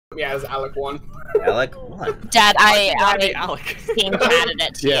Yeah, as Alec won. Alec won. Dad, I Alec. team chatted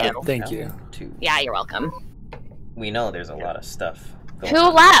it to you. Thank you. Yeah, you're welcome. We know there's a lot of stuff going Who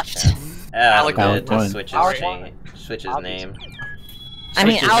on. left? Alec Alec did won. to switch his name. I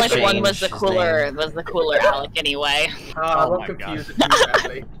mean, Switch Alec his one was the change, his cooler, name. was the cooler Alec anyway. I Oh won't my confuse it too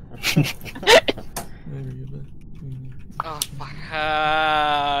badly.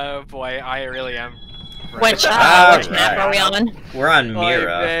 Oh, boy, I really am. Which Alright. map are we on? We're on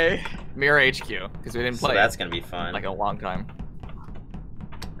Mira, Mira HQ, because we didn't so play that's gonna be fun. like a long time.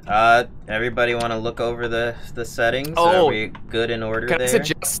 Everybody want to look over the settings? Oh. Are we good in order Can I there?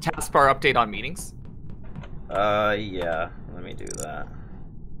 suggest taskbar update on meetings? Yeah. Let me do that.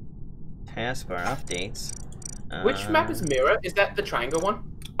 Taskbar updates. Which map is Mirror? Is that the triangle one?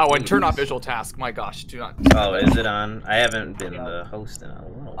 Oh, and turn off visual task. My gosh, do not. Oh, is it on? I haven't been the host in a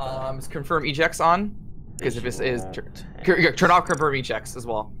little bit. Is confirm ejects on? Because if this is turn off confirm ejects as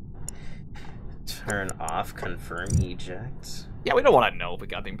well. Turn off confirm ejects. Yeah, we don't want to know if we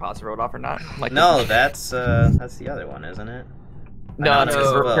got the imposter vote off or not. Like No, that's the other one, isn't it? No, Anonymous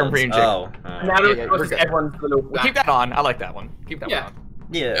it's votes. confirm eject. Oh. Now yeah, we're good. everyone's gonna Keep that on. I like that one. Keep that Yeah. one on.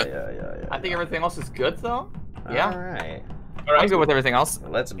 Yeah. I think everything else is good though. Yeah, Alright. I'm good with everything else.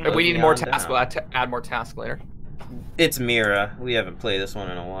 Let's If we need more tasks, tasks, we'll add more tasks later. It's Mira. We haven't played this one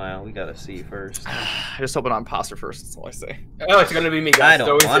in a while. We gotta see first. I just hope I'm imposter first. That's all I say. Oh, it's gonna be me, guys. I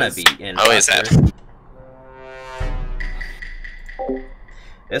don't want to be in. How is that?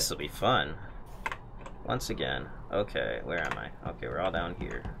 This will be fun. Once again. Okay, where am I? Okay, we're all down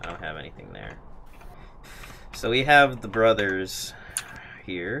here. I don't have anything there. So we have the brothers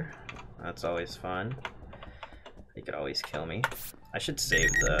here. That's always fun. They could always kill me. I should save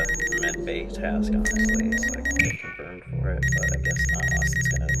the medbay task, honestly, so I can get confirmed for it, but I guess not. Austin's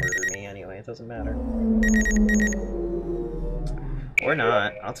gonna murder me anyway, it doesn't matter. Or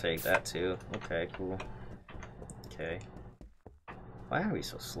not. I'll take that too. Okay, cool. Okay. Why are we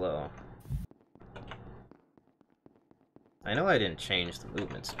so slow? I know I didn't change the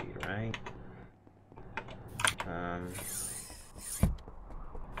movement speed, right?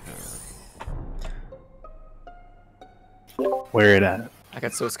 Where it at? I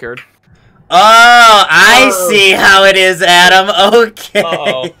got so scared. Oh, I see how it is, Adam. Okay.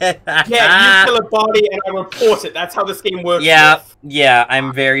 Uh-oh. Yeah, you kill a body and I report it. That's how this game works. Yeah, yeah,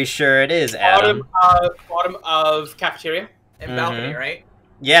 I'm very sure it is, Adam. Bottom of cafeteria. And balcony, right?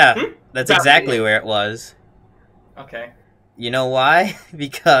 Yeah, that's Balcony. exactly where it was. Okay. You know why?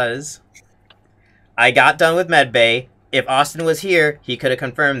 Because I got done with medbay. If Austin was here, he could have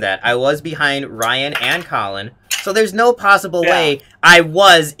confirmed that. I was behind Ryan and Colin, so there's no possible way I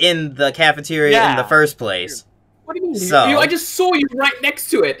was in the cafeteria in the first place. What do you mean? So, I just saw you right next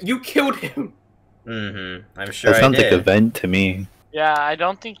to it. You killed him. I'm sure That I sounds did. like a vent to me. Yeah, I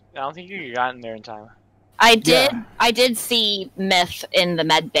don't think you got in there in time. I did see Myth in the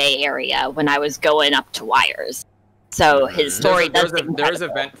med bay area when I was going up to wires. So his story does there's a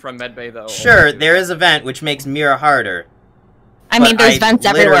vent from medbay though. Sure, there is a vent, which makes Mira harder. I mean, there's vents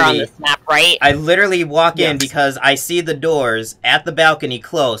everywhere on this map, right? I literally walk in because I see the doors at the balcony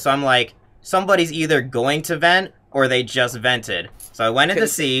close, so I'm like, somebody's either going to vent or they just vented. So I went in to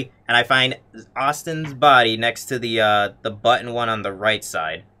see, and I find Austin's body next to the button one on the right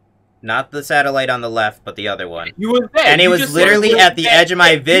side. Not the satellite on the left, but the other one. You were there. And it was literally at the edge of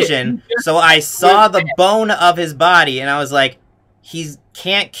my vision, so I saw the bone of his body, and I was like, he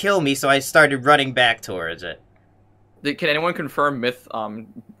can't kill me, so I started running back towards it. Can anyone confirm Myth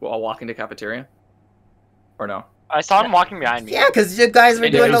while walking to cafeteria? Or no? I saw him walking behind me. Yeah, because you guys were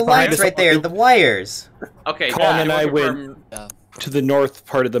doing the lights right there, the wires. Okay, Colin yeah, and I confirm... went to the north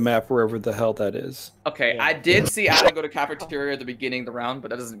part of the map, wherever the hell that is. Okay, I did see Adam go to cafeteria at the beginning of the round, but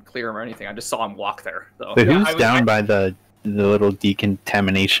that doesn't clear him or anything. I just saw him walk there. So. But who's down by the little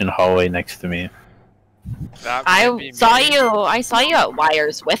decontamination hallway next to me? I saw you at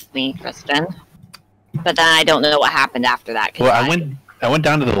wires with me, Kristen. But then I don't know what happened after that. Well, I went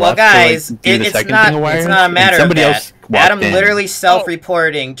down to the well, left guys, to do the it's second not thing of wires, it's not a matter and somebody of that. else walked Adam in. literally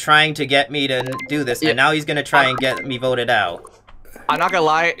self-reporting, trying to get me to do this, and now he's gonna try and get me voted out. I'm not gonna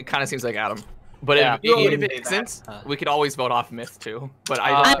lie, it kind of seems like Adam. But even if it isn't, we could always vote off Myth too. But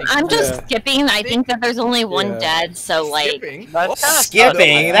I'm just skipping. I think that there's only one dead, so like Skipping?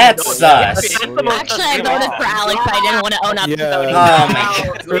 That's sus. Actually, I voted for Alex. I didn't want to own up to voting. Oh my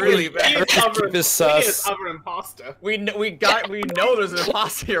god. It's really bad. This sus. Other imposter. We know there's an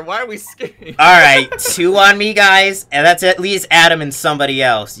imposter here. Why are we skipping? All right, 2 on me, guys, and that's at least Adam and somebody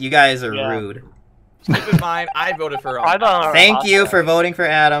else. You guys are rude. Keep in mind, I voted for. Thank you for voting for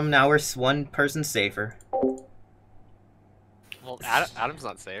Adam. Now we're one person safer. Well, Well, Adam's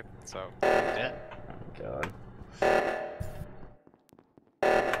not safe, so he's dead. Oh god.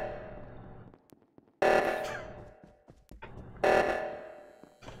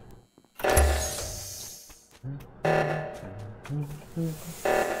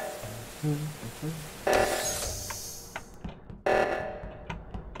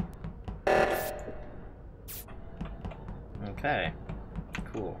 Okay,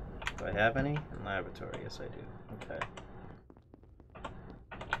 cool. Do I have any? In laboratory, yes I do. Okay.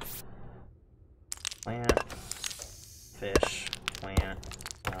 Plant, fish, plant,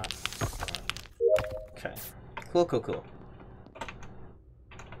 okay. Cool, cool, cool.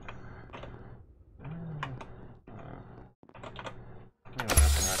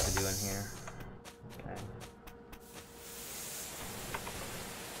 Nothing left to do in here. Okay.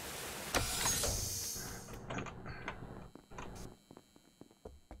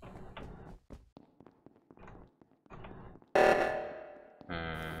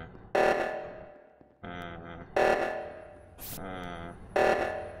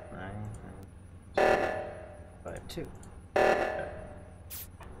 Two. Okay.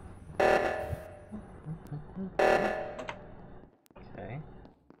 Okay.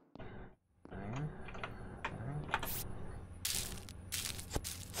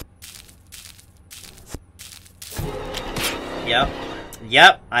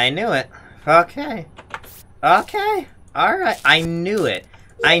 Yep, I knew it. Okay. Okay. Alright, I knew it.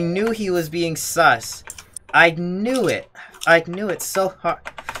 I knew he was being sus. I knew it. I knew it so hard.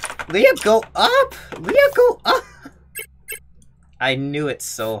 Leah, go up! Leah, go up! I knew it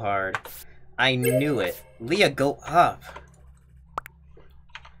so hard. I knew it. Leah, go up!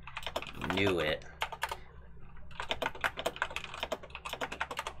 Knew it.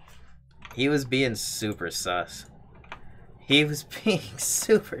 He was being super sus. He was being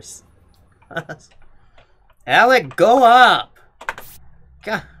super sus. Alec, go up!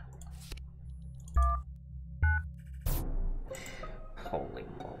 God. Holy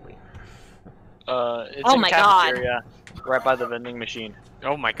moly. It's Oh in my cafeteria, right by the vending machine.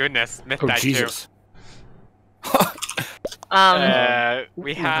 Oh my goodness, Myth Oh died Jesus.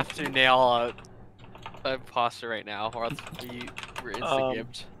 We have to nail a imposter right now, or else we're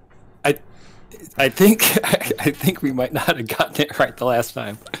insta-gibbed. I think we might not have gotten it right the last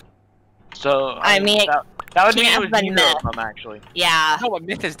time. So I mean, that would mean can't it was have been neither of Myth. them actually. Yeah, No, but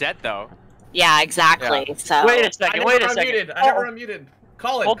Myth is dead though. yeah, exactly. So Wait a second. Wait a second. I never unmuted.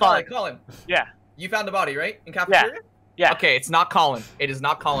 Colin, Hold Colin, on. Colin. Yeah. You found the body, right? In cafeteria? Yeah. Okay, it's not Colin. It is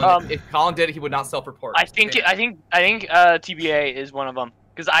not Colin. If Colin did it, he would not self-report. I think TBA is one of them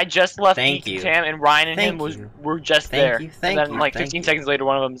because I just left Thank you. Tam and Ryan and Thank him you. were just Thank there. you, thank and then you, like thank 15 you. seconds later,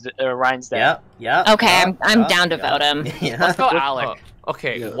 one of them's Ryan's dead. Yep. okay, I'm down to vote him. Yeah. Let's go Alec.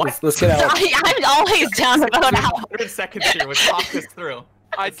 Okay, Yeah, what? let's get out. I'm always down to vote out. 100 seconds here. Let's talk this through.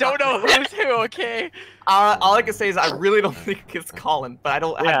 I don't know who's who, okay? All I can say is I really don't think it's Colin, but I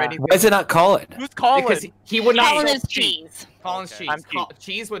don't have Yeah. anything. Why is it not Colin? Who's Colin? Because he would not. Colin is self-cheat. cheese. Colin's Okay. cheese. I'm cheese.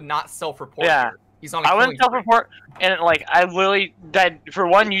 Cheese would not self-report. Yeah. Here. He's on a I killing wouldn't self-report, and like I literally that for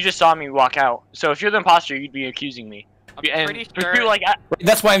one, you just saw me walk out. So if you're the imposter, you'd be accusing me. I'm And pretty for sure. people like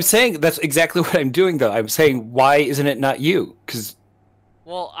That's why I'm saying that's exactly what I'm doing though. I'm saying why isn't it not you? Because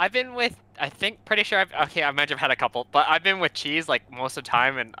Well, I've been with. Pretty sure I might have had a couple, but I've been with Cheese like most of the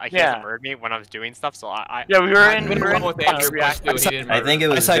time, and he hasn't murdered me when I was doing stuff. So yeah, we were I've in. been We were in. with Andrew Black too, and he didn't I murder think me. it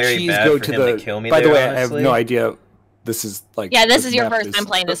I was saw very Cheese bad go for to him the. to kill me By there, the way, I have honestly. no idea. This is like. Yeah, this is your map first time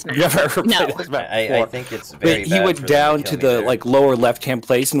playing this map. You've never ever No. played this map I before. think it's very But bad he went for them down kill to me the there. like lower left-hand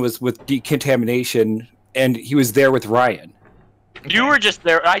place and was with decontamination, and he was there with Ryan. You were just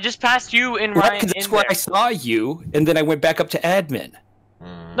there. I just passed you and Right, Ryan 'cause in that's where there. I saw you, and then I went back up to admin.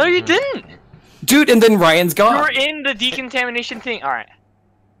 No, you didn't. Dude, and then Ryan's You gone. were in the decontamination thing. All right.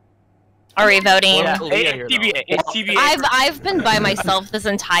 Are we voting? Well, Yeah. Leah It's here, though. TBA. It's TBA. I've been by myself this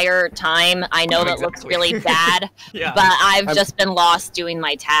entire time. I know that looks Exactly. really bad, Yeah. but I've I'm- just been lost doing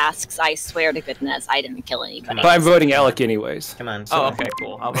my tasks. I swear to goodness, I didn't kill anybody. But I'm voting Alec anyways. Come on. Oh, okay,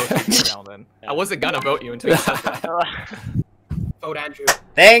 cool. I'll vote you now then. I wasn't gonna vote you until you said that. Vote Andrew.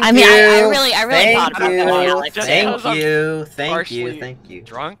 Thank I mean, you. I really Thank thought about you. voting Alex. Just Thank because I'm you. Thank partially you. Thank you.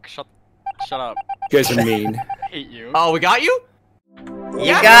 drunk. Shut up. You guys are mean. I hate you. Oh, we got you?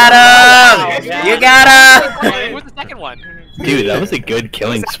 You got him. Yeah. You got him. Who's the second one? Dude, that was a good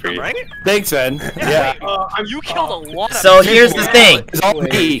killing spree. Right? Thanks, man. Yeah. You killed a lot of So here's the thing. It's all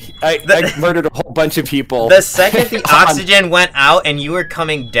me. I murdered a whole bunch of people. The second the oxygen went out and you were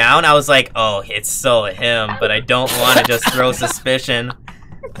coming down, I was like, oh, it's so him, but I don't want to just throw suspicion.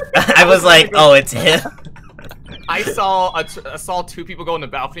 I was like, oh, it's him. I saw two people go in the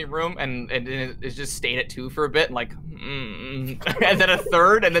balcony room, and it just stayed at 2 for a bit, and like, and then a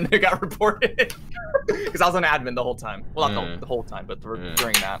third, and then they got reported. Because I was on admin the whole time. Well, not the whole time, but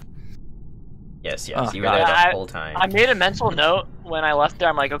during that. Yes, you were there the whole time. I made a mental note when I left there.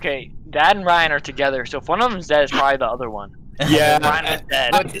 I'm like, okay, Dad and Ryan are together, so if one of them's dead, it's probably the other one. Yeah, Ryan was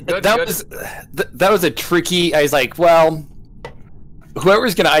dead. that was a tricky. I was like, well,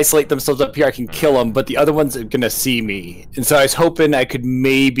 whoever's gonna isolate themselves up here, I can kill them, but the other ones are gonna see me, and so I was hoping I could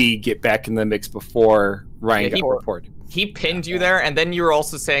maybe get back in the mix before Ryan got reported. He pinned you there, and then you were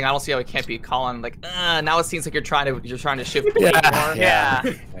also saying, "I don't see how it can't be Colin." Like, now it seems like you're trying to shift. Yeah.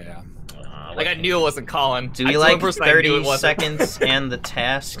 Like I knew it wasn't Colin. Do we like 30 seconds and the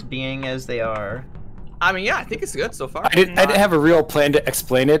tasks being as they are? I mean, yeah, I think it's good so far. I didn't have a real plan to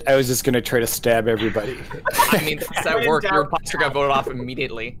explain it. I was just gonna try to stab everybody. I mean, since that worked, your imposter got voted off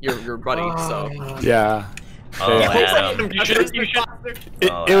immediately. Your buddy, so. Yeah. Oh, Adam.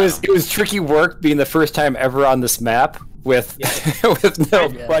 It was tricky work being the first time ever on this map with with no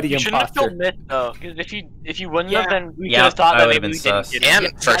buddy You shouldn't have imposter. told Myth though, because if you wouldn't have, then we could have thought I that would've maybe been we didn't sus. get it.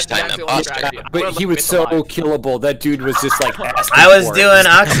 And first time imposter. But he was so killable. That dude was just like asking I was for it. doing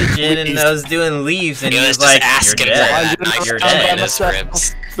oxygen and I was doing leaves and he was like, "You're dead. You're dead." in his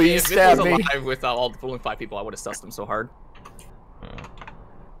ribs. Please If it was stab me. alive with all only 5 people, I would have sussed him so hard.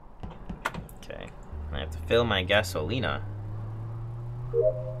 Okay, I have to fill my gasolina.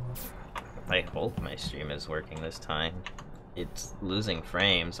 I hope my stream is working this time. It's losing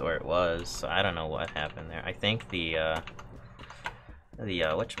frames, or it was, so I don't know what happened there. I think the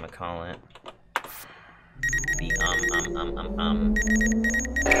whatchamacallit,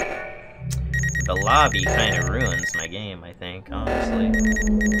 the lobby kind of ruins my game, I think, honestly.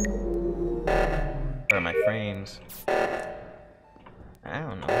 Or my frames. I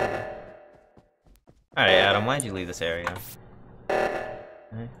don't know. Alright, Adam, why'd you leave this area?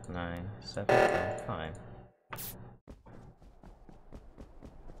 9, 7, 5.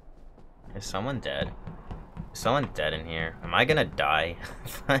 Is someone dead? Is someone dead in here? Am I gonna die?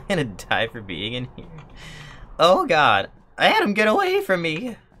 Am I gonna die for being in here? Oh god! Adam, get away from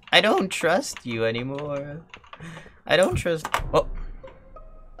me! I don't trust you anymore. I don't trust. Oh.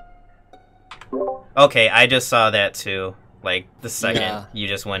 Okay, I just saw that too. Like the second you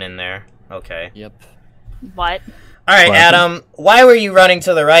just went in there. Okay. Yep. What? Alright, Adam, why were you running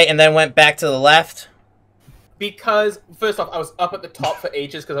to the right and then went back to the left? Because, first off, I was up at the top for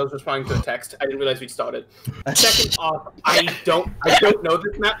ages because I was responding to a text. I didn't realize we'd started. Second off, I don't know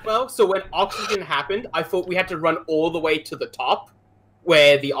this map well, so when oxygen happened, I thought we had to run all the way to the top,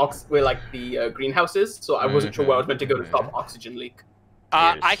 where the greenhouse is. So I wasn't sure where I was meant to go to stop oxygen leak.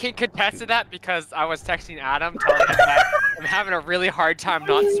 I can contest to that because I was texting Adam telling him that I'm having a really hard time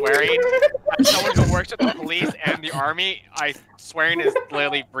not swearing. As someone who works at the police and the army, swearing is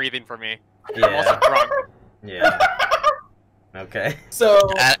literally breathing for me. Yeah. I'm also drunk. Yeah. Okay. So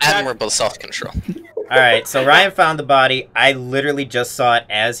Admirable self-control. Alright, so Ryan found the body. I literally just saw it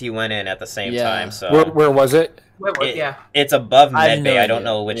as he went in at the same time, so... Where was it? It's above I have medbay. no I don't idea.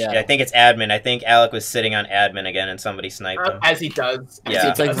 know which... Yeah. I think it's admin. I think Alec was sitting on admin again and somebody sniped him. As he does.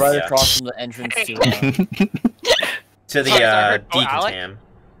 Yeah. It's like right across from the entrance to To the, decontam.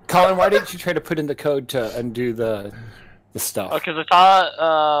 Colin, why didn't you try to put in the code to undo the stuff? Because I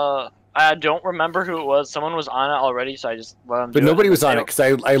thought, I don't remember who it was. Someone was on it already, so I just let them do But it. nobody was on it because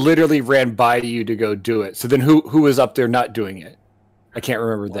I literally ran by you to go do it. So then who was up there not doing it? I can't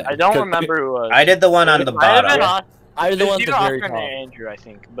remember that. I don't remember who it was. I did the one on the bottom. I did the one at the very Oscar top. and Andrew, I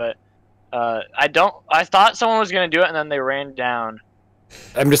think, but I thought someone was gonna do it, and then they ran down.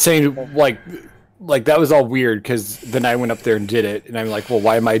 I'm just saying, like that was all weird because then I went up there and did it, and I'm like, well,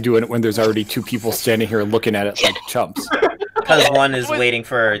 why am I doing it when there's already 2 people standing here looking at it like chumps? Because one is waiting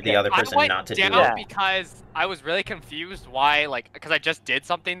for the other person not to do it. it. Because I was really confused why, because I just did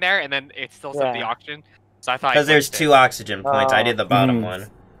something there and then it still said the oxygen. So I thought. Because there's 2 oxygen points. I did the bottom one.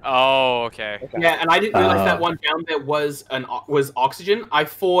 Oh, okay. Yeah, and I didn't realize that one down there was oxygen. I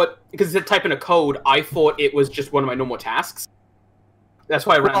thought, because it's typing a code, I thought it was just one of my normal tasks. That's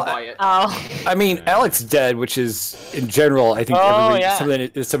why I ran by it. Oh. I mean, Alec's dead, which is, in general, I think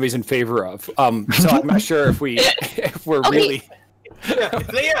something that somebody's in favor of. So I'm not sure if we're really...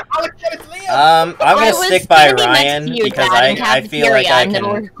 It's Leah! Alex, it's Leah! I'm gonna stick by standing next Ryan to you, because Dad, in I feel like cafeteria, I and then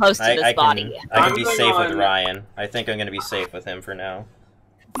we're can close to this body. I can be I'm safe going with on- Ryan. I think I'm gonna be safe with him for now.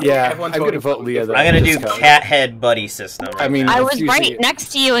 Yeah, Everyone's I'm gonna voting vote Leah. Though, I'm gonna do just 'cause. cat head buddy system. I mean, I it's was usually- right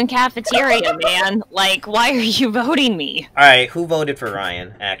next to you in cafeteria, man. Like, why are you voting me? Alright, who voted for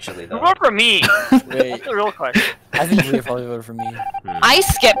Ryan, actually, though? Who voted for me? Wait. That's the real question. I think Leah probably voted for me. I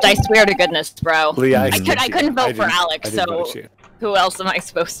skipped. I swear to goodness, bro. Leah, I couldn't vote for I Alex. didn't So vote you. who else am I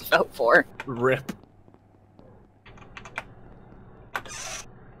supposed to vote for? Rip.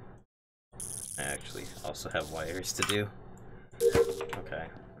 I actually also have wires to do. Okay,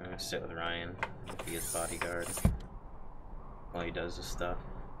 I'm gonna sit with Ryan, be his bodyguard while he does this stuff.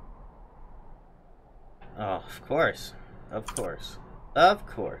 Oh, of course. Of course. Of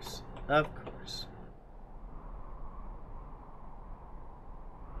course. Of course.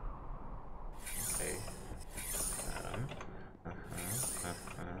 Okay.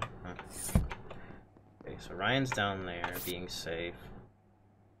 Okay, so Ryan's down there being safe.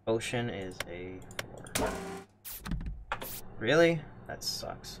 Ocean is a 4. Really? That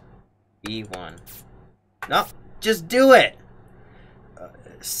sucks. E1. No! Just do it!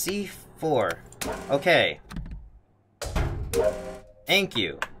 C4. Okay. Thank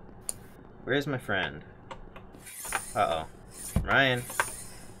you. Where's my friend? Uh-oh. Ryan.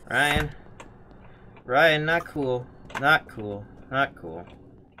 Ryan. Ryan, not cool. Not cool. Not cool.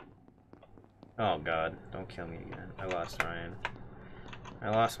 Oh god, don't kill me again. I lost Ryan. I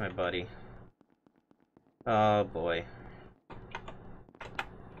lost my buddy. Oh boy.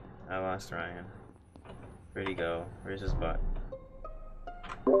 I lost Ryan. Where'd he go? Where's his butt?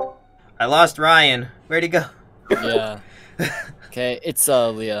 I lost Ryan. Where'd he go? Yeah. Okay, it's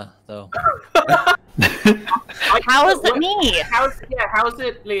Leah though. How is it me? How's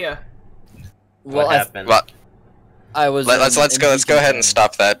it, Leah? Well, What happened? Well, I was. let's go ahead and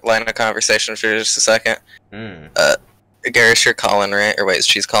stop that line of conversation for just a second. Hmm. Garrus, you're calling, right? Or wait,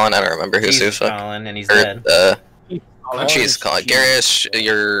 she's calling? I don't remember who's He's who. calling and he's Or, dead. she's calling. Garrus,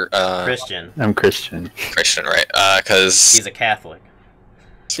 you're Christian. I'm Christian. Christian, right? Cause He's a Catholic.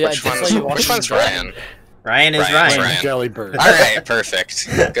 Yeah, which just one's, like which one's Ryan? Ryan is Ryan's Ryan. Ryan. Jellybird. All right, perfect.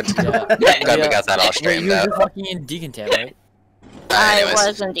 Good. Glad we got that all Wait, straightened you out. were fucking in decontam, right? I Anyways.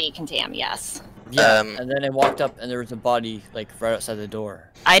 was in decontam, yes. Yeah. Um, And then I walked up, and there was a body like right outside the door.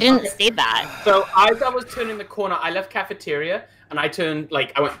 I didn't see that. So as I was turning the corner, I left cafeteria and I turned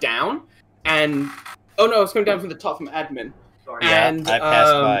I went down, and oh no, I was going down from the top from admin. Sorry. Yeah, And I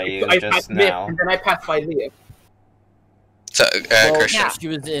passed by you I just passed Mick, now. and then I passed by Leah. So, Well, Christian. yeah. She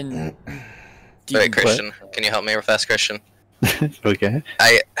was in. Wait, Christian, can you help me with this, Christian? Okay.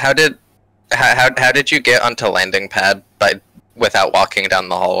 How did you get onto landing pad without walking down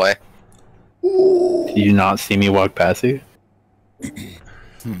the hallway? Did you not see me walk past you? I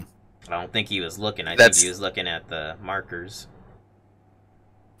don't think he was looking. I That's- think he was looking at the markers.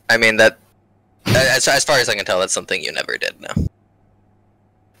 I mean that. As far as I can tell, that's something you never did. No.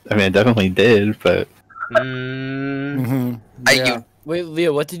 I mean, I definitely did, but Mm, Yeah. Wait,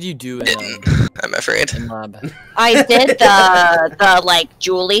 Leah, what did you do in, Didn't. I'm afraid. in lab? I did the like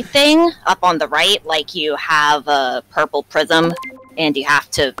Julie thing up on the right. Like you have a purple prism, and you have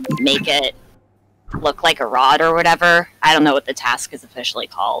to make it look like a rod or whatever. I don't know what the task is officially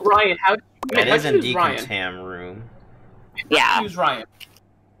called. Ryan, how? that how'd is you in use Ryan? decontam room. Yeah. Use Ryan.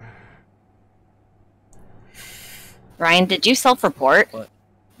 Ryan, did you self-report? I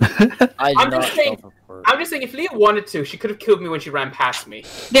did I'm not just saying- self-report. I'm just saying, if Leah wanted to, she could have killed me when she ran past me.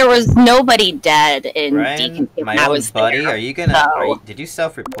 There was nobody dead in Ryan, decontam my when I old was buddy, there. are you gonna? So- Did you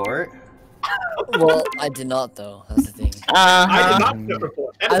self-report? Well, I did not though. That's the thing. I did not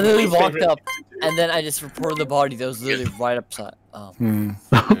self-report. That I is literally my walked favorite up, thing to do. and then I just reported the body that was literally right upside. Oh. Hmm.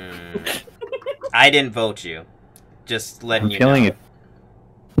 I didn't vote you. Just letting I'm you feeling know. it.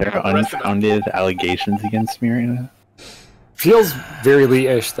 There are unfounded allegations against me right now. Feels very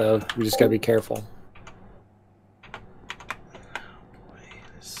Lee-ish though. We just gotta be careful. Boy,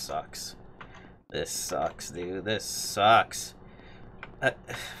 this sucks. This sucks, dude. This sucks.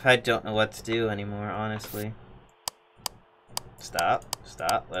 I don't know what to do anymore, honestly. Stop.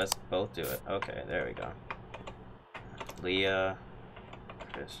 Stop. Let's both do it. Okay, there we go. Leah,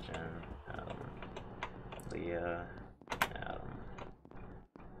 Christian, Adam. Leah, Adam.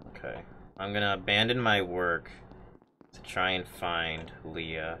 Okay. I'm gonna abandon my work to try and find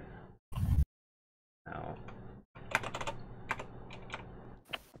Leah. Now.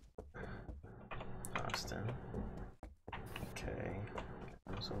 Austin. Okay.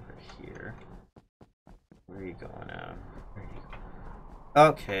 Comes over here. Where are you going now? Where are you going?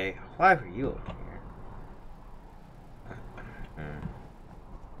 Okay. Why were you over here?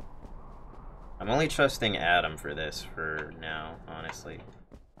 I'm only trusting Adam for this for now, honestly.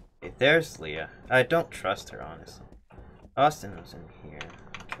 Okay, there's Leah. I don't trust her, honestly. Austin was in here.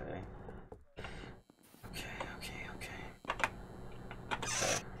 Okay. Okay.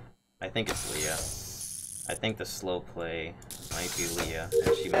 I think it's Leah. I think the slow play might be Leah,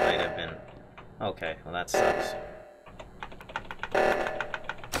 and she might have been... Okay, well that sucks.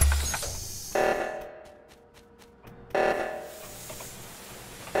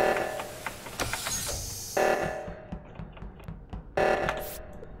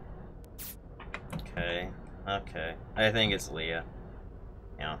 Okay. Okay. I think it's Leah.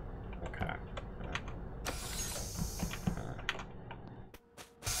 Yeah. Okay.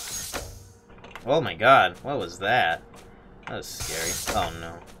 Oh my god, what was that? That was scary. Oh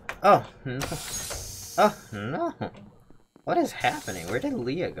no. Oh no. Oh no. What is happening? Where did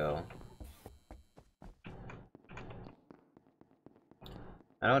Leah go?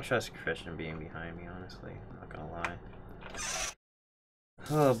 I don't trust Christian being behind me, honestly. I'm not gonna lie.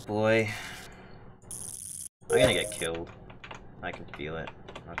 Oh boy. I'm gonna get killed. I can feel it.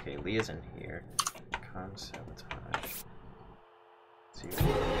 Okay, Leah's in here. Calm sabotage.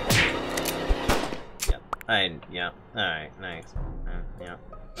 Yeah. Alright, nice. Yeah.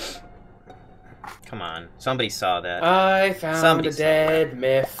 Come on. Somebody saw that. I found a dead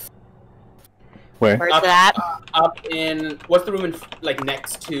myth. Where? Where's that? Up in... What's the room in, like,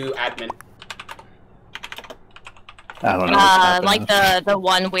 next to admin? I don't know. Like the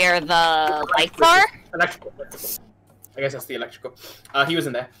one where the lights are? Electrical. I guess that's the electrical. He was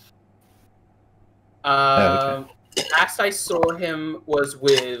in there. Okay. Last I saw him was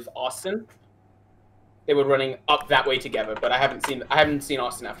with Austin. They were running up that way together, but I haven't seen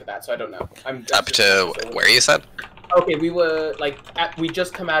Austin after that, so I don't know. Up to where you said? Okay, we were like we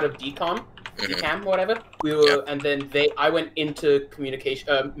just come out of decom, decam, whatever. We were, and then I went into communication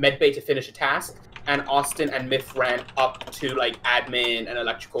medbay to finish a task, and Austin and Myth ran up to like admin and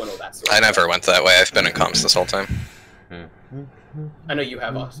electrical and all that. I never went that way. I've been in comms this whole time. I know you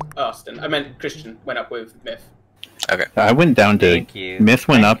have Austin. I meant Christian went up with Myth. Okay. I went down to Myth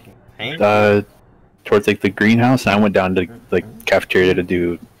went up towards like the greenhouse, and I went down to like cafeteria to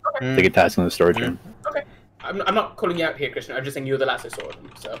do like a task in the storage room. Okay. I'm not calling you out here, Christian. I'm just saying you were the last I saw of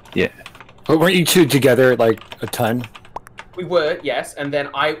them. So. Yeah. But weren't you two together like a ton? We were, yes, and then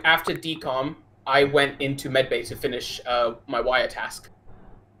after decom, I went into medbay to finish my wire task.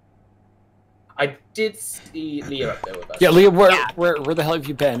 I did see Leah up there with us. Yeah, Leah, where the hell have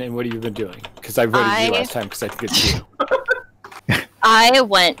you been, and what have you been doing? Because I voted you last time because I think it's you. I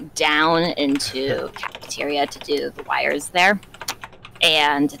went down into cafeteria to do the wires there,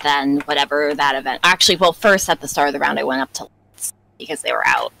 and then whatever that event. Actually, well, first at the start of the round, I went up to lights because they were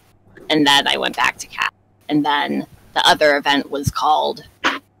out, and then I went back to cap, and then the other event was called,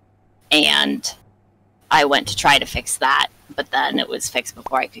 and I went to try to fix that, but then it was fixed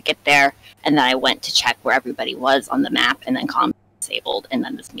before I could get there, and then I went to check where everybody was on the map, and then comms disabled, and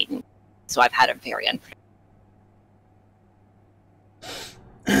then this meeting. So I've had a very unpredictable.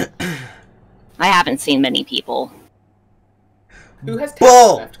 I haven't seen many people. Who has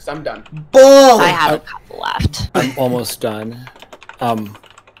Bull left? Because I'm done. Bull. I have a couple left. I'm almost done. A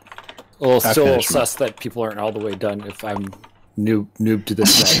little still sus that people aren't all the way done if I'm noob to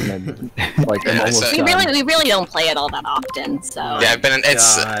this one. And like I'm almost done. We really don't play it all that often, so. Yeah, I've been.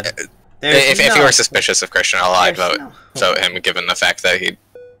 If you were suspicious of Christian, I'd vote him, given the fact that he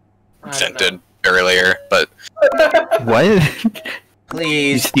vented earlier. But what?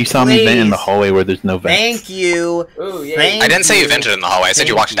 Please. You saw me vent in the hallway where there's no vent. Thank you. Ooh, yeah. I didn't say you vented in the hallway. I said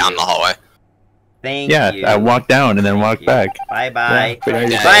you walked down the hallway. Thank you. Yeah, I walked down and then walked back. Bye bye. Yeah, bye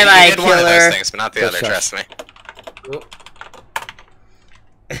Yeah, bye, you did killer. one of those things, but not the other. Trust me.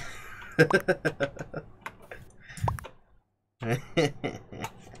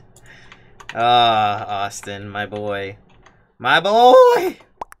 Ah, Austin, my boy. My boy!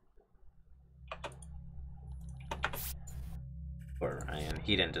 Poor Ryan,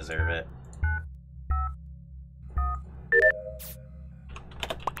 he didn't deserve it.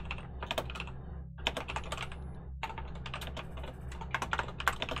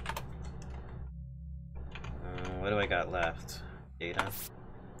 What do I got left? Data?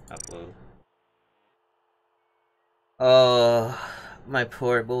 Upload. Oh, my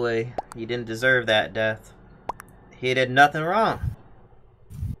poor boy. He didn't deserve that death. He did nothing wrong.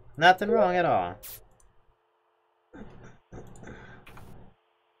 Nothing wrong at all.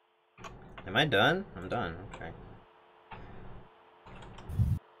 Am I done? I'm done. Okay.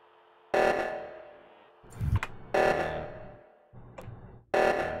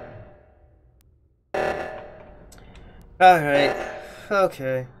 Alright.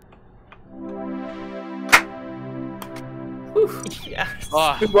 Okay. Yes.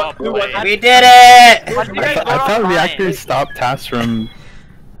 Oh, We did it! I thought reactors stop tasks from.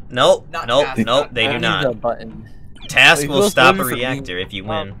 Nope. Not Nope. tasks, Nope. They do The not. button. Task It will was stop a voting for me. reactor if you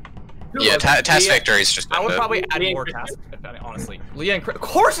win. Yeah, task victory's just. I would probably add more tasks, honestly. Leah and of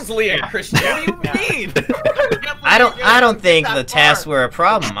course it's Leah and Christian. What do you mean? I don't think the tasks were a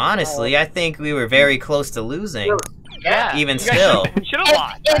problem. Honestly, I think we were very close to losing. Yeah. Even still.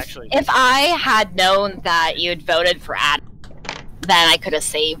 If I had known that you'd voted for Adam, then I could have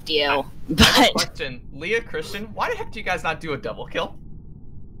saved you. But question, Leah, Christian, why the heck do you guys not do a double kill?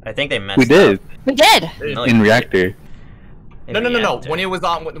 I think they messed We did. up. We did. No, In reactor. No. When it was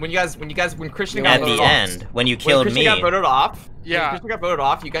on, when Christian got At voted the off. end, when you killed Christian me. got voted off. Yeah. When Christian got voted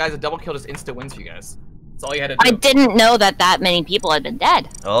off, you guys a double kill just insta wins for you guys. That's all you had to do. I didn't know that many people had been dead.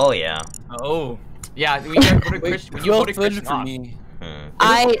 Oh yeah. Oh. Yeah, when you guys voted Christian, when you voted Christian for off. me.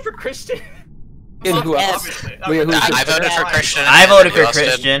 I voted for Christian. And who else? Obviously. I voted for Christian. I voted for Who else did?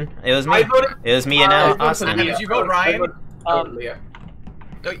 Christian. It was me. It was me and Austin. Did you vote Ryan? Leah.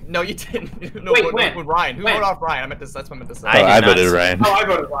 No, you didn't. No, Wait, when? Ryan. Who When? voted off Ryan? That's what I meant to say. I voted Ryan. Oh, I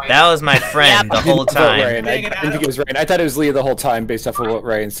voted Ryan. That was my friend the whole time. Ryan. I didn't think it was Ryan. I thought it was Leah the whole time based off of what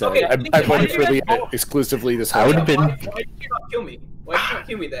Ryan said. Okay, I voted for Leah exclusively this whole I would time. have been. Why did you not kill me? Why did you not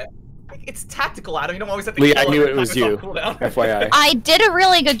kill me there? It's tactical, Adam. You don't always have to Leah, kill I knew every it was time you. it's on cooldown. FYI. I did a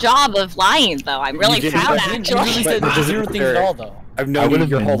really good job of lying, though. I'm really did. proud, You You really actually. said But does it zero things at all, though. I've known you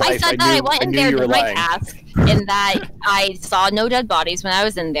your whole I life. said that I went in knew there you to were my lying. task, and that I saw no dead bodies when I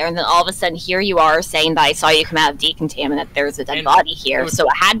was in there, and then all of a sudden here you are saying that I saw you come out of decontaminant. There's a dead And body here, so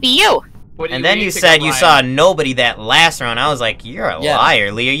it had to be you. And then you said you saw nobody that last round. I was like, you're a Yeah.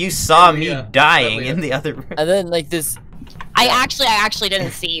 liar, Leah. You saw me Leah. dying Leah. in the other room. And then like this. I actually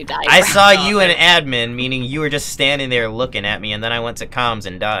didn't see you die. I saw you in admin, meaning you were just standing there looking at me, and then I went to comms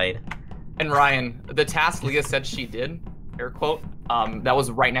and died. And Ryan, the task Leah said she did, air quote, that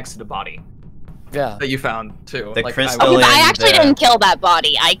was right next to the body Yeah. that you found too. The Like, crystal I and actually the- didn't kill that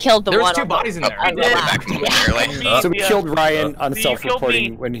body. I killed the There one. was two on bodies in there. on the I'll be left. back momentarily. So we killed Ryan on You killed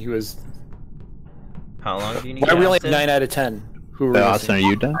self-reporting me. when he was. How long do you need? Why are we only Austin? 9 out of 10? Who were Austin, are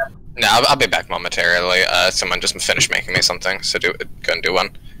you done? No, I'll be back momentarily. Someone just finished making me something, so go and do one.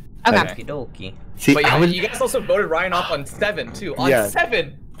 Okay. Okie dokie. See, But I yeah, was. you guys also voted Ryan off on 7 too. On Yeah.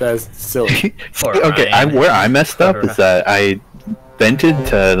 7. That's silly. Poor Okay, Ryan. where I messed up is that I vented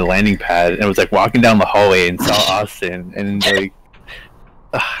to the landing pad and was like walking down the hallway and saw Austin and like.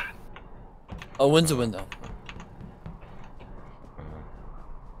 A win's a win, though.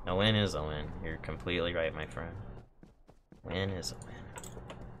 A win is a win. You're completely right, my friend. Win is a win.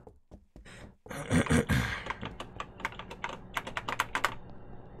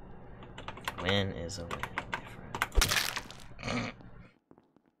 Win is a win, my friend.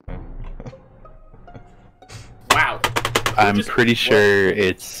 Wow. I'm pretty sure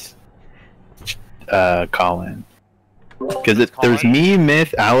it's Colin. Because there was me,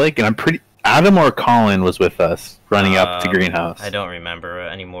 Myth, Alec, and I'm pretty. Adam or Colin was with us running up to Greenhouse. I don't remember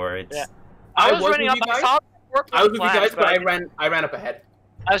anymore. It's Yeah. I was running with up. you I guys. saw the report I was button with you guys, flash, but I ran up ahead.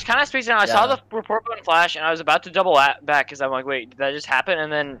 I was kind of spacing out. I saw the report button flash, and I was about to double back because I'm like, wait, did that just happen?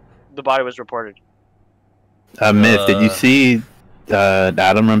 And then the body was reported. Myth, did you see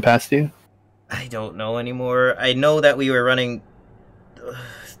Adam run past you? I don't know anymore. I know that we were running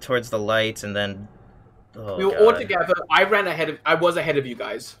towards the lights, and then We were all together. I was ahead of you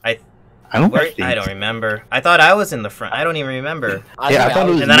guys. I don't Where, think. I don't remember. I thought I was in the front. I don't even remember. Yeah, I thought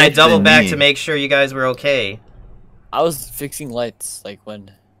it was And then I Myth doubled and back me. to make sure you guys were okay. I was fixing lights, like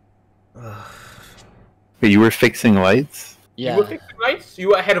when. Wait, you were fixing lights? Yeah. You were fixing lights? You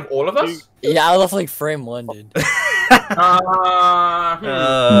were ahead of all of us? Yeah, I left like frame 1, dude.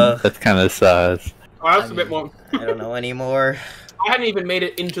 That's kind of sus. Oh, that's a bit more. I don't know anymore. I hadn't even made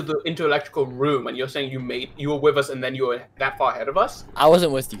it into the electrical room, and you're saying you were with us, and then you were that far ahead of us? I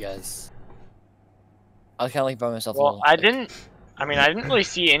wasn't with you guys. I was kind of like by myself. a Well, little. I didn't really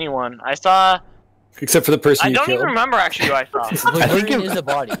see anyone. I saw. Except for the person I you don't killed. even remember actually who I saw. I think It it- is a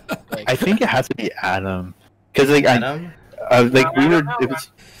body. Like, I think it has to be Adam. Because like Adam? we were. It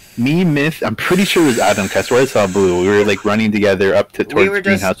was me, Myth. I'm pretty sure it was Adam. Cause I saw Blue. We were like running together up to towards were just-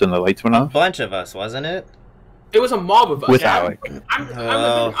 Greenhouse when the lights went A off. bunch of us, wasn't it? It was a mob of us. With Yeah. Alec.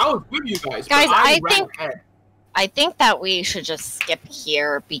 I was with you guys. Guys, but I ran think- ahead. I think that we should just skip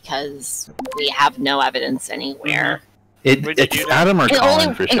here because we have no evidence anywhere. Wait, did It's you- Adam or And Colin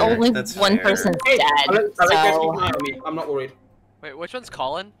only, for and sure. only That's one fair. person's Hey, dead. I let guys keep an So eye on me. I'm not worried. Wait, which one's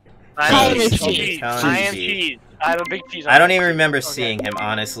Colin? I am Cheese. cheese. Cheese. I am cheese. I have a big cheese. I don't even remember seeing him,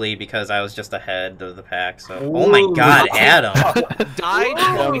 honestly, because I was just ahead of the pack, so... Oh my god, Adam! Died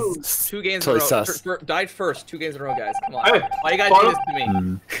Whoa. twice, 2 games in a Totally row. sus. Died first 2 games in a row, guys. Come on. Hey, Why you guys do follow- this to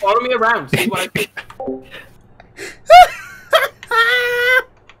me? Follow me around. See what I think.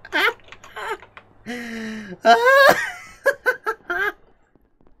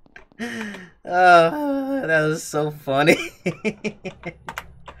 Oh, that was so funny.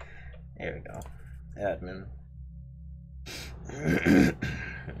 There we go. Admin.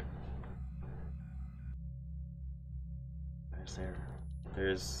 Where's there?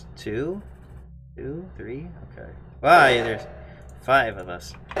 There's 2? 2? 3? Okay. Wow, yeah, there's 5 of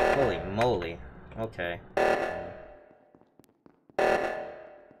us. Holy moly. Okay.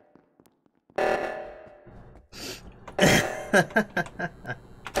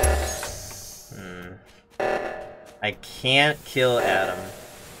 I can't kill Adam,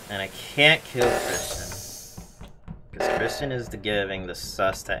 and I can't kill Christian, because Christian is giving the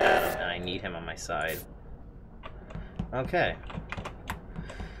sus to Adam, and I need him on my side. Okay.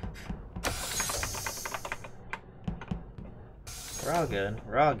 We're all good.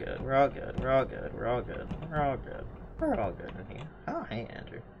 We're all good. We're all good. We're all good. We're all good. We're all good. We're all good in here. Oh, hey,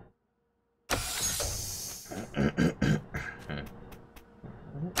 Andrew.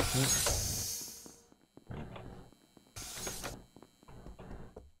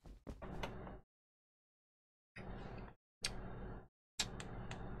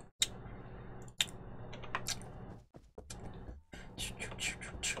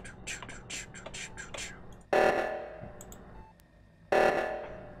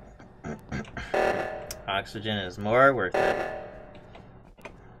 Oxygen is more worth it.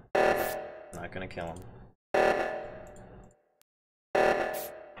 Not gonna kill him.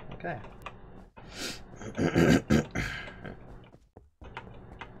 Okay.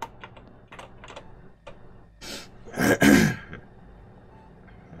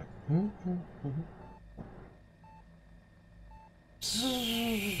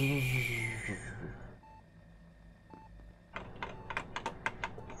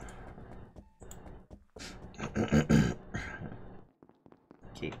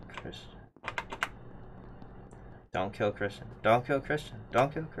 Keep Christian. Don't kill Christian. Don't kill Christian.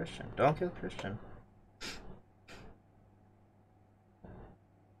 Don't kill Christian. Don't kill Christian.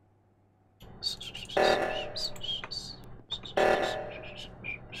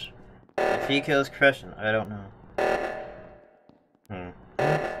 If he kills Christian, I don't know.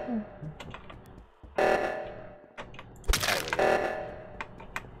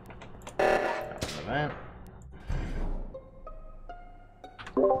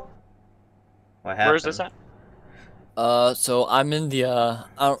 What happened? Where's this at? So I'm in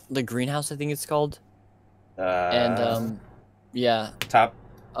the greenhouse, I think it's called. And yeah. Top.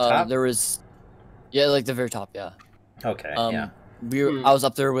 There was, yeah, like the very top, yeah. Okay. Yeah. I was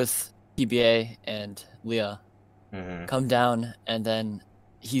up there with PBA and Leah. Come down, and then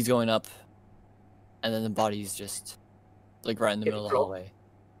he's going up, and then the body's just like right in the middle of the hallway.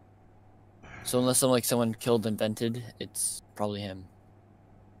 So unless someone killed and vented, it's probably him.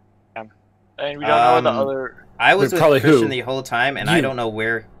 And we don't know where the other. I was with Christian the whole time, and I don't know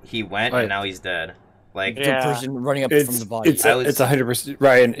where he went, and now he's dead. Like the person running up from the body. It's 100%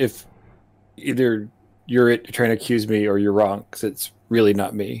 Ryan. If either you're trying to accuse me or you're wrong, because it's really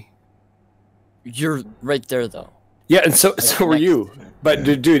not me. You're right there, though. Yeah, and so were you. But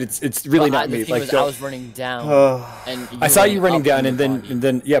dude, it's really not me. Like I was running down, and I saw you running down, and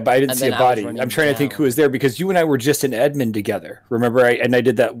then yeah, but I didn't see a body. I'm trying to think who was there, because you and I were just in admin together. Remember, I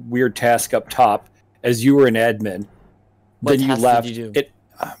did that weird task up top as you were in admin. What then you task left. did you do?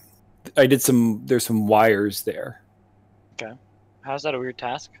 I did some. There's some wires there. Okay, how's that a weird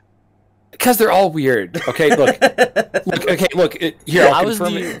task? Because they're all weird. Okay, look. Look. Here, I'll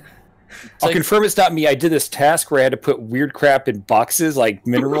confirm it. I'll confirm it's not me. I did this task where I had to put weird crap in boxes, like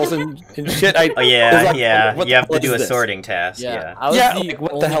minerals and shit. Oh yeah, yeah. You have to do a sorting task. Yeah. Like,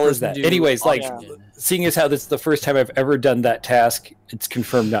 what the hell is that? Anyways, like, seeing as how this is the first time I've ever done that task, it's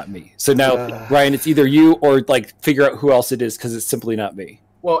confirmed not me. So now, Ryan, it's either you or like figure out who else it is, because it's simply not me.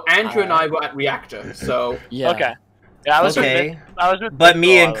 Well, Andrew and I were at Reactor, so yeah. Okay. Yeah, I was with but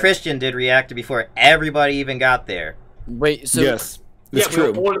me and Christian did Reactor before everybody even got there. Wait, so yes. It's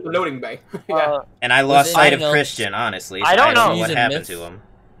true. We were all in the loading bay. Yeah. And I lost sight of Christian, honestly. So I don't know what happened to him.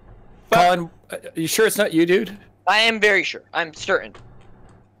 Colin, are you sure it's not you, dude? I am very sure. I'm certain.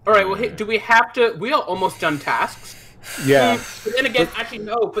 All right. Well, hey, do we have to? We are almost done tasks. Yeah. But then again, actually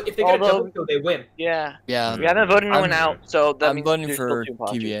no. But if they get a double kill, they win. Yeah. Yeah. We haven't voted anyone out, so that I'm voting for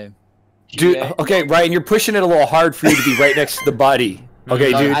TBA. Dude, okay, Ryan, you're pushing it a little hard for you to be right next to the body.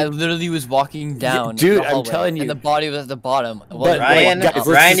 Okay, dude. I literally was walking down. Dude, I'm telling you. And the body was at the bottom. But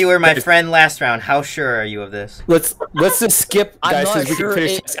Ryan, you were my friend last round. How sure are you of this? Let's just skip, guys, so we can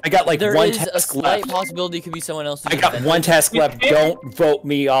finish. I got like one task left. There is a slight possibility it could be someone else. I got one task left. Don't vote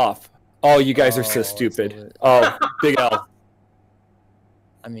me off. Oh, you guys are so stupid. Oh, Big L.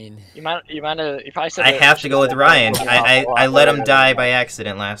 I mean, you might have. If I said I have to go with Ryan. I let him die by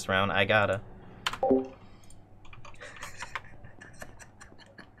accident last round. I gotta.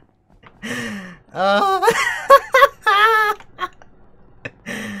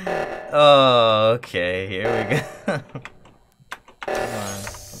 Oh, okay. Here we go.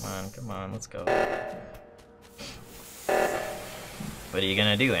 Come on, let's go. What are you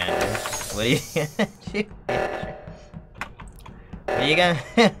gonna do, Andrew? What are you gonna do, Andrew? What are you gonna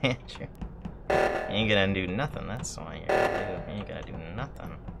do, Andrew? You ain't gonna do nothing, that's what you're gonna do. You ain't gonna do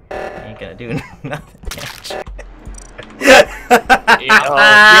nothing. You ain't gonna do nothing, Andrew.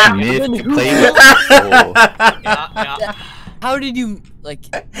 How did you like?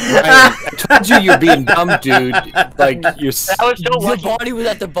 I told you you're being dumb, dude. Like you're. Your body was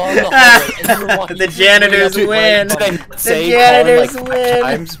at the bottom of the hallway, and you were walking. The janitors win. The janitors win.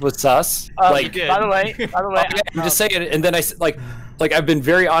 Times with sus. Like, by the way, I'm just saying. And then I like I've been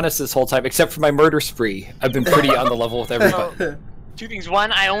very honest this whole time, except for my murder spree. I've been pretty on the level with everybody. Two things.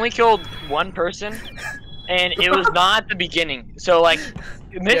 One, I only killed one person, and it was not at the beginning. So like.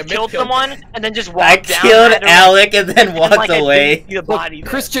 Myth killed someone and then just walked down. I killed Alec and then walked away. The body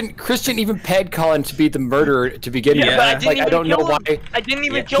Christian even paid Colin to be the murderer to begin with. Yeah, but I don't know why. I didn't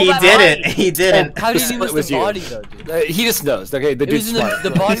even kill he that didn't. body. He didn't. How did you miss the body though, dude? He just knows. Okay, the dude's smart.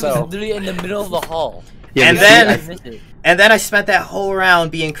 The body was literally in the middle of the hall. Yeah, and then I spent that whole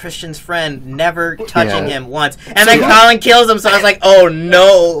round being Christian's friend, never touching him once. And then Colin kills him, so I was like, oh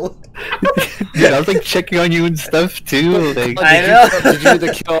no. Dude, I was like checking on you and stuff too. Like, I know. Did you do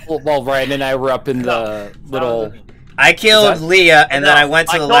the kill while Ryan and I were up in the little? I killed Leah, and then I went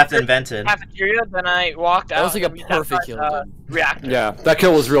to the left and vented. Cafeteria, then I walked out. That was like a perfect kill. Reactor. Yeah, that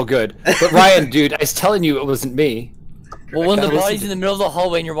kill was real good. But Ryan, dude, I was telling you it wasn't me. Well, when the body's in the middle of the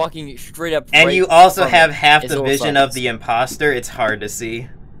hallway and you're walking straight up, and you also have half the vision of the imposter, it's hard to see.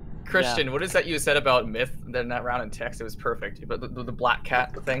 Christian, what is that you said about Myth in that round in text? It was perfect. But the black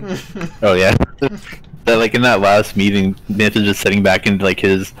cat thing. Oh yeah, that like in that last meeting, Myth is just sitting back in like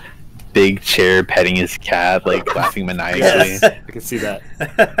his big chair, petting his cat, like laughing maniacally. Yes, I can see that.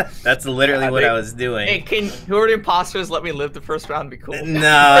 That's literally what I was doing. Hey, can who are the imposters let me live the first round? Be cool.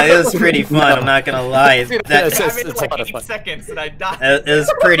 No, it was pretty fun. I'm not gonna lie. Dude, I made like 8 seconds and I died. It was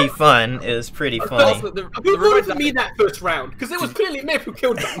pretty fun. It was pretty funny. Who voted for me that first round? Because it was clearly Myth who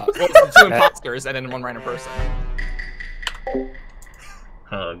killed them. Well, it's 2 imposters and then 1 random person.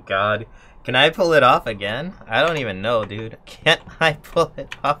 Oh god. Can I pull it off again? I don't even know, dude. Can't I pull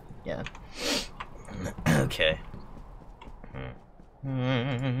it off again? Okay.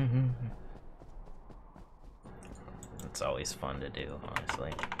 It's always fun to do,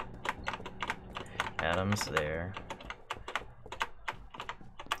 honestly. Adam's there.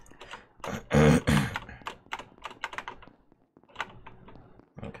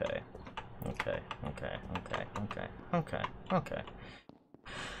 Okay.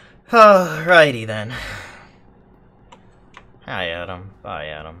 Alrighty then. Hi, Adam. Bye,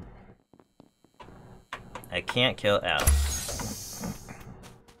 Adam. I can't kill Adam.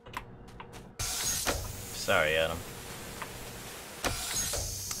 Sorry, Adam.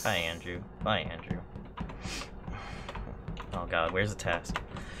 Hi, Andrew. Bye, Andrew. Oh god, where's the task?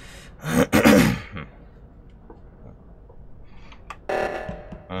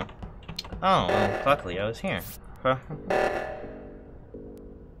 Oh, well, luckily I was here. Huh?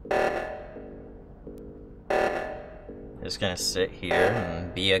 Just gonna sit here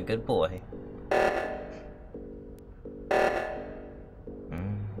and be a good boy.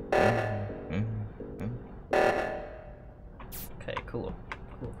 Okay, cool.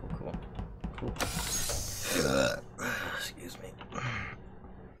 Excuse me.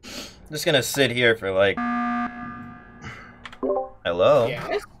 Just gonna sit here for like... Hello?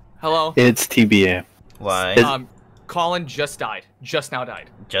 Yes? Hello? It's TBA. Why? Colin just died. Just now died.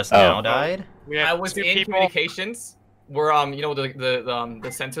 Just now died? I was in communications where, you know, the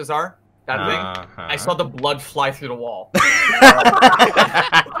sensors are? That thing? I saw the blood fly through the wall.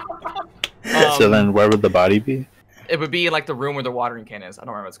 So then where would the body be? It would be like the room where the watering can is. I don't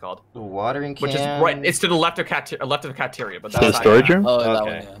remember what it's called. The watering can? Which is right. It's to the left of the cafeteria. But the storage room? Oh, that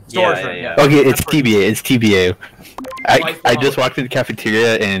one, yeah. Storage room, yeah. Okay, it's TBA. It's TBA. I just walked into the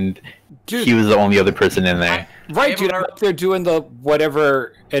cafeteria and he was the only other person in there. Right, dude. I'm up there doing the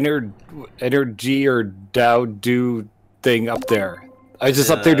whatever energy or Dow do thing up there. I was just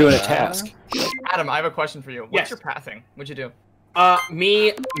up there doing a task. Adam, I have a question for you. What's your pathing? What'd you do?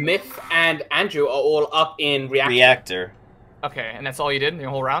 Me, Myth, and Andrew are all up in Reactor. Okay, and that's all you did in your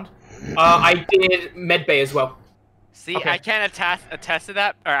whole round? I did Medbay as well. See, I can't attest to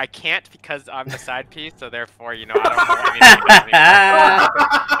that, or I can't because I'm the side piece, so therefore, you know, I don't know anything about me.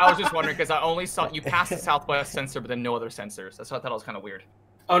 I was just wondering because I only saw you passed the southwest sensor, but then no other sensors. That's why I thought it was kind of weird.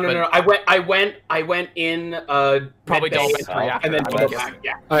 Oh no! I went in probably base, and then go back.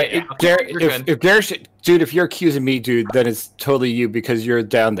 Yeah. All right, if Garrett, dude, if you're accusing me, dude, then it's totally you because you're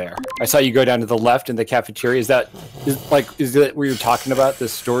down there. I saw you go down to the left in the cafeteria. Is that where you're talking about, the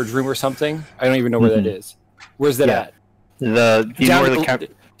storage room or something? I don't even know where that is. Where's that at?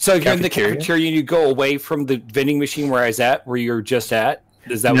 So if you're in the cafeteria and you go away from the vending machine where I was at, where you're just at.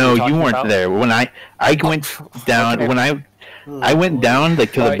 Is that no? What you weren't about? there when I went down. Okay. I went down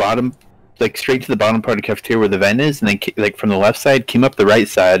like to the bottom, like straight to the bottom part of the cafeteria where the vent is, and then like from the left side came up the right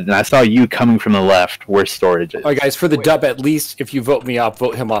side, and I saw you coming from the left where storage is. All right, guys, for the dub, at least if you vote me off,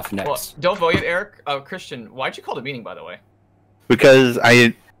 vote him off next. Well, don't vote yet, Eric. Christian, why'd you call the meeting, by the way? Because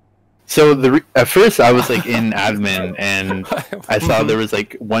at first I was like in admin and I saw there was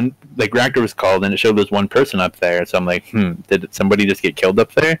like one reactor was called and it showed there was one person up there, so I'm like, did somebody just get killed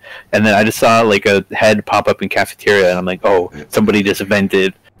up there? And then I just saw like a head pop up in cafeteria and I'm like, oh, somebody just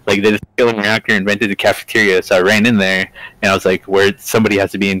vented, like they just killed a reactor and vented the cafeteria, so I ran in there and I was like, somebody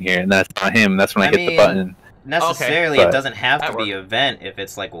has to be in here, and that's not him. That's when I hit the button. Necessarily, it doesn't have to be a vent if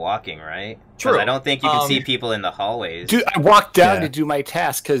it's like walking, right? True. I don't think you can see people in the hallways. Dude, I walked down to do my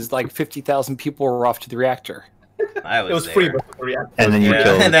task because like 50,000 people were off to the reactor. I was it was there. free before the reactor. And then you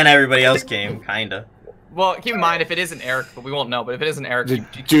killed. And then everybody else came, kinda. Well, keep in mind if it isn't Eric, but we won't know. But if it isn't Eric,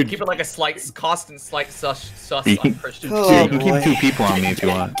 dude, keep it like a constant slight sus you on Christian. You can keep 2 people on me if you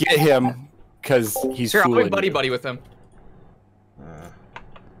want. Get him because he's here. I'm fooling going you. buddy with him.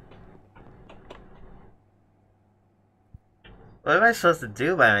 What am I supposed to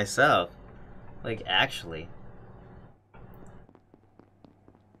do by myself? Like, actually.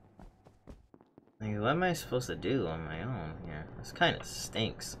 Like, what am I supposed to do on my own here? This kind of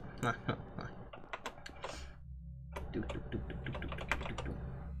stinks.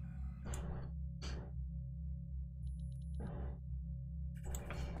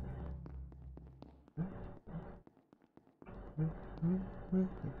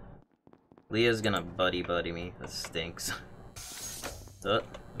 Leah's gonna buddy me. That stinks.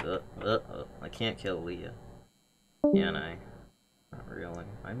 I can't kill Leah. Can I? Not really.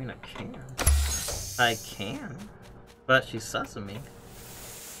 I mean, I can. I can. But she's sus of me.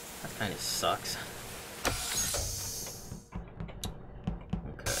 That kind of sucks.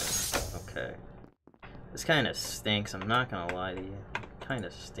 Okay. This kind of stinks. I'm not gonna lie to you. It kind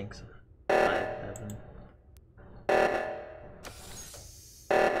of stinks of heaven.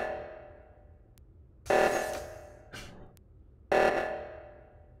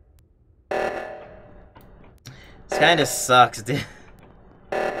 This kind of sucks, dude.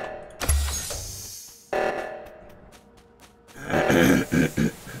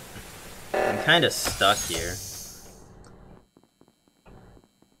 I'm kind of stuck here.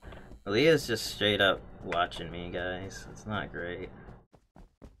 Leah's just straight up watching me, guys. It's not great.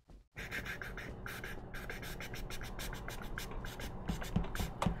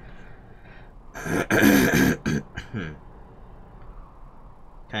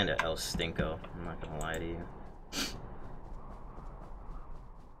 Kinda El Stinko, I'm not gonna lie to you.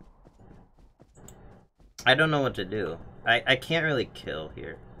 I don't know what to do. I can't really kill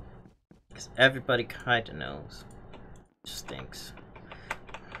here. Because everybody kinda knows. It stinks.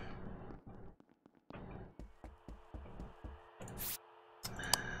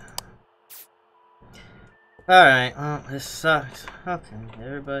 Alright, well, this sucks. Okay,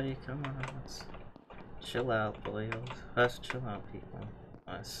 everybody, come on, let's chill out, boys. Let's chill out, people.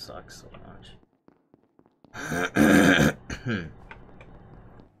 Oh, this sucks so much.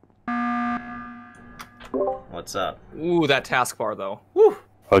 What's up? Ooh, that taskbar though. Woo.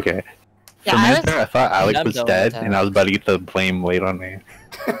 Okay. Yeah, I thought Alex was dead, and I was about to get the blame laid on me.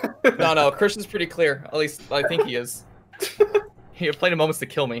 No, Christian's pretty clear. At least I think he is. He had plenty of moments to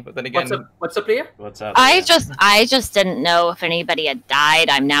kill me, but then again. What's up, Leah? What's up? I just didn't know if anybody had died.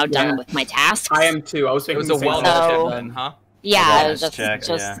 I'm now done with my tasks. I am too. I was It thinking was a the same wellness thing. check then, huh? Yeah, it was Check,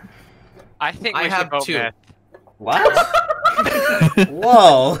 just yeah. I think I we should have vote 2. Myth. What?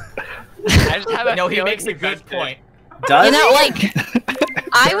 Whoa. I just have a No, he feeling makes a good invested. point. Does you know, he? like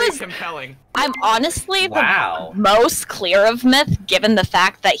I Very was compelling. I'm honestly Wow. the most clear of Myth, given the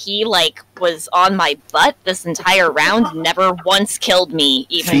fact that he was on my butt this entire round, never once killed me,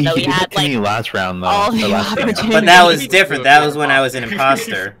 even though he did had it to me like last round though. all the last round. opportunities. But that was different. That was when I was an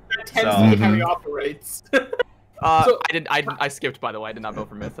imposter. That tends So. to be how he operates. I skipped, by the way. I did not vote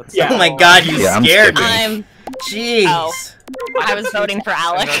for Myth. That's Oh my god, you scared me. Jeez. Oh, I was voting for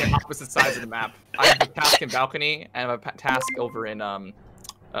Alec. I'm on the opposite sides of the map. I have a task in balcony, and I have a task over in the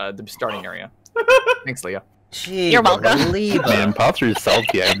starting area. Thanks, Leah. Jeez, You're welcome. The imposter is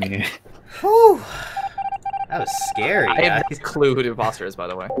salty at me. Whew. That was scary. I have no clue who the imposter is, by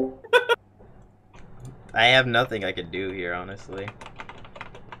the way. I have nothing I could do here, honestly.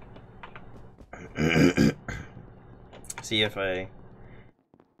 See if I...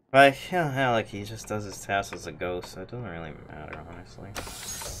 Alec, he just does his task as a ghost, so it doesn't really matter, honestly.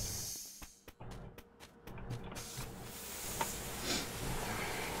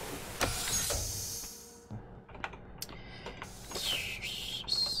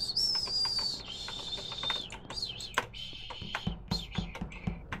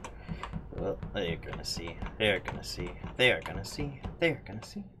 Well, they're gonna see. They're gonna see. They are gonna see. They are gonna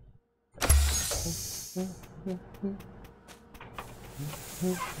see.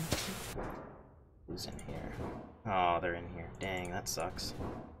 Who's in here? Oh, they're in here. Dang, that sucks.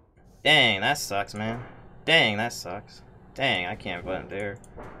 Dang, that sucks, man. Dang, that sucks. Dang, I can't vote there.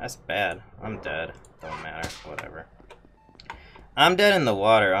 That's bad. I'm dead. Don't matter. Whatever. I'm dead in the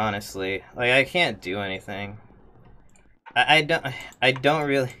water, honestly. Like, I can't do anything. I don't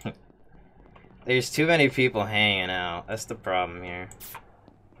really... There's too many people hanging out. That's the problem here.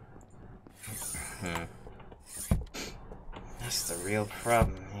 That's the real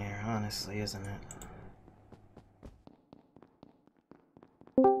problem here, honestly, isn't it?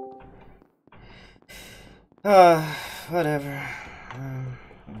 Whatever.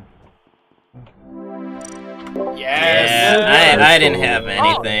 Yes! Yeah, I didn't have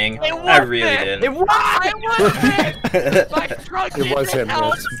anything. I really didn't. It was him.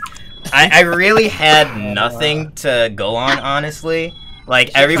 I really had nothing to go on, honestly.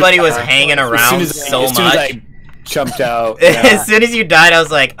 Like, everybody was hanging around so much. As soon as I jumped out. Yeah. As soon as you died, I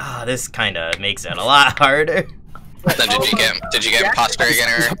was like, oh, this kind of makes it a lot harder. So did you get imposter again,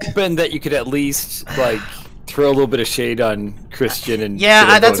 Eric? I was hoping that you could at least, like, throw a little bit of shade on Christian and...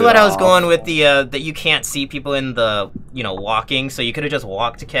 Yeah, that's what I was going with, the, that you can't see people in the, you know, walking, so you could have just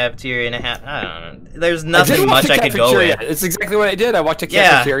walked to cafeteria and I don't know. There's nothing much I could go with. It's exactly what I did. I walked to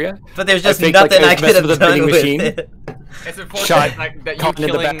cafeteria. But there's just nothing I could have done with it. It's important Shot that you caught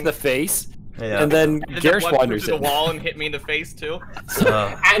killing... in the back of the face. Yeah. And then Garrish wanders through in. the wall and hit me in the face too.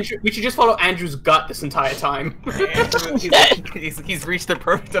 Andrew, we should just follow Andrew's gut this entire time. Andrew, he's reached the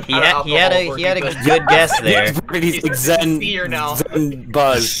perfect amount of he had a good guess there. He's like Zen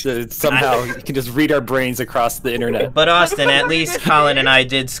Buzz. Somehow he can just read our brains across the internet. But Austin, at least Colin and I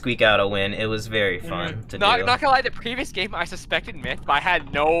did squeak out a win. It was very fun to do. Not gonna lie, the previous game I suspected Myth, but I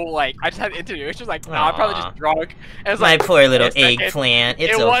had no, like, I just had intuition. Like, nah, I'm probably just drunk. And it was My like, poor little eggplant.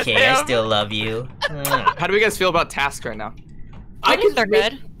 It's okay, I still love you. How do you guys feel about tasks right now? I think they're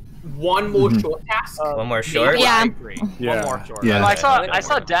good. One more short task. One more short? Yeah. One more short. Yeah. Well, I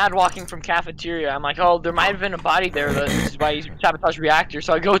saw Dad walking from cafeteria. I'm like, oh, there might have been a body there. This is why he sabotaged reactor.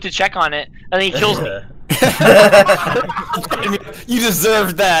 So I go to check on it, and then he kills me. You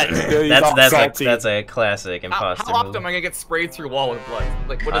deserve that. That's a classic imposter How often move. am I gonna get sprayed through wall with blood?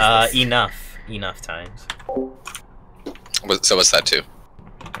 Like, what is this? Enough times. So what's that too?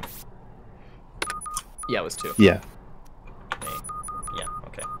 Yeah, it was 2. Yeah. Yeah,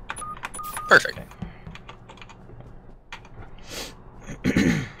 okay. Perfect.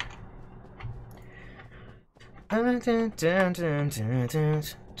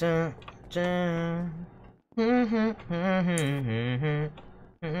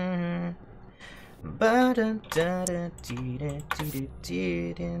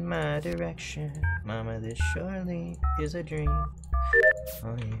 In my direction, Mama, this surely is a dream.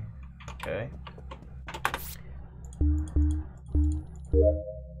 Oh yeah. Okay.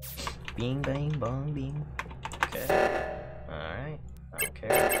 Bing bang bong bing. Okay. Alright.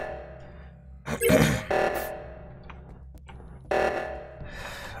 Okay.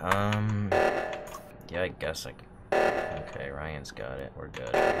 Yeah, I guess I can. Okay, Ryan's got it. We're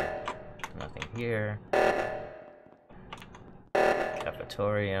good. Nothing here.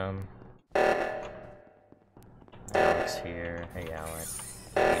 Cafetorium. Alex here. Hey, Alec.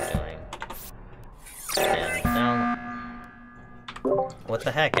 What are you doing? And down. What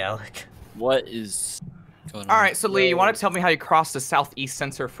the heck, Alec? What is going on? Alright, so Lee, you want to tell me how you crossed the southeast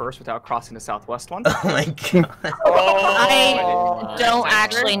sensor first without crossing the southwest one? Oh my god. I don't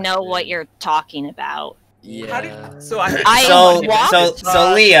actually know what you're talking about. Yeah. So I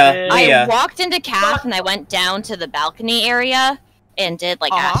Leah. I walked into CAF and I went down to the balcony area, and did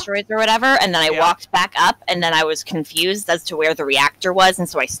like asteroids or whatever, and then I walked back up, and then I was confused as to where the reactor was, and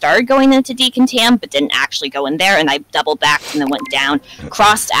so I started going into decontam, but didn't actually go in there, and I double backed and then went down,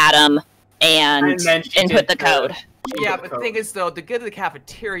 crossed Adam, and input the code. Yeah, but the thing is, though, to get to the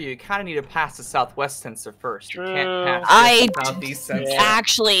cafeteria, you kind of need to pass the southwest sensor first. You can't pass the southeast sensor.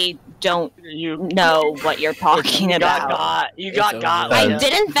 Actually don't know what you're talking about. You got got. I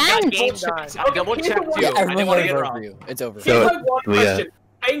didn't vent. I double checked you. I didn't want to get it wrong. It's over. Here's my one question.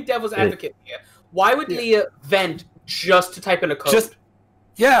 Playing devil's advocate here. Why would Leah vent just to type in a code?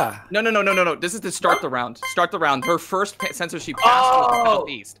 No. This is to start the round. Start the round. Her first sensor she passed was the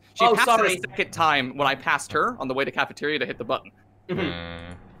southeast. She passed it a second time when I passed her on the way to cafeteria to hit the button.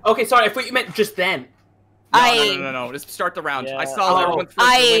 Okay, sorry. I thought you meant just then. No. Just start the round. I saw everyone first.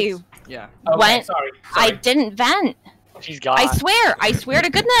 Went. Sorry. I didn't vent. She's got. I swear to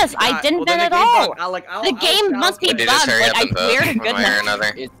goodness, I didn't vent at all. The game must be bugged. Like, I swear to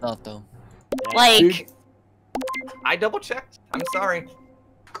goodness. It's not though. Like. I double checked. I'm sorry.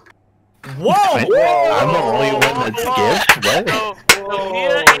 Whoa! I'm the only one that's skipped? What?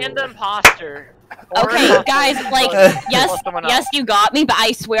 Leah and the imposter. Okay, guys, like, yes, you got me, but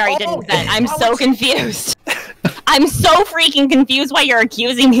I swear I didn't vent. I'm so confused. I'm so freaking confused why you're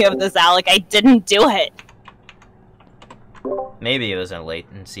accusing me of this, Alec. I didn't do it. Maybe it was a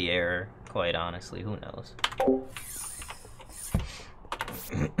latency error, quite honestly. Who knows?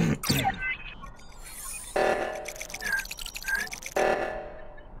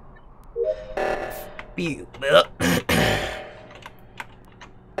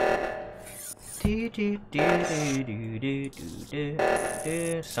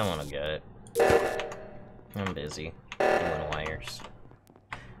 Someone will get it. I'm busy doing wires.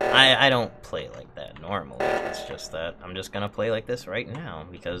 I don't play like that normally. It's just that I'm just gonna play like this right now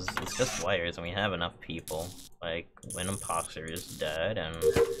because it's just wires and we have enough people. Like when imposter is dead and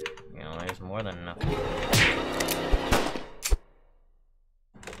you know there's more than enough people.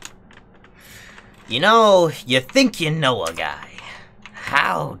 You know, you think you know a guy.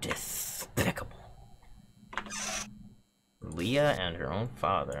 How despicable. Leah and her own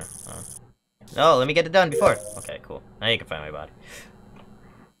father. Oh, let me get it done before. Okay, cool. Now you can find my body.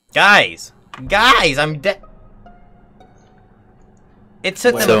 Guys! Guys, I'm dead. It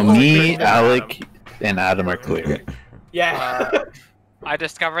took them. So me, Alec, and Adam are clear. Yeah. I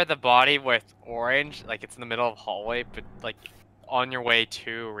discovered the body with orange, like it's in the middle of the hallway, but like on your way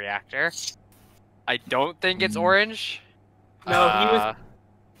to reactor. I don't think it's orange. No, he was.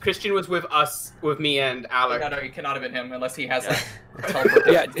 Christian was with us, with me and Alec. No, it cannot have been him unless he has like.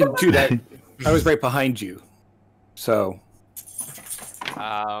 Yeah, dude, I was right behind you. So.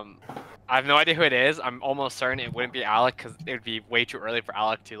 I have no idea who it is. I'm almost certain it wouldn't be Alec because it would be way too early for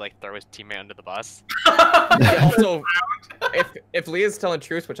Alec to like throw his teammate under the bus. Also, if Leah's telling the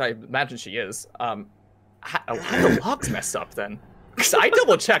truth, which I imagine she is, how the logs messed up then? Because I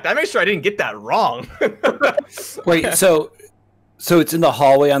double checked. I made sure I didn't get that wrong. Wait, so it's in the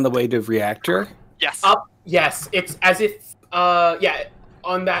hallway on the way to reactor? Yes. Yes, it's as if yeah,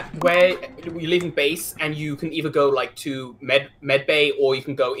 on that way you're leaving base and you can either go like to med bay or you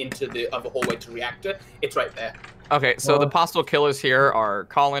can go into the other hallway to reactor. It's right there. Okay, so the possible killers here are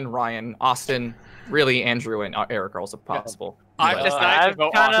Colin, Ryan, Austin, really Andrew, and Eric are also possible. I've decided to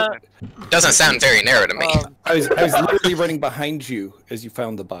go Austin. Doesn't sound very narrow to me. I was literally running behind you as you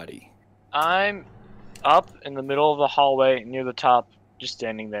found the body. I'm up in the middle of the hallway near the top, just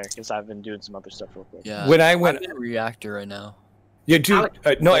standing there because I've been doing some other stuff real quick. Yeah. When I went I'm in a reactor right now. Yeah, dude.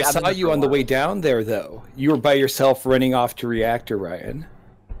 No, I saw you on the way down there though. You were by yourself running off to reactor, Ryan.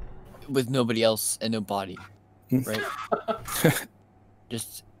 With nobody else and no body. Right?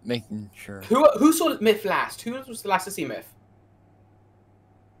 Just making sure. Who saw Myth last? Who was the last to see Myth?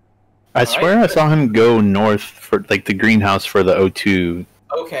 I swear I saw him go north for like the greenhouse for the O2.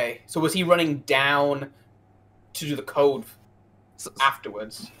 Okay, so was he running down to do the code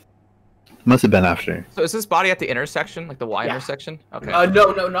afterwards? Must have been after. So is this body at the intersection, like the Y intersection? Okay. No,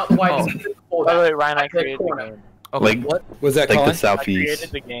 not the Y. By the way, Ryan, I created the game. Okay. Like what was that? Like Colin? the southeast, I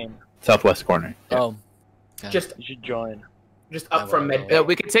created the game. southwest corner. Yeah. Oh. Okay. Just you should join. Just up from med.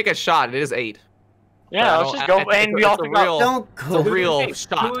 We could take a shot. It is 8. Yeah, let's just go. And we also got. Don't go. It's a real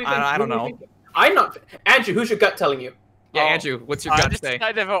shot. I don't know. I'm not. Andrew, who's your gut telling you? Yeah, Andrew, what's your gut I just say?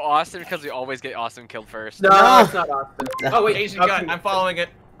 decided to vote Austin because we always get Austin killed first. No, it's not Austin. Oh wait, Asian gut. I'm following it.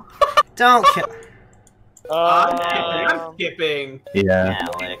 Don't kill. I'm skipping. Yeah.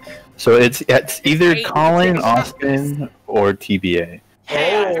 Alec. So it's either Colin, Austin, or TBA.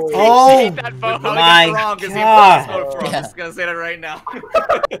 Hey, I Oh appreciate that vote. my wrong because God. he voted for us. Yeah. I'm just gonna say that right now. Or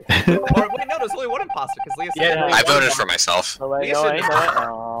wait, no, there's only one imposter because Leah said Yeah, I voted for myself. No way, Leah no way, shouldn't no way. have-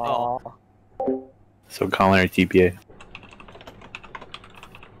 Aw. So Colin or TPA?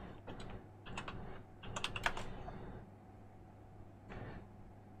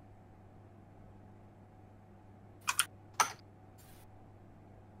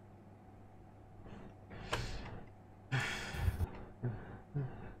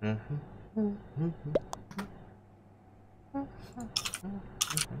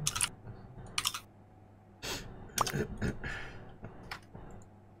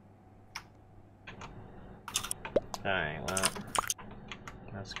 Alright, well,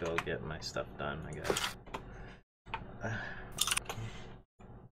 let's go get my stuff done, I guess.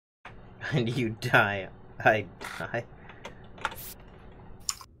 And you die. I die.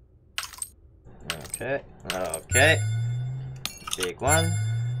 Okay, okay. Big one.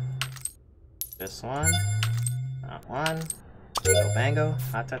 This one. That one. Bingo bango.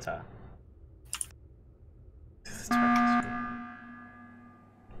 Ha ta ta.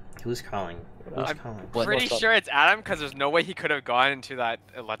 Who's calling? Who's calling? Pretty sure it's Adam because there's no way he could have gone into that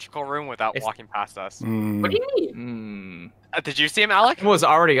electrical room without walking past us. What do you mean? Did you see him, Alec? He was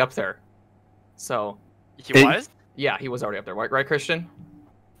already up there. So. He was? Yeah, he was already up there. Right, Christian?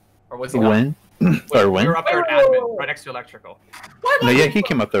 Or was he When? Or when? We were up there at admin, right next to electrical. No, yeah, he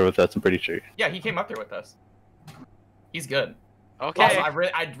came up there with us, I'm pretty sure. Yeah, he came up there with us. He's good. Okay. Also,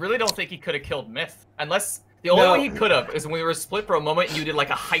 I really don't think he could have killed Myth. Unless, the only way he could have is when we were split for a moment and you did like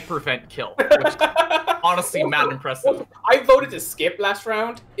a hypervent kill. Which, honestly, mad impressive. I voted to skip last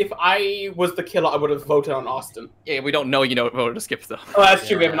round. If I was the killer, I would have voted on Austin. Yeah, we don't know you know voted to skip though. Oh, that's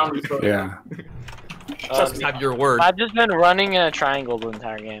true. We have not voted. Yeah. Just have your word. I've just been running a triangle the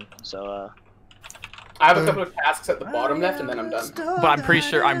entire game, so I have a couple of tasks at the bottom left, and then I'm done. But I'm pretty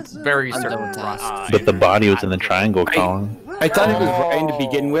sure, I'm very I'm certain. done with tasks. But the body was in the triangle, Colin. I thought it was Ryan to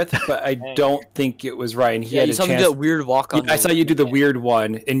begin with, but I don't think it was Ryan. He Yeah, had you a saw me chance. do that weird walk on. I saw you do the weird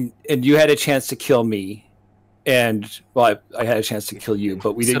one, and you had a chance to kill me, and well, I had a chance to kill you,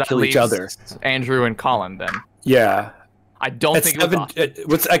 but we didn't that kill each leaves other. Andrew and Colin then. Yeah. I don't At think seven, it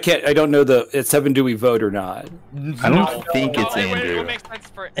was I can't. I don't know the. At 7, do we vote or not? I don't think it's It Andrew. would make sense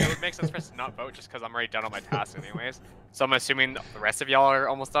for us to not vote just because I'm already done on my tasks anyways. So I'm assuming the rest of y'all are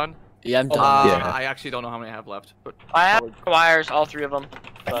almost done. Yeah, I'm done. Yeah. I actually don't know how many I have left, but I have wires, all 3 of them.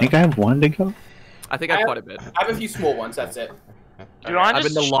 I think I have 1 to go. I think I have quite a bit. I have a few small ones. That's it. Do you want I've to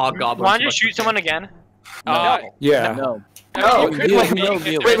been the log goblin. want to just shoot someone again? Yeah. No. Oh, You could Wait, make wait,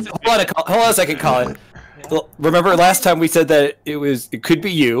 it wait, versus hold on a second, Colin. Well, remember last time we said that it could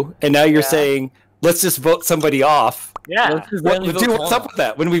be you, and now you're saying let's just vote somebody off. Yeah. Dude, what's up with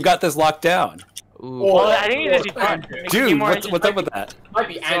that? When we've got this locked down, Well, I think it's just fun. dude, what's up with that? Might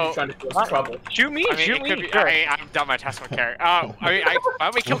be Andrew trying to cause trouble. Shoot me, I mean, shoot it me. could be, Sure. I've done my task with Carrie. Why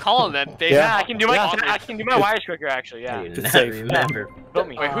don't we kill Colin then? They, Yeah. I can do my wires quicker actually. Yeah. I do It's not safe. remember. Vote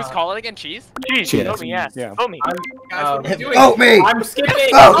me. Wait, who's Colin again? Cheese? Cheese. Cheese. Vote me. Yeah. Yeah. Vote me. Guys, what are you doing? Oh, me! I'm skipping.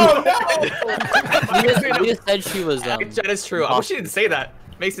 Oh. Oh, no! Leah said she was. That is true. I wish you didn't say that.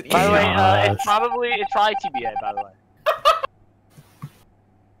 Makes it easy. By the way, Yeah. it's probably TBA. By the way.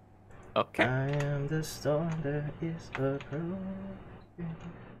 Okay. I am the storm that is approaching.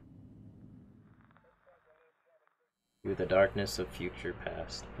 Through the darkness of future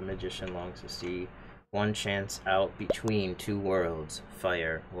past, the magician longs to see one chance out between 2 worlds.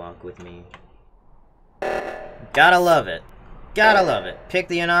 Fire, walk with me. Gotta love it. Gotta love it. Pick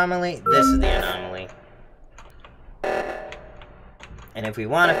the anomaly. This is the anomaly. And if we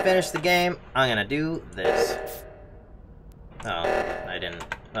want to finish the game, I'm gonna do this. Oh, I didn't.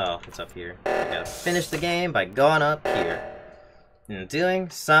 Oh, it's up here. I gotta finish the game by going up here. And doing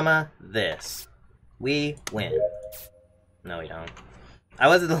some of this. We win. No, we don't. I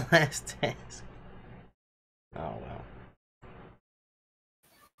was at the last task. Oh, well.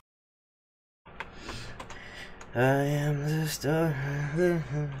 I am the star.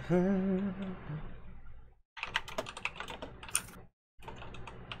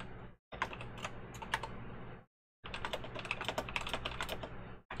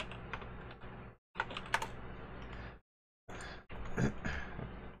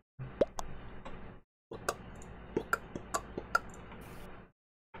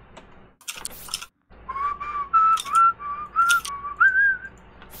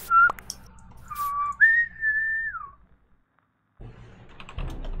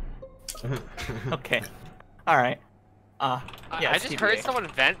 Okay. All right. Yeah. I just heard someone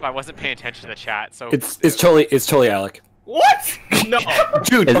vent, but I wasn't paying attention to the chat. So It's totally Alec. What? No.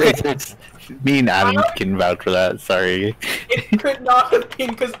 Dude, It's me and Adam can vouch for that. Sorry. It could not have been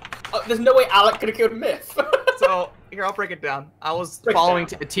because there's no way Alec could have killed Myth. So here, I'll break it down. I was following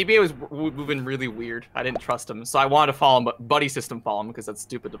TBA was moving really weird. I didn't trust him, so I wanted to follow him, but buddy system follow him because that's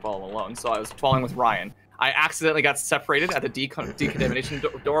stupid to follow him alone. So I was following with Ryan. I accidentally got separated at the decontamination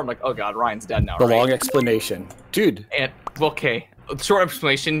door. I'm like, oh god, Ryan's dead now. The right? long explanation, dude. And okay, short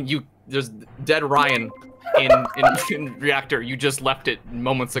explanation. There's dead Ryan in reactor. You just left it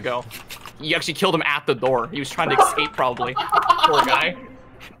moments ago. You actually killed him at the door. He was trying to escape, probably. Poor guy.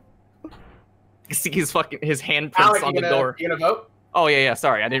 You see his handprints Alec, on the door. You gonna vote? Oh yeah.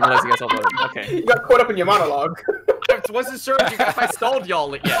 Sorry, I didn't realize you guys all voted. Okay. You got caught up in your monologue. I wasn't sure if I stalled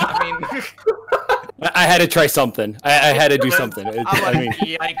y'all yet. I mean, I had to try something. I had to do something. I mean,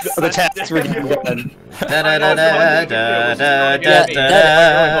 yikes. the tasks were getting done.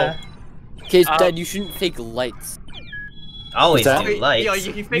 Okay, Dad, you shouldn't fake lights. Always What's do that? lights. Yo,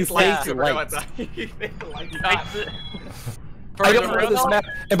 he fakes lights. lights. He fakes lights. I don't know this map.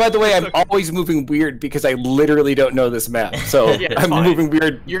 And by the way, I'm always moving weird because I literally don't know this map. So Yeah, I'm fine. moving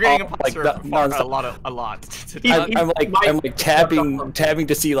weird. You're getting like a lot. I'm like tabbing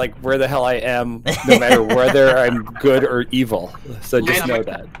to see like where the hell I am, no matter whether I'm good or evil. So just know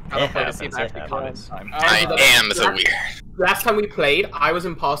that. I am the weird. Last time we played, I was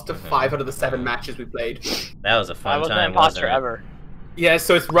imposter 5 out of the 7 matches we played. That was a I fun wasn't an time, imposter wasn't it? ever. Yeah,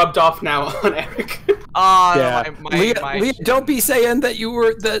 so it's rubbed off now on Eric. Yeah. Leah, don't be saying that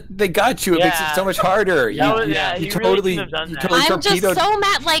that they got you. It makes it so much harder. He you really totally shouldn't have done that. I'm just torpedoed. so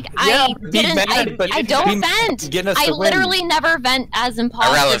mad. Like Yeah, I be didn't. mad, but I be don't mad vent. getting us I to win. literally never vent as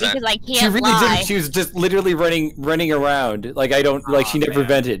imposter Irrelevant. because I can't She really lie. didn't. She was just literally running around. Like I don't like. She never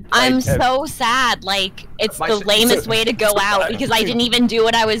vented. I'm Like, so sad. Like it's My the shit- lamest way to go out because I didn't even do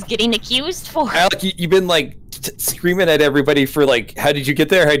what I was getting accused for. Alec, you've been like screaming at everybody for like, how did you get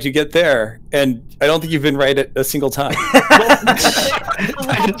there? How'd you get there? And I don't think you've been right at a single time.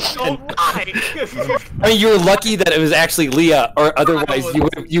 I mean, you were lucky that it was actually Leah, or otherwise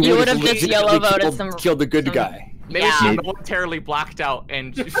you would have just yellow voted killed the good guy. Maybe Yeah. she momentarily blacked out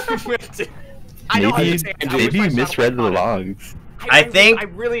and Maybe you misread the logs. I think- I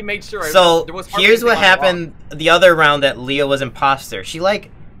really made sure. So there was hardly here's what anything on the happened the other round that Leah was imposter. She like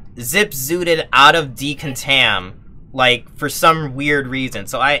zip-zooted out of decontam, like for some weird reason.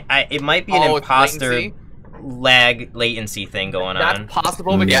 So it might be an Oh, it's imposter latency? latency thing going That's on.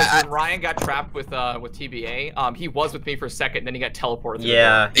 possible because Yeah, when Ryan got trapped with TBA, he was with me for a second, then he got teleported. through the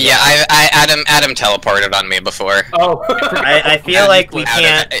Yeah. door. Yeah, Adam teleported on me before. Oh. I feel like we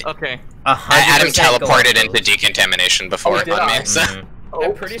can't Okay. 100% Adam go teleported through. into decontamination before Oh, did on I? me. So. Mhm.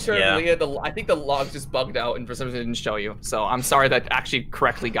 I'm pretty sure Yeah. Leah, I think the logs just bugged out and for some reason it didn't show you. So I'm sorry that actually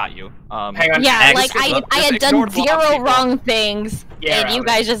correctly got you. Hang on. Yeah, X- like I just had done ignored block 0 people. wrong things, Yeah, and you right.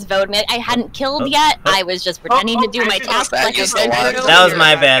 guys just voted me. I hadn't killed yet. I was just pretending to do my task That like I used a said. lot of That was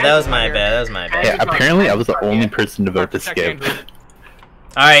my bad. That was my bad. That was my bad. Yeah, apparently I was the only person to vote to skip. All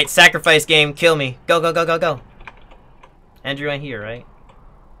right, sacrifice game. Kill me. Go, go, go, go, go. Andrew ain't here, right?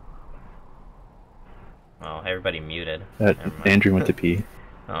 Oh, everybody muted. Never mind. Andrew went to pee.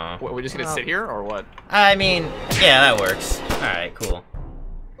 Oh. What, we're just gonna sit here or what? I mean, yeah, that works. All right, cool.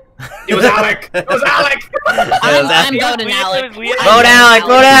 It was Alec. It was Alec. I'm voting Alec. Vote Alec.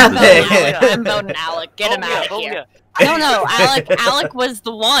 Vote Alec. I'm voting Alec. Get him out of here. No, Alec was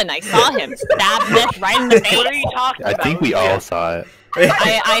the one. I saw him stab Myth right in the face. What are you talking I about? think we all saw it. I saw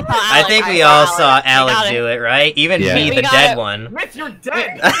I Alec. think we all saw We got Alec it. do it, right? Even Yeah. me, We the got dead it. one. Myth, you're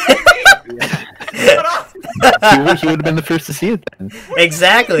dead. He would have been the first to see it then.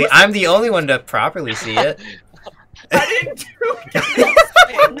 Exactly. I'm the only one to properly see it. I didn't do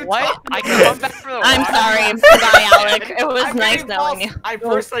it. What? I can come back for the I'm water? sorry. Bye, Alec. It was I'm nice getting knowing you. false- I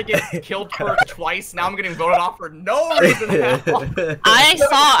first I get killed for twice. Now I'm getting voted off for no reason at all. I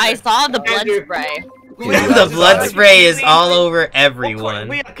saw the blood spray. The blood spray is all over everyone.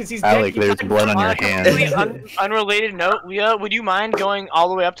 Leah, 'cause he's Alec, dead. there's blood on your Completely hands. unrelated note, Leah, would you mind going all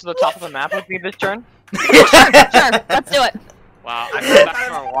the way up to the top of the map with me this turn? Sure, let's do it. Wow, I come back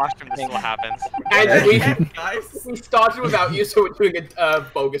from our washroom to see what happens. And we, Guys. we started without you, so we're doing a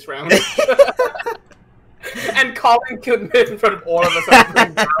bogus round. And Colin killed Myth in front of all of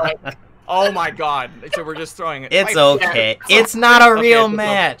us. Oh my god. So we're just throwing it. It's Wait, okay. It's not a Okay, real it's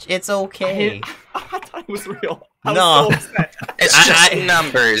match. It's okay. I thought it was real. I No. was so upset. It's just I-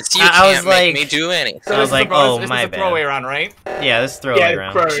 numbers. You I was can't make like- me do anything. So I was this is like, a bonus- oh, this my is a bad. throwaway round, right? Yeah, let's throw it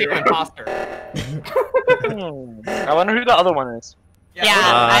around. Cheap imposter. I wonder who the other one is. Yeah,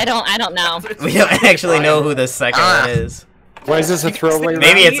 I don't know. We don't actually know who the second one is. Why is this a throwaway?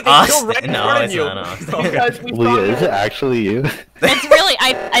 Maybe it's They kill right Austin. in No, front of it's you. not Austin. Because we Leah, thought is it actually you?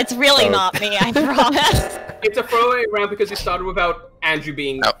 It's really not me, I promise. it's a throwaway round because we started without Andrew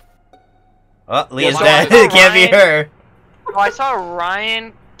being. No. Oh, Leah's Well, dead. I saw It can't be Ryan. her. Oh, I saw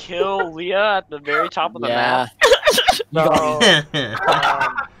Ryan kill Leah at the very top of the Yeah. map. So,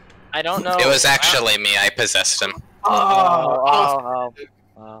 I don't know. It was actually me. I possessed him. Oh.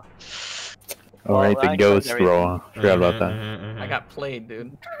 Alright, the Ryan ghost kills everything. roll. Forgot about that. I got played,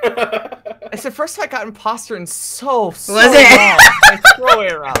 dude. It's the first time I got imposter in so Was it? long. Like, throwaway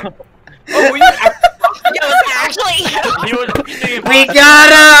around. Oh, were you It was actually He was being We imposter.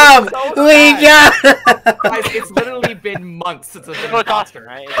 got him! So We got him! Guys, it's literally been months since I've been It was imposter. Austin,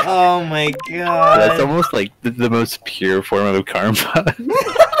 right? Oh my That's god. almost like the most pure form of karma.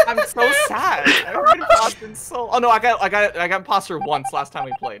 I'm so sad. I haven't been imposter in so. Oh no, I got imposter once last time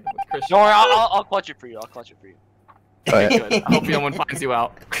we played with Christian. Don't worry, I'll clutch it for you. I'll clutch it for you. Good. I hope no one finds you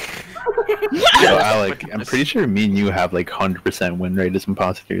out. So, Alec, I'm pretty sure me and you have like 100% win rate as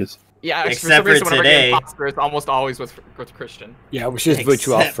imposters. Yeah, Except for whenever I get today. imposter, it's almost always with Christian. Yeah, we should just vote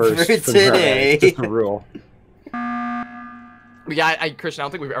you off Except first. for from her. today. Just a rule. But yeah, Christian, I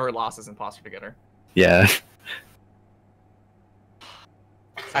don't think we've ever lost as imposter together. Yeah.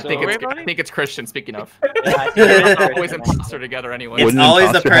 So, are we voting? I think it's Christian. Speaking of, Yeah, I think we're it is always Christian. imposter together anyway. It's Wouldn't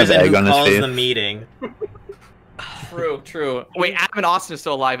always the imposter have person egg who on his calls face? the meeting. True. Wait, Adam and Austin are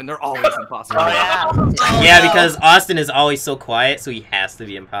still alive, and they're always imposter. Oh yeah. Yeah, because Austin is always so quiet, so he has to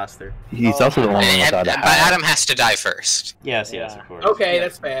be imposter. He's also the only one without a But hat. Adam has to die first. Yes, Yeah. of course. Okay,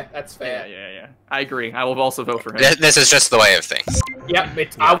 that's fair. That's fair. Yeah. I agree. I will also vote for him. This is just the way of things. Yep,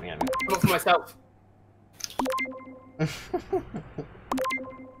 it's Yeah, I'll yeah. vote for myself.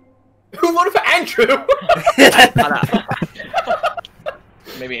 Who voted for Andrew?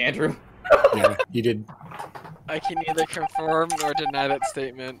 Maybe Andrew. Yeah, you did. I can neither confirm nor deny that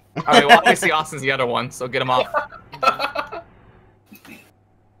statement. Okay, well obviously Austin's the other one, so get him off.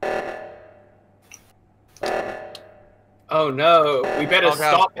 Oh no, we better Oh, God,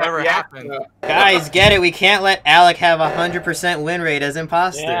 stop that whatever reaction. happened. Guys, get it. We can't let Alec have 100% win rate as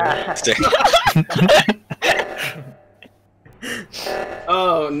imposter. Yeah.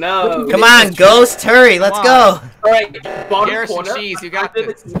 Oh no. Come on, Ghost, hurry, let's go. Alright, bottom Garrison corner. cheese, you got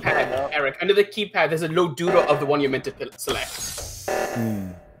under this. the keypad, Eric, under the keypad, there's a no doodle of the one you're meant to select.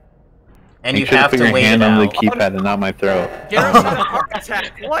 And Make you sure have put to your wait hand it on the out. keypad and not my throat. Garrison had a heart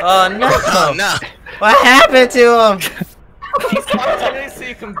attack. What? Oh no. Oh no. What happened to him? He's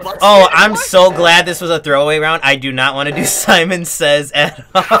simultaneously combusted. Oh, I'm so glad this was a throwaway round. I do not want to do Simon Says at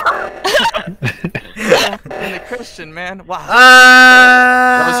all. And the Christian, man. Wow.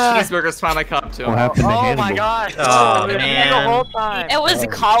 Ah! Those cheeseburgers finally caught to What him. happened to Oh Hannibal? my god. Oh, It was me man. the whole time. it was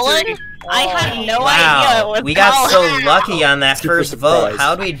Colin. I had no idea it Wow, was we got so Colin. lucky on that Super first vote. surprised.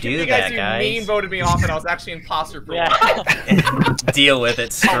 How'd we do You that, guys mean guys? voted me off, and I was actually imposter for a Yeah. while. Deal with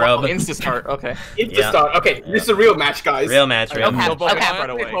it, scrub. Oh, Insta start. Okay. It's Yeah. the start. Okay, this is a real match, guys. Real match, real Okay, match. you'll vote Okay. right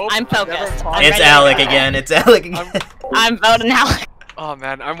away. I'm focused. I'm It's ready. Alec again. It's Alec again. I'm voting Alec. Oh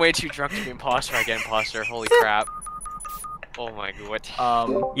man, I'm way too drunk to be imposter. I get imposter. Holy crap. Oh my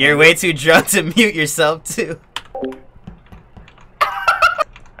god. You're way too drunk to mute yourself, too.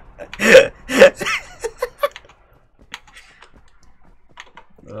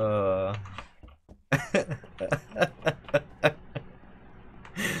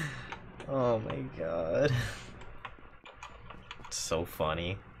 Oh my god. It's so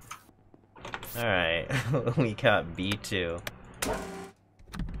funny. Alright, we got B2.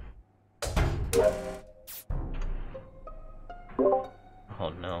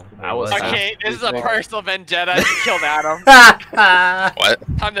 Oh no. I was- Okay, this is a personal vendetta. You killed Adam.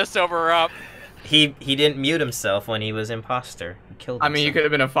 What? Time to sober up. He didn't mute himself when he was imposter. He killed himself. I mean, you could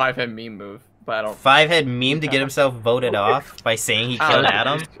have been a 5-head meme move, but I don't. Five-head meme to get himself voted off by saying he killed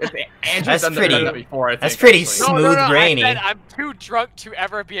Adam? Andrew's That's done pretty- that before, I think, that's pretty actually. smooth brainy. I said I'm too drunk to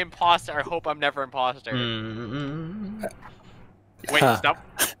ever be imposter. I hope I'm never imposter. Wait, Huh. stop.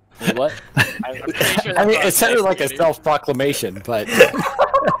 What? I'm pretty sure I mean, that's it sounded like a not self-proclamation, but All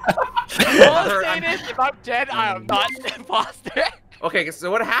I'm saying is, if I'm dead, I am not an imposter. Okay,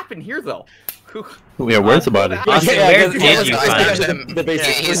 so what happened here, though? Who? Yeah, where's the body? Austin, Yeah, where because- did you I find found him? him. the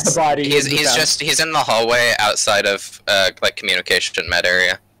basic He's the body. he's and the sound. he's in the hallway outside of like communication med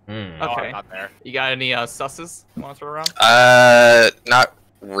area. Hmm. Oh, Okay. I'm not there. You got any susses you want to throw around? Not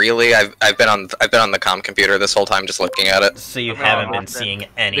really. I've been on the comm computer this whole time, just looking at it. So you Oh, haven't been the- seeing The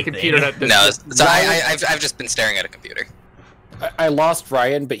anything. computer that. No, so I've just been staring at a computer. I lost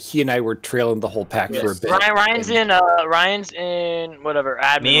Ryan, but he and I were trailing the whole pack for a bit. Ryan's in whatever.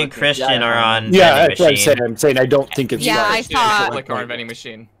 Admin Me and with Christian are on Yeah, vending that's what machine. I'm saying I don't think it's Yeah, Ryan. I saw. Like our vending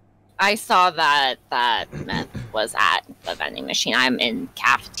machine. I saw that Meth was at the vending machine. I'm in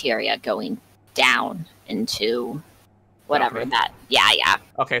cafeteria going down into whatever that. Yeah.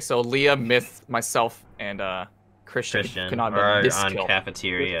 Okay, so Leah, Myth, myself, and Christian could not have are been this on kill.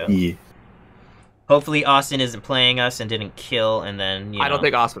 cafeteria. Yeah. Hopefully Austin isn't playing us and didn't kill, and then, you know. I don't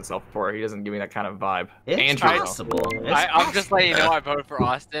think Austin self-report. He doesn't give me that kind of vibe. It's Andrew, though. possible. I'm just letting you know I voted for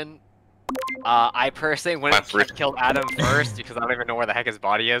Austin. I personally wouldn't have killed Adam first because I don't even know where the heck his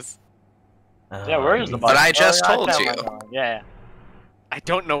body is. Yeah, where is the body? But I just Oh, told yeah, you. Yeah. I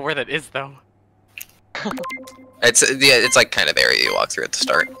don't know where that is though. It's like kind of the area you walk through at the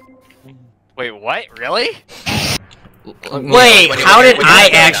start. Wait, what? Really? Wait, how did I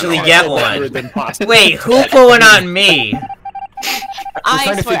actually get one? Wait, who put one on me? I'm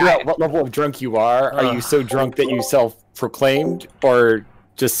trying to figure out what level of drunk you are. Are you so drunk that you self-proclaimed, or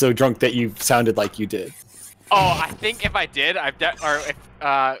just so drunk that you sounded like you did? Oh, I think if I did, let's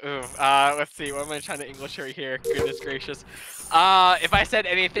see, what am I trying to English here? Goodness gracious. If I said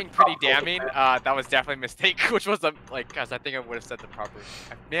anything pretty damning, that was definitely a mistake, which was because I think I would have said the proper.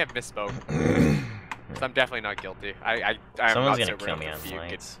 I may have misspoke. So I'm definitely not guilty. I'm Someone's not gonna sober kill me enough on if you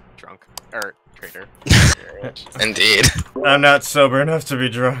lights. get drunk or traitor. Indeed. I'm not sober enough to be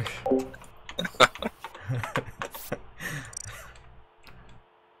drunk.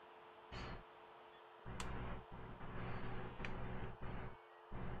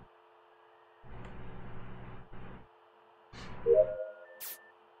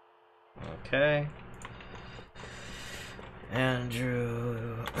 Okay.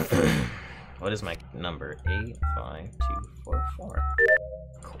 Andrew. What is my number? 85244.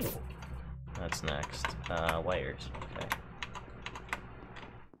 Cool. That's next. Wires. Okay.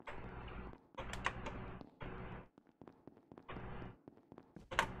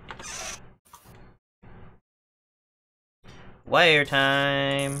 Wire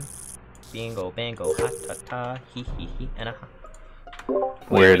time. Bingo, bango, ha ta ta, he, and a ha.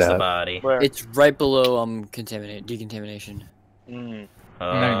 Where's the body? It's right below decontamination. That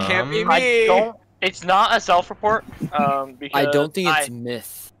can't be me. It's not a self-report. Because I don't think it's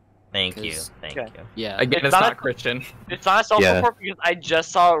myth. Thank you. Thank you. Yeah. Again, it's not Christian. It's not a self-report because I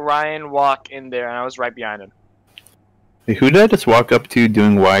just saw Ryan walk in there and I was right behind him. Wait, who did I just walk up to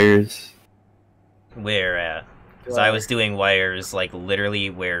doing wires? Where at? Because I was doing wires, like, literally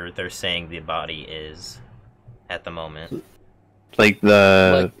where they're saying the body is at the moment. Like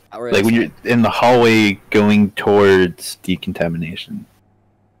when you're in the hallway going towards decontamination.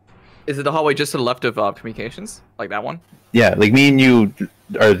 Is it the hallway just to the left of communications? Like that one? Yeah, like me and you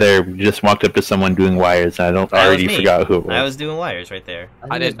are there. We just walked up to someone doing wires, and I already forgot who it was. I was doing wires right there.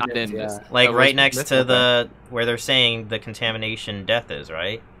 I didn't. Yeah. Like right next to the where they're saying the contamination death is,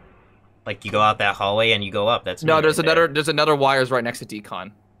 right? Like you go out that hallway and you go up. That's no. me There's right another. there. There's another wires right next to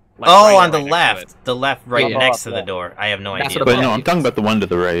decon. Like, oh, right on the next left. The left, right Yeah, next to yeah. the door. I have no That's idea. what But no, I'm talking about the one to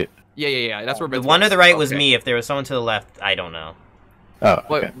the right. Yeah. That's where The one to the right was me. If there was someone to the left, I don't know. Oh,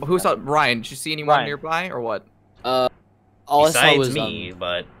 okay. Wait, who saw Ryan? Did you see anyone Ryan. nearby or what? All I saw Besides was me,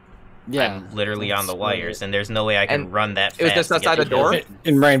 but yeah, I'm literally on the that's wires, and there's no way I can And run that fast. it was just to get outside the door? building.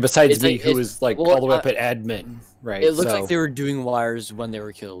 And Ryan, besides It's me, like- who was like well, all the way up at admin, right? It looks so. like they were doing wires when they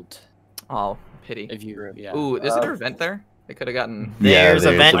were killed. Oh, pity. If you, yeah. Ooh, is there a vent there? They could have gotten. There's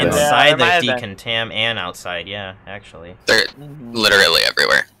a vent a vent. inside Yeah, the there might have decontam and outside. Yeah, actually. They're literally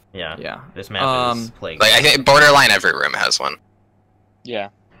everywhere. Yeah. Yeah. This map is plagued. Like I think borderline every room has one. Yeah.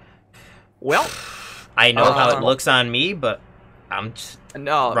 Well, I know how it looks on me, but I'm.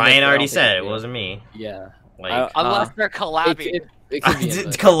 no. Ryan I already don't think said it's it you. wasn't me. Yeah. Like, Unless they're collabing. It could be.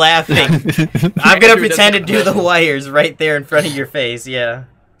 it, but- Laughing. I'm gonna Andrew pretend to doesn't- do the wires right there in front of your face. Yeah.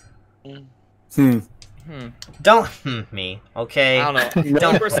 Don't me, okay? I don't know. The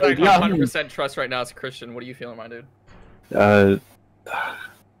only person I 100% trust right now is Christian. What are you feeling, my dude?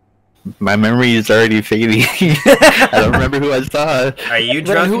 My memory is already fading. I don't remember who I saw. Are you Ryan,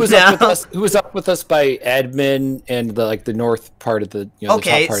 drunk who was now? up with us? Who was up with us by admin and the north part of the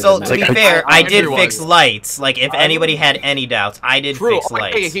Okay, the top part so of the to be map? fair, I did Andrew fix was. lights. Like, if anybody had any doubts, I did True. fix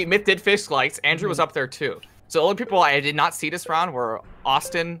lights. Okay, he Myth did fix lights. Andrew was up there too. So the only people I did not see this round were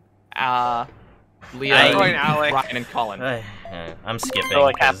Austin, Leah, Ryan, and Colin. I'm skipping. So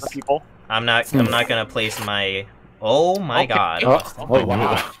like half the 'cause people. I'm not gonna place my. Oh my Okay. god. Oh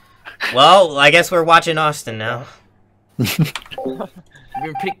wow! Well, I guess we're watching Austin now. You've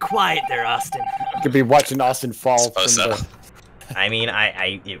been pretty quiet there, Austin. You could be watching Austin fall from Suppose so. the. I mean,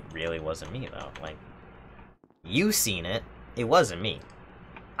 it really wasn't me though. Like, you seen it. It wasn't me.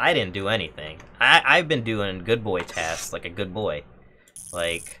 I didn't do anything. I've been doing good boy tasks like a good boy.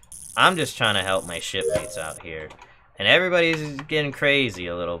 Like, I'm just trying to help my shipmates out here. And everybody's getting crazy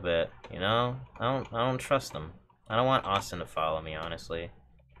a little bit, you know? I don't trust them. I don't want Austin to follow me, honestly.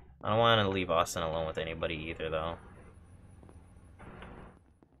 I don't want to leave Austin alone with anybody either, though.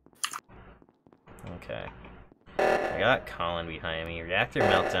 Okay. I got Colin behind me. Reactor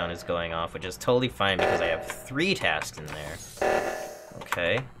meltdown is going off, which is totally fine because I have 3 tasks in there.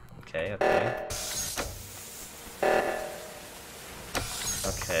 Okay. Okay, okay.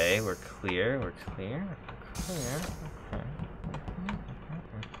 Okay, we're clear, we're clear, we're clear. Okay.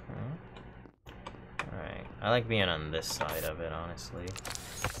 Alright, I like being on this side of it, honestly.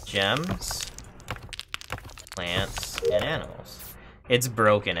 Gems, plants, and animals. It's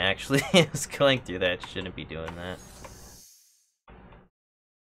broken, actually. It's going through that. Shouldn't be doing that.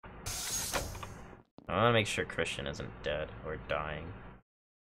 I want to make sure Christian isn't dead or dying.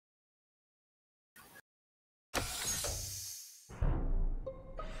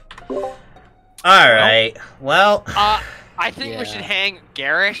 Alright, well... I think we should hang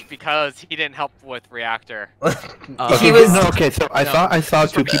Garish because he didn't help with Reactor. He was... No, okay, so I thought I saw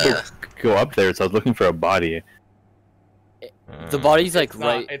 2 people go up there, so I was looking for a body. The body's like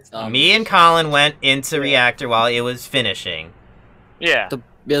Me and Colin went into Reactor while it was finishing. Yeah.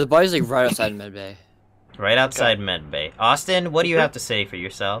 The body's like right outside medbay. Right outside medbay. Austin, what do you have to say for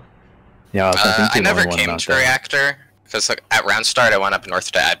yourself? Yeah, I never came to Reactor because like, at round start I went up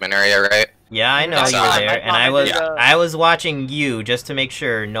north to admin area, right? Yeah, I know you were there, and I was watching you just to make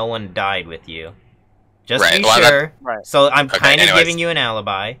sure no one died with you. Just to be sure. So I'm kind of giving you an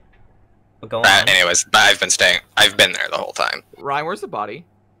alibi. But go on. Anyways, but I've been there the whole time. Ryan, where's the body?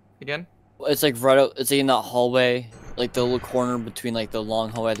 Again? It's like right out, it's like in that hallway, like the little corner between like the long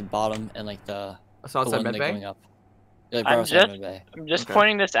hallway at the bottom and like the outside one medbay? Going up. Like, right I'm just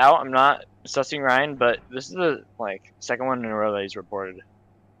pointing this out. I'm not sussing Ryan, but this is the like second one in a row that he's reported.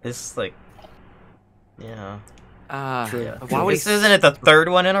 This like, yeah. Why this isn't it the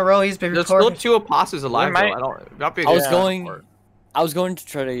 3rd one in a row he's been reported? There's still 2 imposters alive. I was going to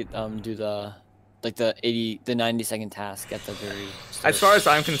try to do the 90-second task at the very start. As far as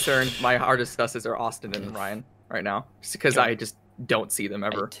I'm concerned, my hardest susses are Austin and Ryan right now, just because I just don't see them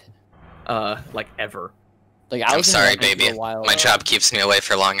ever, like ever. Like I'm sorry, baby. My job keeps me away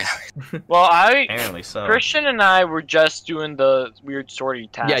for long hours. Well, apparently so. Christian and I were just doing the weird sortie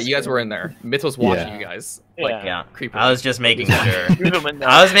task. Yeah, you guys were in there. Myth was watching you guys. Like, I was just making sure.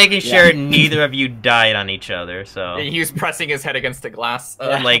 I was making sure neither of you died on each other. So he was pressing his head against the glass.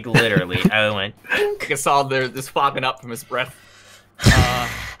 Like literally, I went. I saw this fogging up from his breath.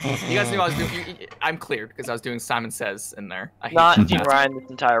 You guys knew I was doing. I'm cleared because I was doing Simon Says in there. Not Team Ryan this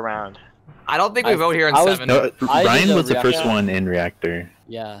entire round. I don't think we vote here in 7. No, Ryan was the first one in Reactor.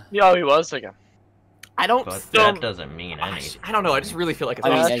 Yeah. Yeah, he was. Like, I don't. But that doesn't mean anything. I don't know. I just really feel like it's.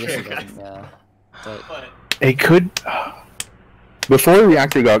 I guess it doesn't, yeah. But it could. Before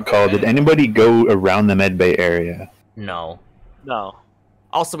Reactor got called, did anybody go around the medbay area? No. No.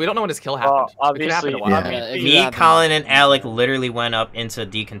 Also, we don't know when his kill happened. Obviously, me, Colin, and Alec literally went up into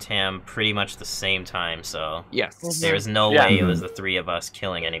decontam pretty much the same time, so yes, there's no way it was the 3 of us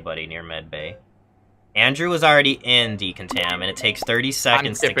killing anybody near medbay. Andrew was already in decontam, and it takes 30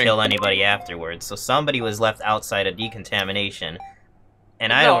 seconds to kill anybody afterwards, so somebody was left outside of decontamination,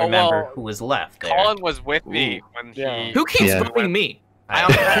 and I don't remember who was left there. Colin was with me when he... Who keeps voting me? I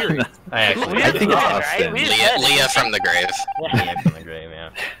think it's Austin. Leah from the grave. Leah from the grave, yeah.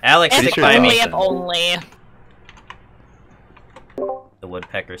 Alex, if stick by me. If only. The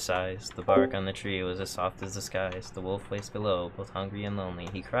woodpecker sighs, the bark on the tree was as soft as the skies. The wolf waits below, both hungry and lonely.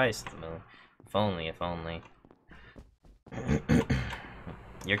 He cries to the moon. If only, if only.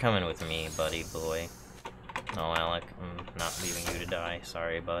 You're coming with me, buddy boy. No, Alec, I'm not leaving you to die.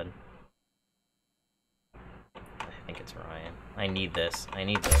 Sorry, bud. I think it's Ryan. I need this. I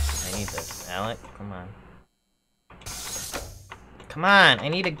need this. I need this. Alec, come on. Come on! I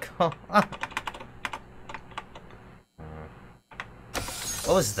need to go. Oh.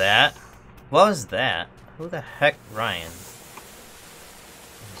 What was that? What was that? Who the heck? Ryan.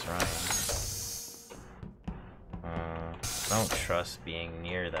 Who's Ryan? Don't trust being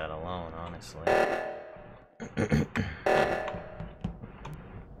near that alone, honestly.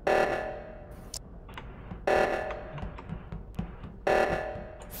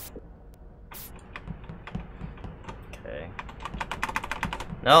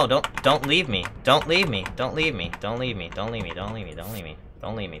 No, don't leave me. Don't leave me. Don't leave me. Don't leave me. Don't leave me. Don't leave me. Don't leave me.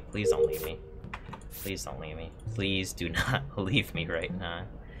 Don't leave me. Please don't leave me. Please don't leave me. Please do not leave me right now.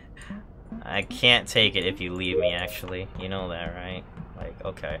 I can't take it if you leave me, actually. You know that, right? Like,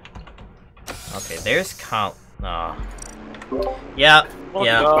 okay. Okay, there's Aw. Yeah,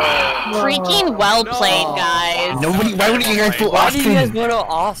 yeah. Freaking well played, guys. Nobody. Why would you guys vote Why did you guys Austin? go to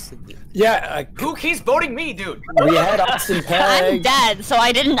Austin? Yeah, Who keeps voting me, dude? we had Austin I'm pegged. dead, so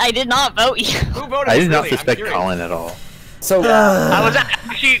I did not vote you. Who voted I me? did not Really? I'm suspect curious. Colin at all. So I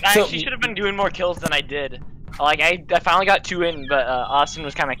So- actually should have been doing more kills than I did. Like I finally got 2 in, but Austin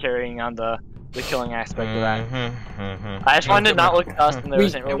was kind of carrying on the killing aspect of that. I just wanted to not look at Austin. There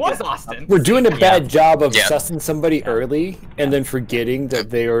wasn't It really was good. Austin. we're doing a bad job of Yeah. sussing somebody early and then forgetting that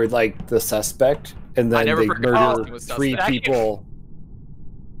they were like the suspect, and I then never they forgot murder Austin was 3 suspect. people.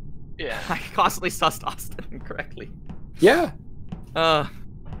 Yeah. I constantly sussed Austin incorrectly. Yeah,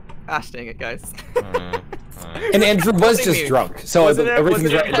 Gosh dang it, guys. and Andrew was Voting just me. drunk, so Was it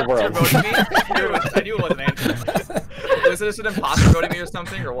everything's right in the imposter world. voting me? I knew it wasn't Andrew. Was it just an imposter voting me or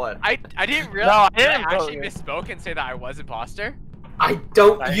something, or what? I didn't No, realize I didn't I actually vote you. misspoke and say that I was imposter. I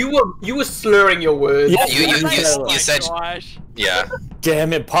don't. You were slurring your words. Yeah, You Oh my said gosh. yeah.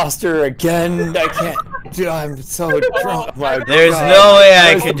 Damn imposter again! I can't. Dude, I'm so drunk. My There's God. no way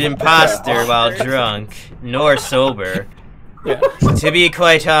I could imposter while drunk, nor sober. Yeah. To be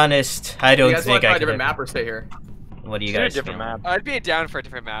quite honest, I You don't guys want think to try I a different could. map or stay here? What do you Do a guys different feel? map. I'd be down for a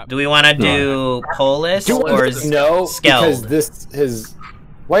different map. Do we want to do Polis Do or no, because Skeld? this is.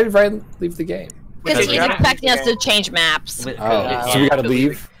 Why did Ryan leave the game? Because Okay, he's we expecting us to change maps. With- Oh, so we gotta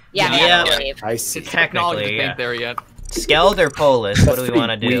leave. Yeah, we Yeah. gotta leave. I see. It's technology Technically, to yeah. think there yet. Skeld or Polis? What do we pretty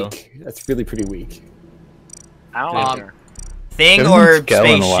want to do? weak. That's really pretty weak. I don't Um, know. Thing Haven't or been Skeld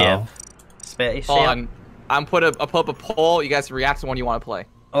in a spaceship? while. Spaceship? Hold on. I'll put up a poll. You guys react to one you want to play.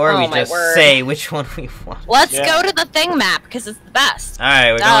 Or Oh we my just word. say which one we want. Let's Yeah. go to the thing map because it's the best.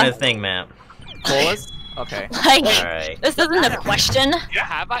 Alright, we're going to the thing map. Polis? Okay. Like, Alright. this isn't a question.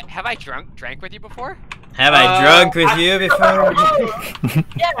 Have I drank with you before? Have I drunk with you before?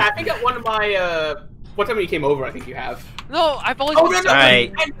 Yeah, I think at one of my what time when you came over, I think you have. No, I've always Oh been no, no,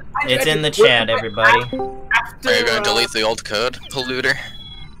 Alright, I it's in the we're- chat, everybody. After, Are you going to delete the old code, polluter?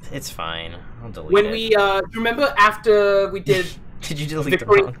 It's fine. I'll delete when it. we remember after we did Did you delete the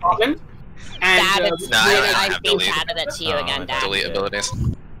Victoria wrong thing? Scotland? And That is No, I don't I have think delete. added it to you Oh, again, I Dad. Delete Yeah. abilities.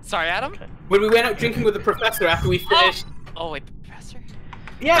 Sorry, Adam. when we went out drinking with the professor after we finished. Oh wait, Professor.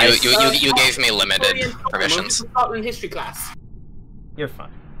 Yeah, You gave me limited permissions. Scotland history class. You're fine.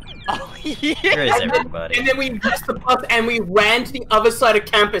 Oh yeah. Here is everybody. And then we missed the bus and we ran to the other side of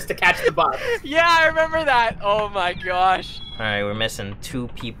campus to catch the bus. Yeah, I remember that. Oh my gosh. Alright, we're missing 2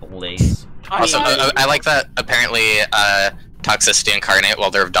 people, Lace. Also, I like that apparently Toxicity Incarnate,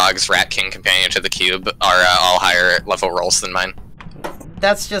 Welder of Dogs, Rat King, Companion to the Cube are all higher level roles than mine.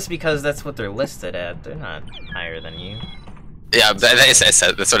 That's just because that's what they're listed at. They're not higher than you. Yeah,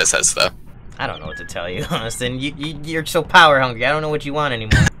 that's what it says though. I don't know what to tell you, Austin. You're so power hungry. I don't know what you want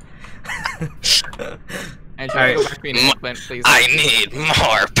anymore. And Alright. go back to being an eggplant, please. I need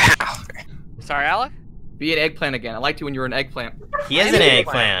more power. Sorry, Alec. Be an eggplant again. I liked you when you were an eggplant. He is an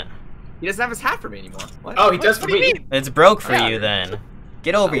eggplant. He doesn't have his hat for me anymore. What? Oh, he does for What do you me. mean? It's broke for Yeah. you then.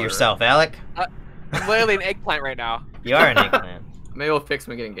 Get over Whatever. yourself, Alec. I'm literally an eggplant right now. You are an eggplant. Maybe we'll fix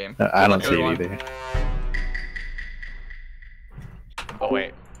when we get in game. I don't see it Everyone. either. Oh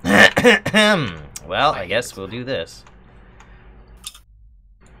wait. Well, I guess we'll do this.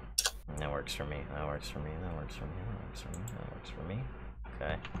 That works for me. That works for me. That works for me. That works for me. That works for me.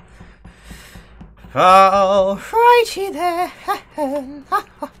 Okay. Alrighty then.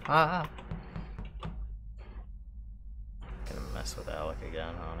 Gonna mess with Alec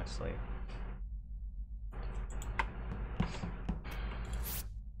again, honestly.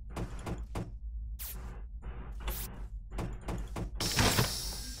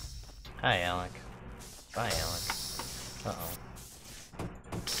 Hi, Alec. Bye, Alec. Uh-oh.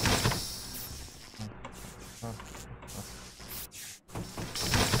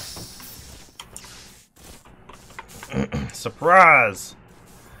 Surprise!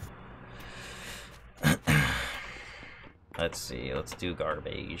 Let's see, let's do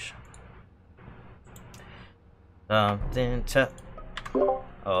garbage. Something to...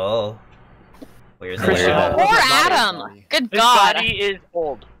 Oh. Where's Where's that? that? Poor Adam. Good This God. body is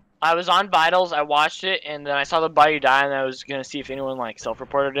old. I was on Vitals, I watched it, and then I saw the body die, and I was gonna see if anyone like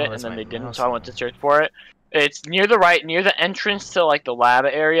self-reported Oh, it, and that's then my they didn't, mouse so I went to now. search for it. It's near the right, near the entrance to like the lab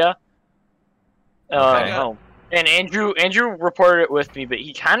area. Okay. Oh. And Andrew reported it with me, but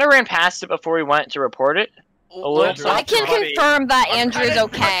he kind of ran past it before he went to report it. little Andrew, I can confirm that I'm Andrew's kinda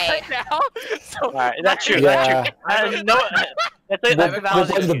okay. right now. So Alright, that's true. Yeah. That's true. No, We'll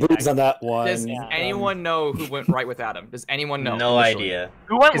blame the booze on that one. Does anyone know who went right with Adam? Does anyone know? No idea.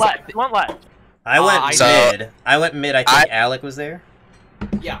 Who went left? Who went left? I went mid. I went mid. I think Alec was there.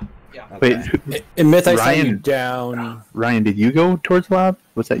 Yeah. Wait, in Myth, I saw Ryan, you down. Ryan, did you go towards lab?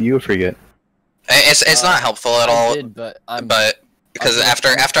 Was that you? I forget. It's not helpful at all. I did, but because after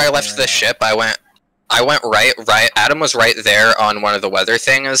I left the ship, I went right. Adam was right there on one of the weather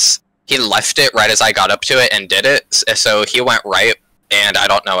things. He left it right as I got up to it and did it. So he went right, and I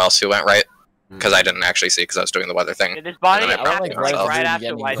don't know else who went right because I didn't actually see because I was doing the weather thing. His body And then I happened myself. right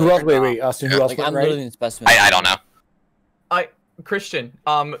after White. Who else? Wait, Austin. Who else Like, went I'm right? literally in specimen. I don't know. Christian,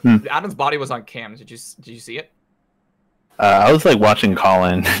 Adam's body was on cam. Did you see it? I was like watching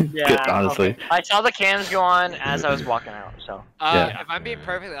Colin. Yeah, honestly. okay. I saw the cams go on as I was walking out. So. If I'm being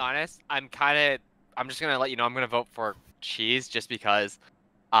perfectly honest, I'm just gonna let you know I'm gonna vote for Cheese just because,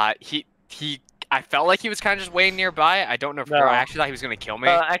 I felt like he was kind of just waiting nearby. I don't know if I actually thought he was gonna kill me.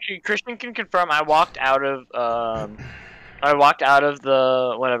 Actually, Christian can confirm. I walked out of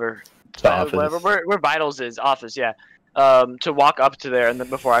the whatever. The office. Where Vitals is office, yeah. To walk up to there, and then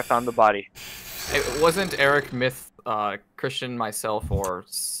before I found the body. It wasn't Eric, Myth, Christian, myself, or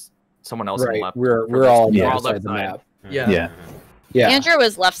someone else on the left. We're all on the We're other all side left of the side. map. Yeah. Andrew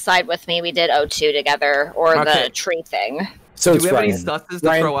was left side with me. We did O2 together, or Okay. the tree thing. So Do it's we have any Ryan. susses to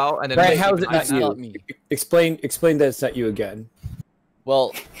Ryan, throw out? And then Ryan, maybe how is it I- not you? Explain that it's not you again.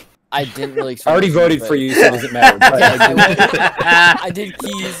 Well, I didn't really. I already voted for you, so it doesn't matter. But I did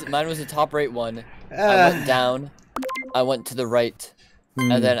keys. Mine was the top right one. I went down. I went to the right,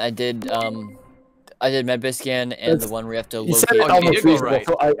 and then I did Medbay and the one where you have to You locate. said it Oh, you almost did go reasonable. right.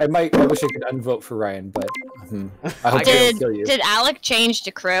 So I wish I could unvote for Ryan, but I hope they don't kill you. Did Alec change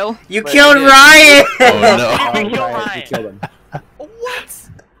to crew? You killed Ryan! Oh no. Didn't kill Ryan, Ryan. you killed him. What?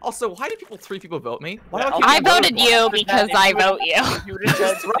 Also, why did three people vote me? Why do I keep getting voted you because I vote you.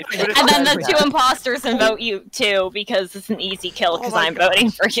 And then the two imposters and vote you too because it's an easy kill because I'm voting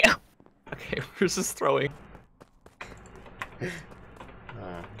for you. Okay, we're just throwing.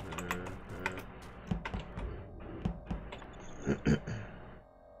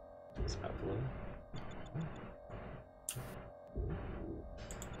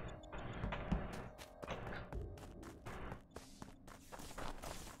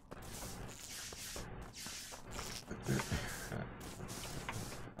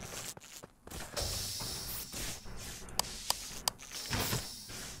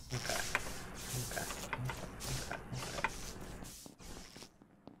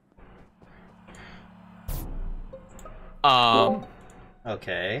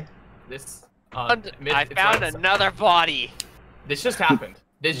 Okay. This. I found another body. This just happened.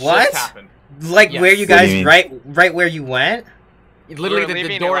 This What? just happened. Like Yes. where you What do guys you mean? right where you went? Literally, the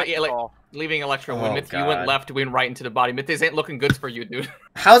leaving door, electrical. leaving electro. Oh, When Myth, you God. went left, we went right into the body. Myth, this ain't looking good for you, dude.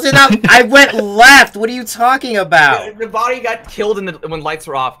 How's it not? I went left. What are you talking about? The body got killed when lights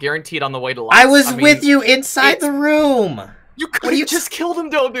were off, guaranteed on the way to lights. I was mean, with you inside the room. You could have just killed him,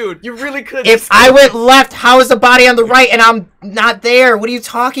 though, dude. You really could. If I went left, how is the body on the right and I'm not there? What are you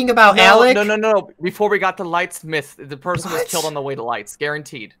talking about, Alec? No. Before we got to lights, Myth, the person was killed on the way to lights,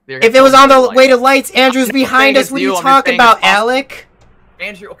 guaranteed. If it was on the way to lights, Andrew's behind saying us. What are it's you you, I'm just talking saying about, it's possible. Alec?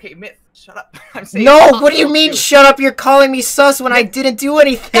 Andrew, okay, Myth, shut up. I'm saying No, it's what do you possible mean, too. shut up? You're calling me sus when I didn't do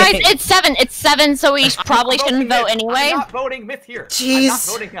anything. Guys, it's 7. It's 7, so we probably I'm shouldn't voting vote Myth. anyway. I'm not voting Myth here. Jeez. I'm not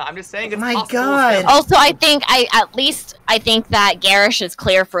voting him. I'm just saying it's My possible. God. Also, I think I think that Garish is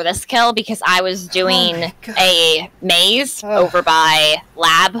clear for this kill because I was doing a maze over by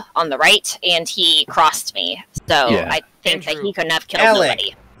lab on the right, and he crossed me. So Yeah. I think that Andrew. he couldn't have killed Alec.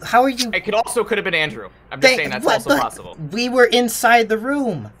 nobody. How are you? It could have been Andrew. I'm just saying that's what also the- possible. We were inside the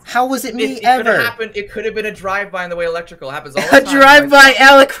room. How was it me It could have ever? happened. It could have been a drive-by on the way electrical. It happens all A the time. drive-by,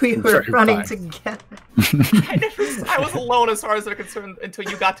 Alec. We were Drive-by. running together. I was alone as far as I'm concerned until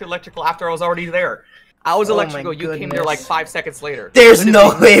you got to electrical after I was already there. I was Oh my electrical. You came there like goodness. 5 seconds later. There's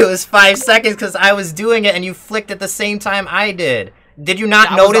no way it was 5 seconds because I was doing it and you flicked at the same time I did. Did you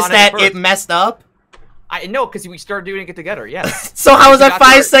not Yeah, I was notice on it that first. it messed up? I know because we started doing it together. Yes. So how was You that got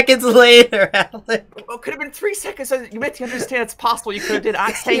 5 there- seconds later, Alec? Well, it could have been 3 seconds. You meant to understand it's possible. You could have did.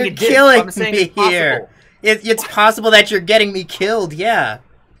 I'm saying You're you did. killing I'm saying me it's possible. here. It's possible that you're getting me killed, yeah.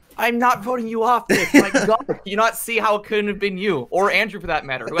 I'm not voting you off, Nick. My God, do you not see how it couldn't have been you or Andrew for that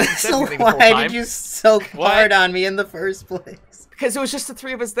matter, who hasn't said So anything the whole why time? did you so hard on me in the first place? Because it was just the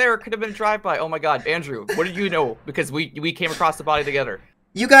three of us there. It could have been a drive-by. Oh my God, Andrew, what did you know? Because we came across the body together.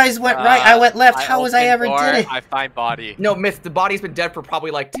 You guys went right, I went left. How was I open ever door, did it? I find body. No, Myth, the body's been dead for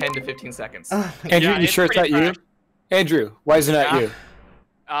probably like 10 to 15 seconds. Oh, Andrew, Yeah, you it's sure it's not pretty you? Andrew, why is it not Yeah. you?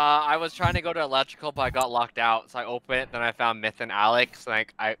 I was trying to go to electrical, but I got locked out. So I opened it, then I found Myth and Alex.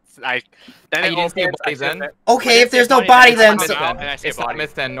 Like then You it didn't see a opens. body then? Okay, if there's no body then, It's so... Not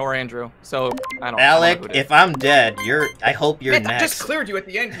Myth then, nor Andrew. So I don't. Alec, I don't know who it is. if I'm dead, I hope you're Myth, I next. just cleared you at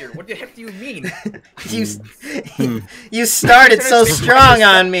the end here. What the heck do you mean? You started so strong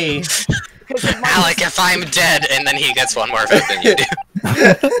on me. Alec, if I'm dead, and then he gets one more vote than you do.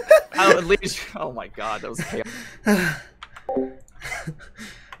 At least. Oh my god, that was chaos.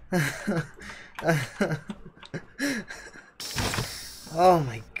 Oh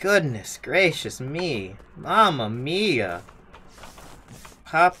my goodness gracious me. Mamma mia.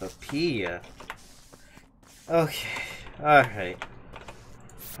 Papa Pia. Okay, alright.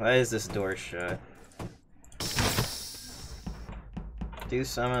 Why is this door shut? Do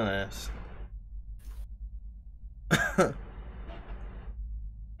some of this.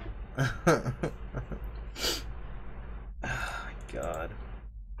 Oh my god.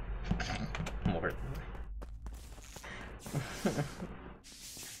 More.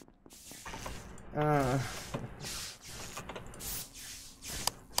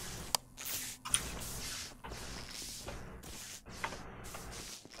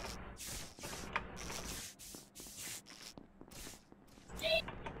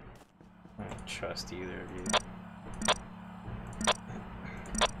 I don't trust either of you.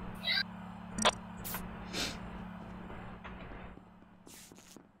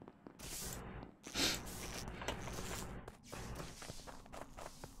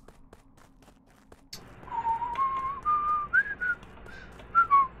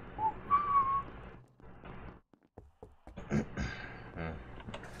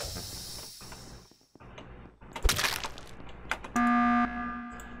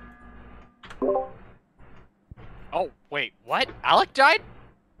 Oh wait, what? Alec died?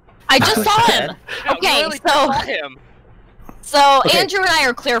 I just saw him. Yeah, we Okay, literally so saw him. okay. Andrew and I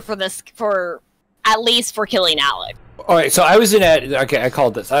are clear for this, for at least for killing Alec. All right, so I was in I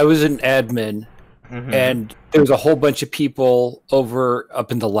called this. I was an admin, and there was a whole bunch of people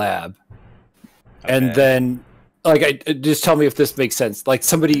up in the lab, and then just tell me if this makes sense. Like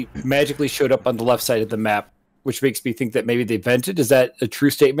somebody magically showed up on the left side of the map, which makes me think that maybe they vented. Is that a true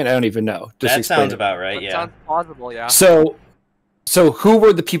statement? I don't even know. Just that sounds about right. That Yeah. sounds plausible. Yeah. So who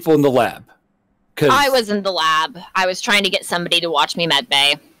were the people in the lab? I was in the lab. I was trying to get somebody to watch me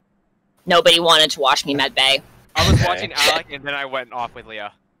medbay. Nobody wanted to watch me medbay. I was watching Alec, and then I went off with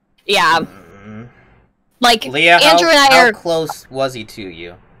Leah. Yeah. Like Leah, Andrew and I how are. close was he to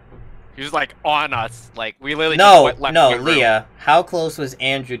you? He was like on us. Like we literally No, just left no, the room. Leah. How close was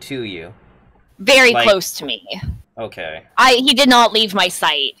Andrew to you? Very Like- close to me. Okay. He did not leave my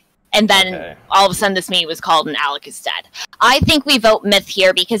sight. And then Okay. all of a sudden this meeting was called and Alec is dead. I think we vote Myth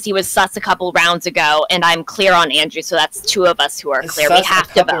here because he was sus a couple rounds ago and I'm clear on Andrew, so that's two of us who are clear. We Sus have a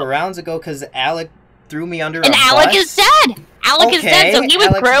to couple vote. rounds ago because Alec threw me under And a Alec bus? is dead! Alec is dead, so he was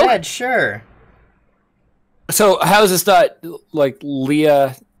Alec's Crew. dead, sure. So how is this not like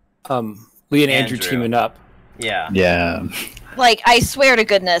Leah and Andrew teaming up? Yeah. Yeah. Like, I swear to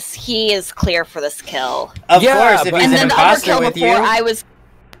goodness, he is clear for this kill. Of course, if he's and an then the other imposter kill with before you. I was...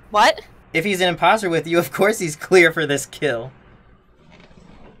 What? If he's an imposter with you, of course he's clear for this kill.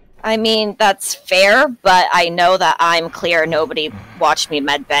 I mean, that's fair, but I know that I'm clear. Nobody watched me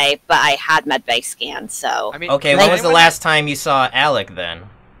medbay, but I had medbay scanned, so... I mean, Okay, when was the last time you saw Alec then?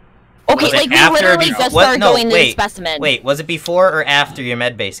 Okay, Was it like, we after or literally before- just what? started No, going to the wait, specimen. Wait, was it before or after your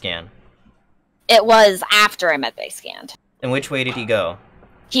medbay scan? It was after I medbay scanned. And which way did he go?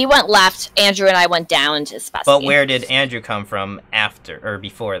 He went left, Andrew and I went down to specimen. But where did Andrew come from after or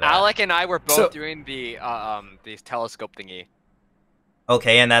before that? Alec and I were both So- doing the telescope thingy.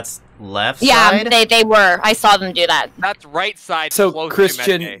 Okay, and that's left Yeah, side? they were. I saw them do that. That's right side. So close to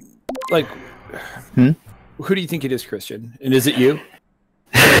Christian, Medbay. like, Hmm? who do you think it is, Christian? And is it you?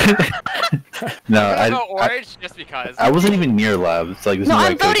 No, I'm gonna vote orange just because. I wasn't even near lab. It's like this No, is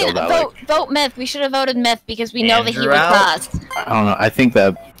I'm like I voting. killed Alec. Vote Myth. We should have voted Myth because we know that he Andrew was out? sus. I don't know. I think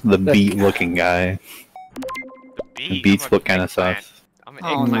that the beat-looking guy. The The beats look kind of sus. I'm an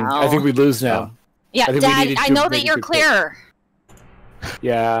Oh, eggplant. no. I think we lose now. Yeah, I think we Dad, needed I to know make that a you're good clear.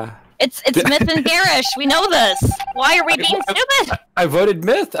 Yeah. It's Myth and Garish. We know this. Why are we being stupid? I voted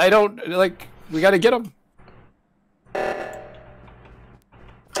Myth. I don't, like, we gotta get him.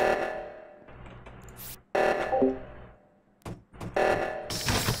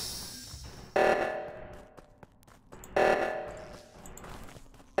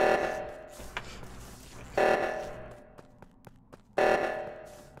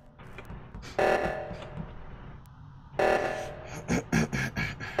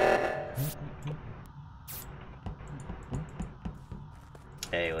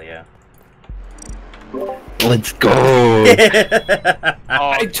 Hey, Let's go.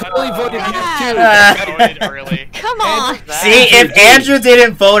 I totally voted I voted early. Come on. See, if Andrew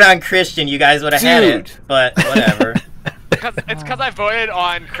didn't vote on Christian, you guys would have had it. But whatever. It's because I voted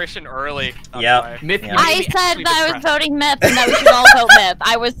on Christian early. Yeah. I said that I was voting Myth and that we should all vote Myth.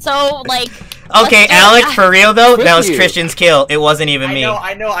 I was so like. Okay, Alec, for real though, that was Christian's kill. It wasn't even me.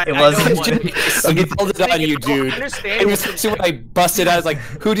 I know. It wasn't. I pulled it on you, dude. It was when I busted out. I was like,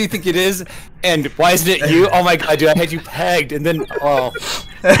 "Who do you think it is? And why isn't it you?" Oh my god, dude! I had you pegged, and then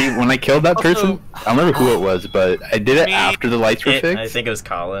See, when I killed that person, I don't remember who it was, but I did it after the lights were fixed. I think it was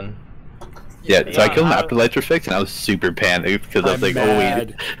Colin. Yeah, so I killed him after the lights were fixed, and I was super panicked because I was like, mad. "Oh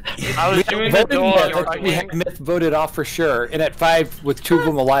wait." I was doing the door. We had Myth voted off for sure, and at 5 with 2 of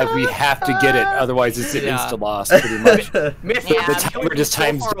them alive, we have to get it. Otherwise, it's an insta loss, pretty much. Myth, The timer just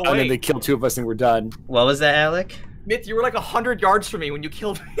times down, and they kill 2 of us, and we're done. What was that, Alec? Myth, you were like 100 yards from me when you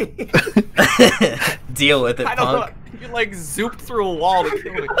killed me. Deal with it, I don't punk. know. You like zooped through a wall to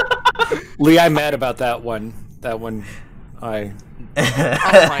kill me. Lee, I'm mad about that one. Oh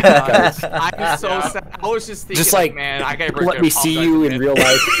my god. I'm so sad. I was just thinking, like, man, I gotta let me see you in real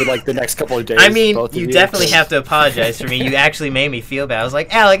life for like the next couple of days. I mean, both of you definitely have to apologize for me. You actually made me feel bad. I was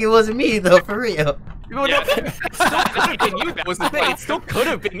like, Alec, it wasn't me though, for real. It still could have been you. That was the thing. It still could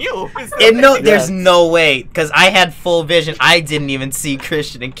have been you. There's no way, because I had full vision. I didn't even see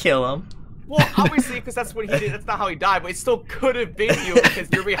Christian and kill him. Well, obviously, because that's what he did. That's not how he died, but it still could have been you because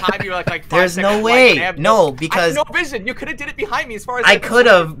you're behind me like 5 There's seconds. no way. No, because I have no vision. You could have did it behind me as far as I could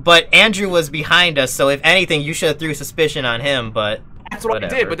have, but Andrew was behind us. So if anything, you should have threw suspicion on him. But that's what I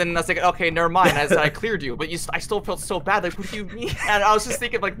did. But then I was like, okay, never mind. I said I cleared you, but I still felt so bad. Like, what do you mean? And I was just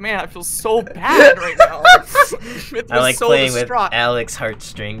thinking, like, man, I feel so bad right now. I like so playing distraught. With Alex's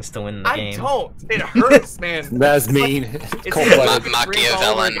heartstrings to win the game. I don't. It hurts, man. That's mean.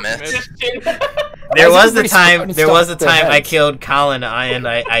 Machiavellian myth. There was the time I killed Colin and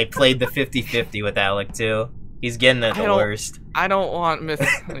I played the 50-50 with Alec too. He's getting it the worst. I don't want myth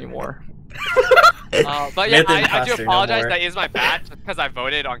anymore. But yeah, I do apologize. That is my bad because I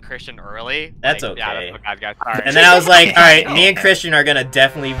voted on Christian early. That's like, okay. Yeah, that's bad, guys. Sorry. And then I was like, all right, me and Christian are gonna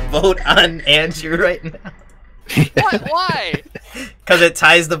definitely vote on Andrew right now. What? Why? Because it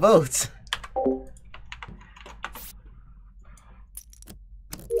ties the votes.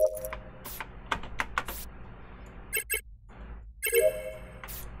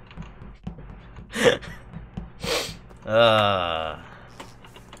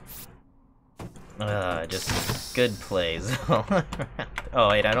 Just good plays. Oh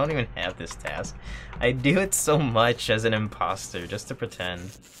wait, I don't even have this task. I do it so much as an imposter, just to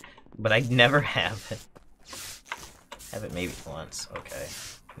pretend. But I never have it. Have it maybe once, okay.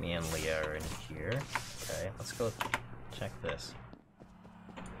 Me and Leah are in here. Okay, let's go check this.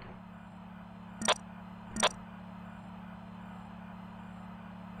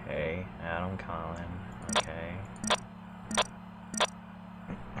 Okay, Adam, Colin, okay.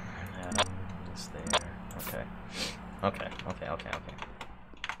 Adam is there, okay. Okay.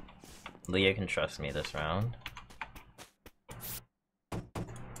 Leah can trust me this round.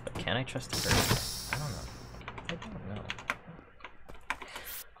 But can I trust her? I don't know.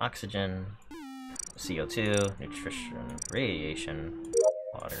 Oxygen, CO2, nutrition, radiation,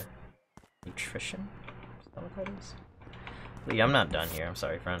 water. Nutrition? Is that what that is? Leah, I'm not done here. I'm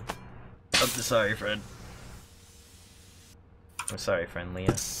sorry, friend. I'm sorry, friend. I'm sorry, friend,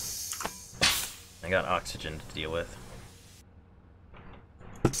 Leah. I got oxygen to deal with.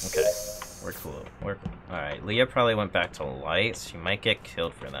 Okay, we're cool. Alright, Leah probably went back to lights. She might get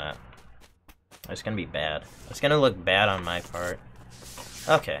killed for that. It's gonna be bad. It's gonna look bad on my part.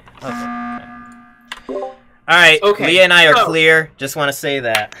 Okay. Alright, okay. Leah and I are clear. Just want to say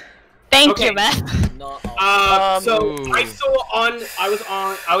that. Thank you, man. So I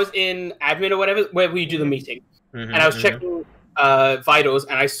was in admin or whatever where we do the meeting, and I was checking vitals,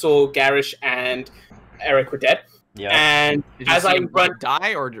 and I saw Garish and Eric were dead. Yeah. And as I run,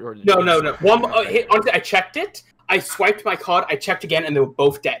 die or no. Honestly, I checked it. I swiped my card. I checked again, and they were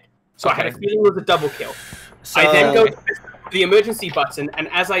both dead. So I had a feeling it was a double kill. So I then go to the emergency button, and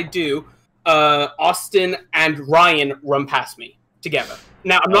as I do, Austin and Ryan run past me together.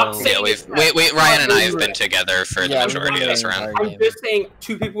 Now, I'm not saying... Yeah, Ryan and I have been together for the majority of this round. I'm just saying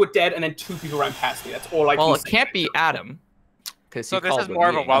 2 people were dead and then 2 people ran past me. That's all I can say. Well, it can't be Adam. So this is more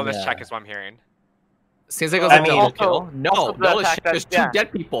of a wellness check is what I'm hearing. Seems like it was a double kill. No, there's 2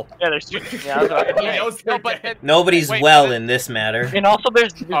 dead people. Yeah, there's 2. Yeah, nobody's well in this matter. And also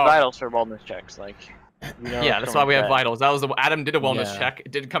there's vitals for wellness checks, like... Yeah, that's why we have vitals. That was Adam did a wellness check.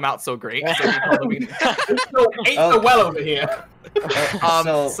 It didn't come out so great. So Ain't so well over here.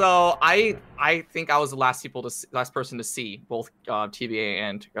 So I think I was the last person to see both TBA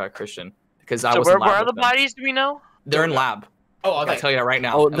and Christian because I was. So where are the bodies? Do we know? They're in lab. Oh, I'll tell you that right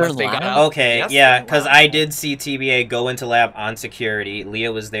now. Oh, they're in lab? Okay, Yes, yeah, because I did see TBA go into lab on security.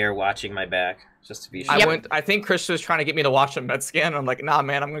 Leah was there watching my back, just to be sure. I think Christian was trying to get me to watch a med scan. I'm like, nah,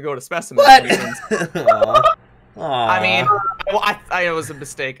 man, I'm gonna go to specimen. What? Aww. I mean, it was a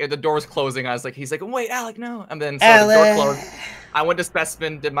mistake. The door was closing. I was like, he's like, wait, Alec, no. And then so the door closed. I went to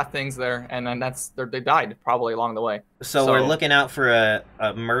specimen, did my things there, and then they died probably along the way. So we're looking out for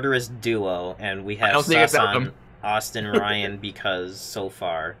a murderous duo, and we have sus on Austin Ryan because so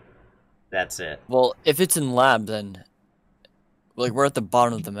far, that's it. Well, if it's in lab, then like we're at the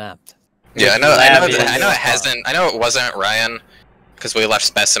bottom of the map. Yeah, I know it hasn't. I know it wasn't Ryan because we left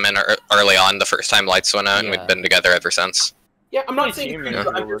specimen early on the first time lights went out, and we've been together ever since. Yeah, I'm not saying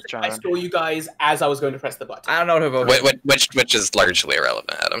I saw you guys as I was going to press the button. I don't know who voted. Which is largely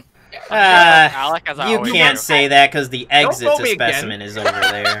irrelevant, Adam. Alec, as I you always can't do. say that because the exit to specimen is over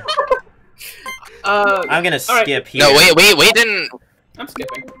there. I'm gonna skip here. No, we didn't. I'm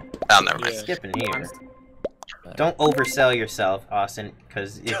skipping. Oh, never mind. Skipping here. Don't oversell yourself, Austin,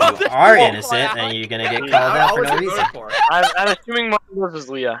 because if you are innocent, then you're gonna get called out for no reason. I'm assuming one of those was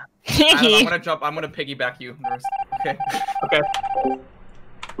Leah. I'm gonna piggyback you. Okay. Okay.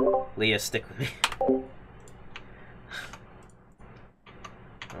 Leah, stick with me.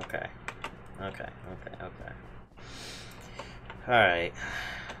 Okay. Alright.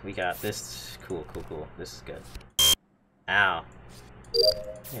 We got this. Cool. This is good. Ow.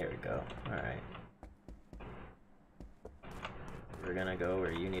 There we go. Alright. We're gonna go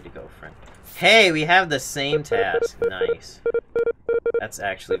where you need to go, friend. Hey, we have the same task. Nice. That's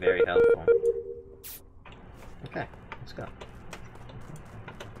actually very helpful. Okay, let's go.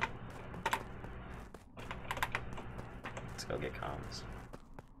 Let's go get comms.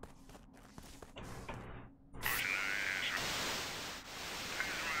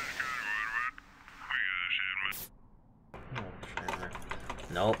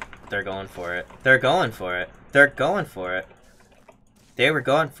 Nope, they're going for it. They were going for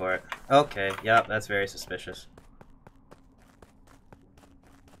it. Okay, yep, that's very suspicious.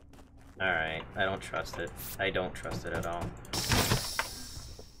 Alright, I don't trust it. I don't trust it at all.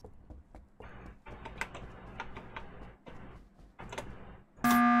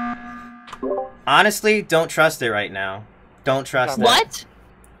 Honestly, don't trust it right now. Don't trust it. What?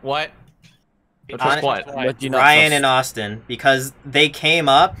 What? Ryan and Austin, because they came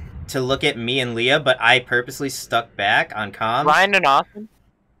up to look at me and Leah, but I purposely stuck back on comms. Ryan and Austin?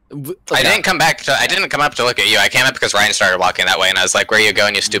 I didn't come up to look at you. I came up because Ryan started walking that way, and I was like, "Where are you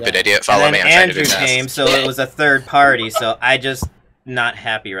going, you stupid idiot? Follow me." I'm Andrew came, so it was a third party. So I just not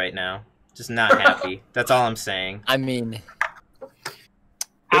happy right now. Just not happy. That's all I'm saying. I mean,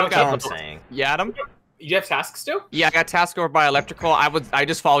 that's all I'm saying. Yeah, Adam. You have tasks still? Yeah, I got task over by electrical. I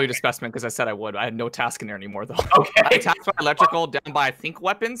just followed you to specimen because I said I would. I had no task in there anymore though. Okay. I tasked by electrical, down by I think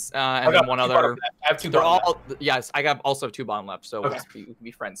weapons, and then one other. I have 2 They're bomb all yes. I got also 2 bomb left, so we can be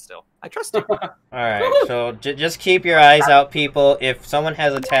friends still. I trust you. All right, so just keep your eyes out, people. If someone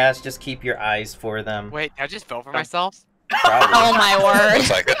has a task, just keep your eyes for them. Wait, did I just vote for myself? Probably. Oh my word. Looks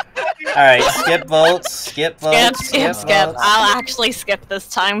like it. All right, skip votes. Skip. I'll actually skip this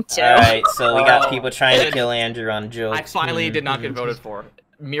time too. All right, so we got people trying to kill Andrew on jokes. I finally did not get voted for.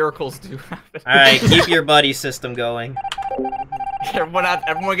 Miracles do happen. All right, keep your buddy system going.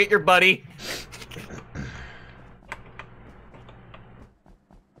 Everyone get your buddy.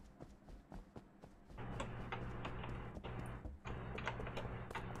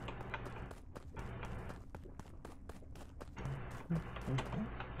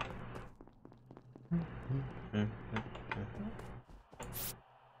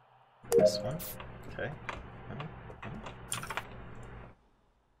 This one, okay.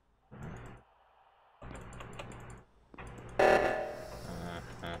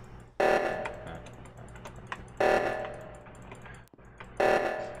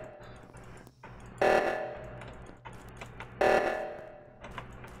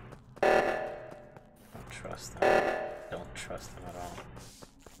 Don't trust them at all.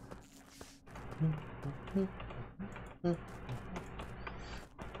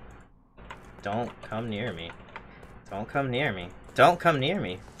 Don't come near me. Don't come near me. Don't come near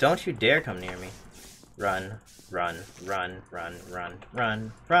me. Don't you dare come near me. Run, run, run, run, run,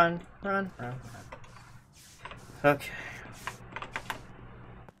 run, run, run, run. Okay.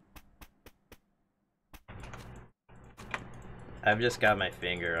 I've just got my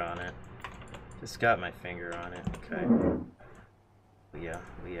finger on it. It's got my finger on it. Okay. Leah,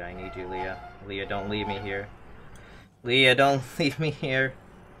 I need you, Leah. Leah, don't leave me here. Leah, don't leave me here.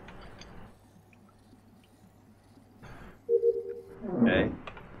 Okay.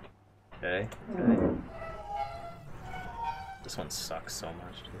 Okay. This one sucks so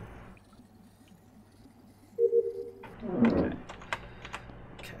much, dude.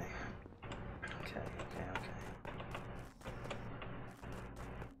 Okay.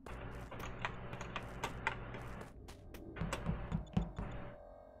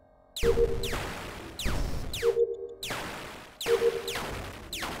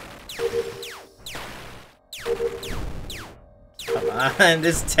 Come on,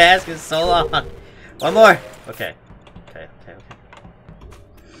 this task is so long. One more. Okay.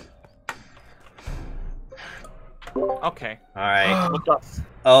 Okay. Alright. What's up?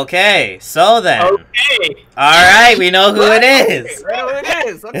 Okay, so then. Okay. Alright, we know who it is. I know who it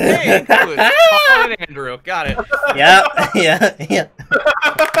is. Okay. Colin and Andrew. Got it. Yeah.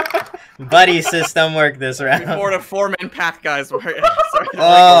 Buddy system work this round. Before the 4-man pack guys were.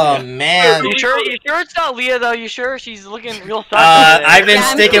 Oh man. You sure it's not Leah though? You sure she's looking real sus? I've been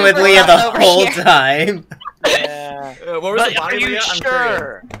sticking with Leah the whole time. Yeah. What was the Are body, you Leah?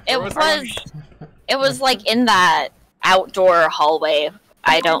 sure? It was like in that outdoor hallway.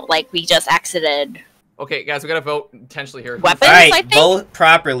 We just exited. Okay, guys, we gotta vote intentionally here. Weapons, Alright, vote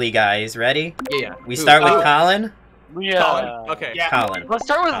properly, guys. Ready? Yeah. We start with Colin? Leah. Colin? Okay. Yeah. Colin. Let's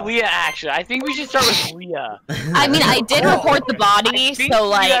start with Leah, actually. I think we should start with Leah. I mean, I did report the body, so You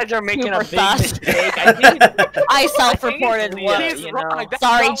guys are making a super big sus. mistake. I think I self-reported Leah, what, you know.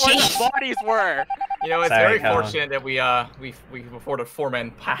 Sorry, Not what Chief. the bodies were. You know, it's Sorry, very Colin. fortunate that we afford a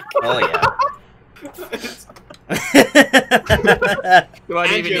 4-man pack. Oh yeah. Do I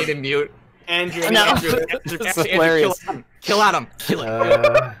even need a mute? Andrew. No. Andrew, This is hilarious. Kill Adam. Kill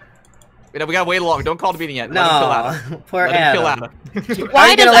him. We gotta wait long. Don't call the meeting yet. Let him kill Adam. No, poor Let him kill Adam. Adam. Why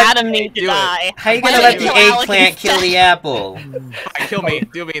you does gonna let- Adam need to Do it. die? How you Why gonna don't let the you kill Alex eggplant kill instead? the apple? Alright, kill me.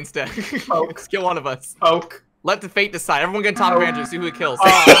 Do me instead. Just kill one of us. Poke. Let the fate decide. Everyone get top of Andrew. See who it kills.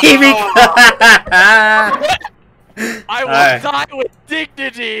 I will Alright. die with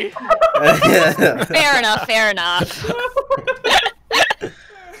dignity. Fair enough.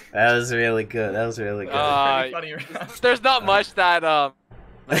 That was really good. Funny. There's not much that I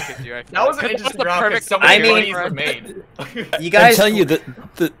could do. I feel That was like. an 'Cause interesting the round because perfect so many I mean- bunnies were made. You I'm guys, telling you that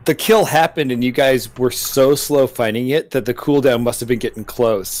the kill happened and you guys were so slow finding it that the cooldown must have been getting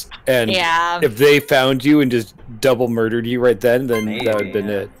close. And Yeah. if they found you and just double murdered you right then that would have been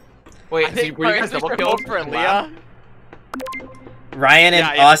yeah. it. Wait, I think were you guys double killed? for Leah. Ryan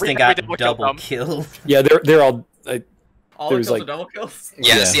and Yeah, Austin we got double killed double them. killed. Yeah, they're all. All There the was, kills like- are double kills?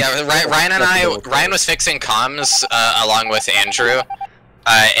 Yes, yeah. Ryan and Ryan was fixing comms along with Andrew,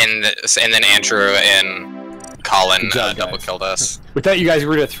 and then Andrew and Colin Good job, double guys. killed us. We thought you guys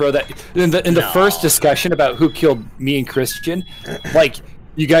were gonna throw that in the first discussion about who killed me and Christian. Like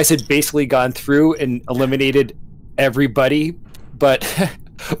you guys had basically gone through and eliminated everybody, but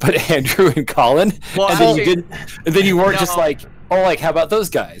Andrew and Colin, Well, and then actually- you didn't. And then you weren't just No. like, oh, like how about those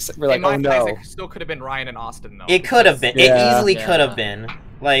guys? We're like, In my oh no. eyes, it still could have been Ryan and Austin, though. It could have been. Yeah. It easily could have been.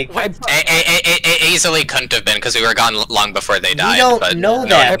 Like, It easily couldn't have been because we were gone long before they died. we don't but know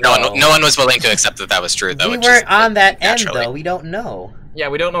that. no one was willing to accept that was true, though. We which is weren't on that end naturally. though. We don't know. Yeah,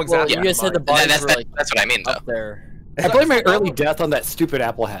 we don't know Well, exactly. you guys said the bodies That's, were like that's what I mean, though. up there. I blame my early death on that stupid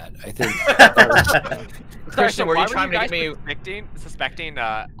apple hat. I think. Christian, were why you trying to guys get me? suspecting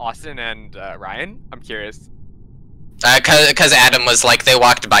Austin and Ryan? I'm curious. Because Adam was like, they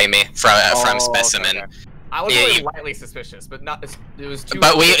walked by me from Specimen. Okay. I was Yeah, really you- lightly suspicious, but not. It was too.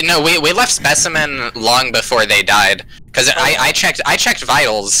 But we left Specimen long before they died. Because I checked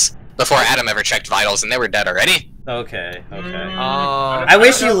vitals before Adam ever checked vitals, and they were dead already. Okay. I I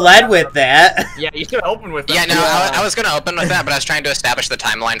wish you led with that. Yeah, you should have opened with that. Yeah, no, I was gonna open with that, but I was trying to establish the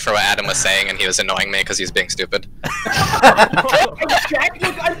timeline for what Adam was saying, and he was annoying me because he was being stupid. I checked.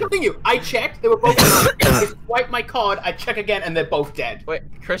 Look, I'm telling you. I checked. They were both. I swipe my card. I check again, and they're both dead. Wait,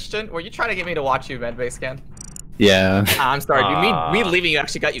 Christian, were you trying to get me to watch you medbay scan? Yeah. I'm sorry, dude. Me leaving you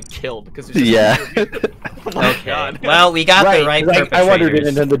actually got you killed because. Yeah. Oh my Okay. god. Well, we got the right like, I wondered it, perpetrators.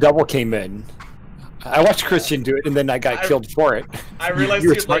 and then the double came in. I watched Christian do it, and then I got killed for it. I realized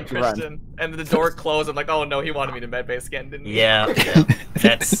You he were was like smart to run. Christian, and the door closed. I'm like, oh no, he wanted me to medbay scan, didn't he? Yeah,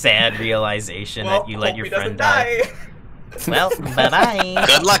 that sad realization Well, that you let hope your he doesn't friend die. Well, bye bye.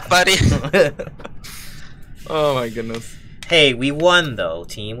 Good luck, buddy. Oh my goodness. Hey, we won though,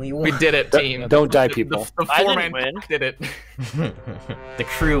 team. We won. We did it, team. Don't die, people. The I didn't four-man win. pack did it. The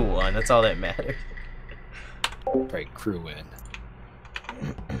crew won. That's all that matters. Right, crew win.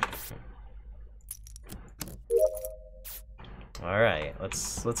 Alright,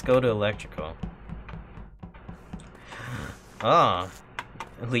 let's go to electrical. Oh,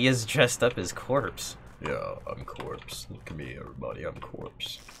 Leah's dressed up as Corpse. Yeah, I'm Corpse. Look at me, everybody. I'm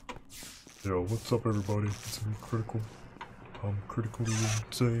Corpse. Yo, what's up, everybody? It's me, Critical. I'm critically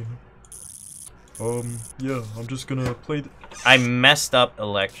insane. Yeah, I'm just gonna play. I messed up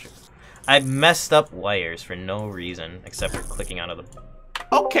I messed up wires for no reason except for clicking out of the.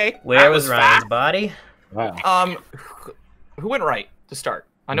 Okay. Where was Ryan's body? Wow. Who went right to start?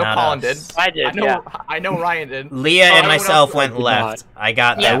 I know Not Colin us. did. I did. I know Ryan did. Leah and myself went did left. not. I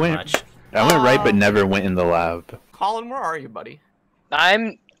got that much. I went right, but never went in the lab. Colin, where are you, buddy?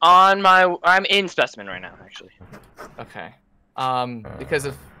 I'm in specimen right now, actually. Okay. Because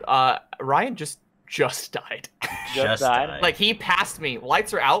of Ryan just died. Just died. Like he passed me.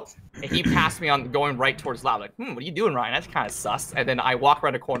 Lights are out, and he passed me on going right towards lab. Like, what are you doing, Ryan? That's kind of sus. And then I walk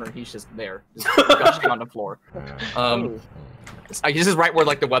around a corner, and he's just there, just gushing on the floor. This is right where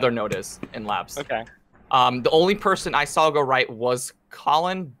like the weather node is in labs. Okay. The only person I saw go right was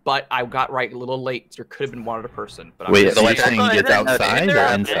Colin, but I got right a little late. There could have been one other person. But Wait, I'm so you're saying it's outside or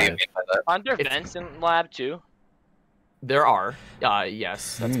Are inside? there vents in lab too? There are,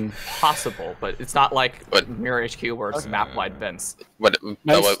 yes, that's possible, but it's not like Mirror HQ where it's map-wide vents. What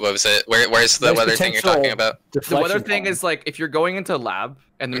was it? Where's the weather thing you're talking about? The weather thing is like if you're going into a lab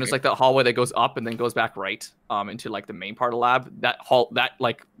and then there's like that hallway that goes up and then goes back right into like the main part of the lab. That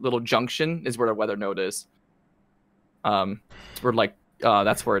like little junction is where the weather node is. We're like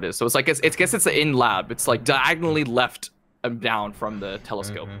that's where it is. So it's like it's in lab. It's like diagonally left and down from the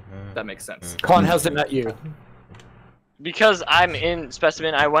telescope. That makes sense. Colin, how's it not you? Because I'm in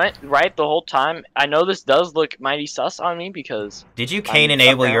specimen, I went right the whole time. I know this does look mighty sus on me because. Did you Cain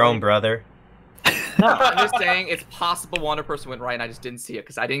enable your own brother? No, I'm just saying it's possible one other person went right and I just didn't see it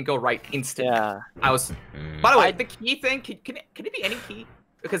because I didn't go right instantly. Yeah. I was. By the way, the key thing can it be any key?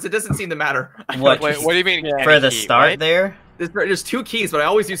 Because it doesn't seem to matter. What? Wait, what do you mean? For the key, start right? there? There's two keys, but I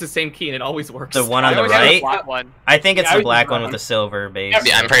always use the same key and it always works. The one on I the always have the right? black one. I think it's Yeah, the I black was- one with the silver base.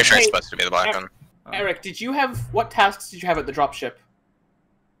 Yeah, I'm pretty sure it's Hey, supposed to be the black one. Eric, what tasks did you have at the dropship?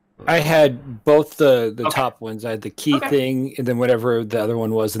 I had both the top ones. I had the key thing, and then whatever the other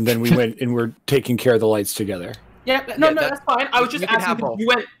one was, and then we went and we're taking care of the lights together. Yeah, that's fine. I was just you can have asking.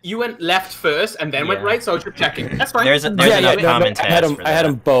 both. You went left first and then went Yeah. right, so I was just checking. That's fine. There's enough common I had tasks them. for I had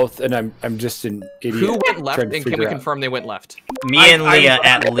that. them both, and I'm just an idiot. Who went left, trying to and can we figure out. confirm they went left? Me and Leah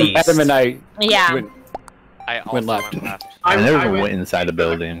at least. Adam and I Yeah. went, I also went left. I never went inside a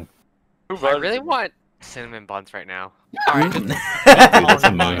building. I really want cinnamon buns right now. That's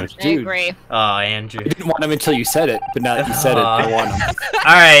a mood. I agree. Oh, Andrew. I didn't want them until you said it, but now that you said it, I want them.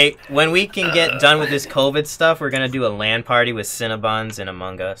 Alright, when we can get done with this COVID stuff, we're gonna do a LAN party with Cinnabons and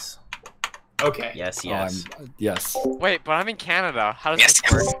Among Us. Okay. Yes, yes. Yes. Wait, but I'm in Canada. How does this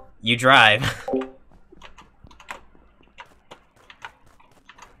work? You drive.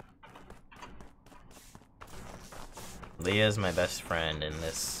 Leah's my best friend in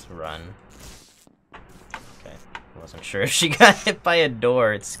this run. Okay, wasn't sure if she got hit by a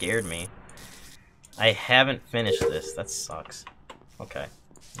door. It scared me. I haven't finished this. That sucks. Okay,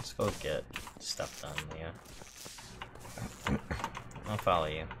 let's go get stuff done, Leah. I'll follow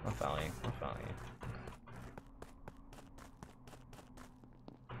you. I'll follow you. I'll follow you.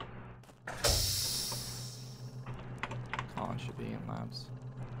 Colin should be in labs.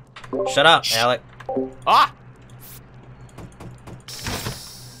 Shut up, Alec. Ah!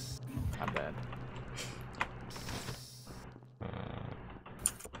 Not bad.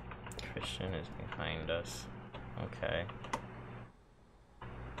 Christian is behind us. Okay.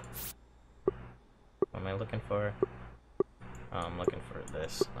 What am I looking for? Oh, I'm looking for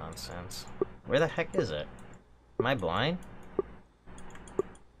this nonsense. Where the heck is it? Am I blind?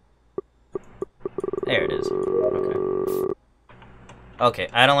 There it is. Okay. Okay,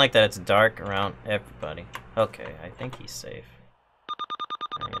 I don't like that it's dark around everybody. Okay, I think he's safe.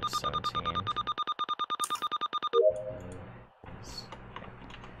 I need a 17.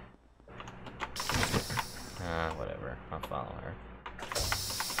 Whatever. I'll follow her.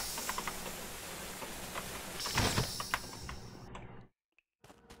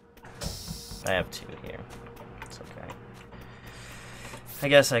 I have 2 here. It's okay. I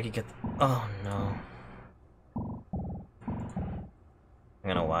guess I could get. Oh no. I'm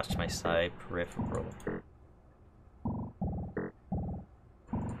gonna watch my side peripheral.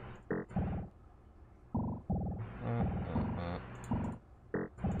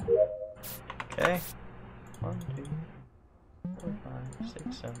 Okay. 1, 2, 4, 5,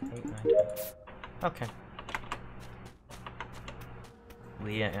 6, 7, 8, 9, 10. Okay.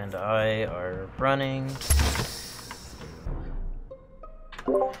 Leah and I are running.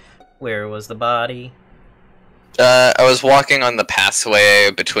 Where was the body? I was walking on the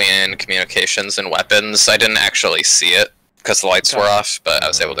pathway between communications and weapons. I didn't actually see it because the lights were off, but I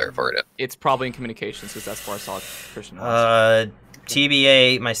was able to report it. It's probably in communications because that's where I saw Christian.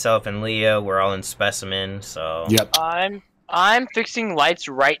 TBA, myself, and Leah were all in specimen, so... Yep. I'm fixing lights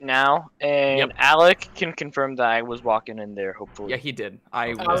right now, and Alec can confirm that I was walking in there, hopefully. Yeah, he did.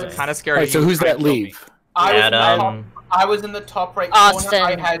 I was kind of scared. Alright, so who's that leave? I was in the top right corner.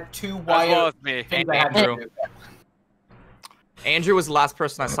 I had 2 wire things I had to do. Andrew was the last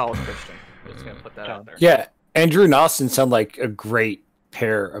person I saw with Christian. I'm just gonna put that out there. Yeah, Andrew and Austin sound like a great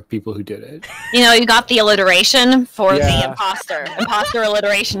pair of people who did it. You know, you got the alliteration for the imposter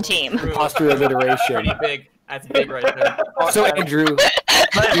alliteration team. Imposter alliteration. Pretty big. That's big right there. So Andrew,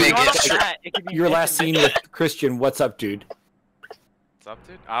 your last scene with Christian. What's up, dude? What's up,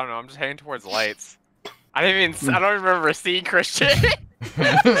 dude? I don't know. I'm just heading towards lights. I don't remember seeing Christian.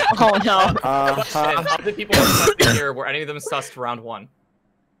 Oh no. How did people sussed here? Were any of them sussed round 1?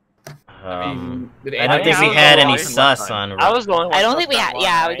 I don't think we had any sus on. I was the only one. I don't think we had.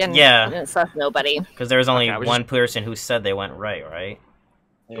 Yeah, we didn't suss nobody. Because there was only one person who said they went right?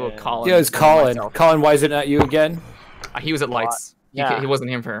 Yeah, Colin. Yeah, it was Colin. Colin, why is it not you again? He was at lights. He wasn't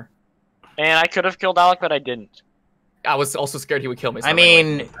him for her. And I could have killed Alec, but I didn't. I was also scared he would kill me. So I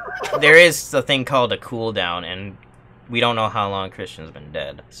mean, there is a thing called a cooldown, and we don't know how long Christian's been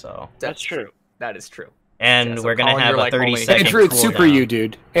dead, so... That's true. That is true. And so we're gonna Colin, have a 30-second Andrew, it's super you,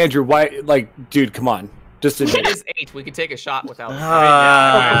 dude. Andrew, why... Like, dude, come on. Just admit it. It is 8. We could take a shot without...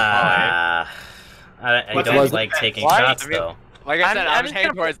 I don't like taking shots, though. Like I said, I was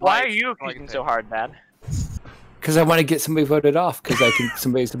heading towards Why are you accusing so hard, Dad? Because I want to get somebody voted off because I think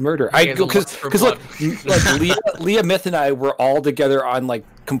somebody's a murderer. Because look, like Leah, Myth, and I were all together on like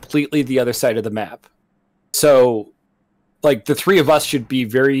completely the other side of the map. So, like the 3 of us should be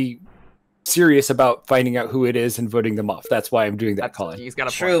very serious about finding out who it is and voting them off. That's why I'm doing that, Colin. He's got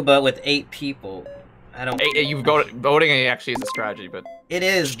a True, but with 8 people, I don't. Voting actually is a strategy, but it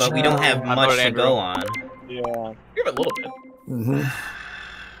is. But we don't have much to go on. Yeah, we have a little bit.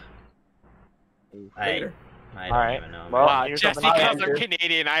 I don't even know. Well, just because I'm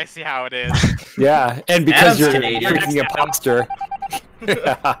Canadian, I see how it is. Yeah, and because you're Canadian. freaking imposter.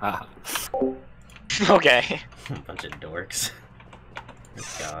 Okay. Bunch of dorks.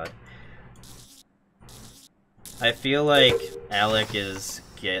 God. I feel like Alec is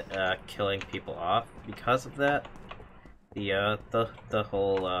killing people off because of that. The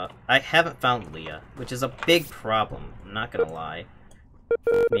whole I haven't found Leah, which is a big problem, I'm not gonna lie.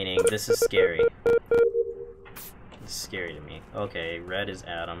 Meaning this is scary. It's scary to me. Okay, red is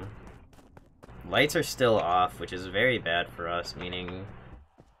Adam. Lights are still off, which is very bad for us, meaning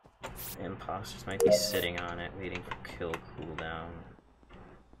imposters might be sitting on it, waiting for kill cooldown.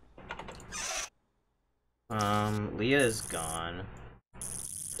 Leah is gone.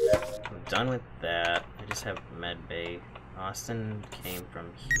 I'm done with that. I just have medbay. Austin came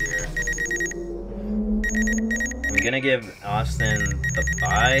from here. I'm gonna give Austin the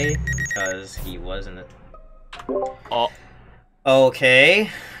bye because he wasn't. Oh. Okay.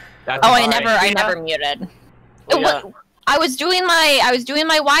 I never muted. Yeah. I was doing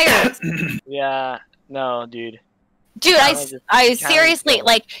my wires. Yeah. No, dude. Dude, I seriously,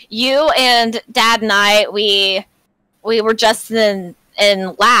 like, you and Dad and I, we were just in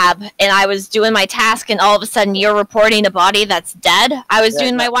lab, and I was doing my task, and all of a sudden you're reporting a body that's dead. I was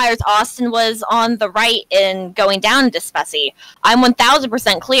doing my wires. Austin was on the right and going down into Spessy. I'm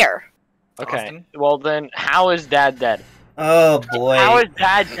 1000% clear. Okay. Austin? Well then, how is Dad dead? Oh boy. How is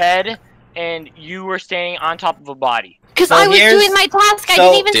Dad dead, and you were standing on top of a body? Because I was doing my task. I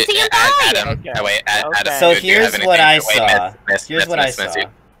didn't even see him die. Adam, Adam, so here's what I saw. Here's what I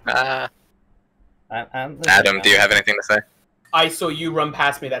saw. Adam, do you have anything to say? I saw you run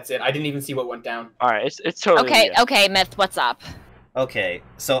past me, that's it. I didn't even see what went down. Alright, it's totally Okay, Myth, what's up? Okay,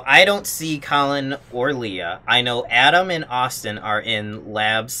 so I don't see Colin or Leah. I know Adam and Austin are in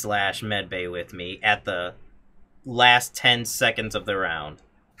lab/medbay with me at the last 10 seconds of the round.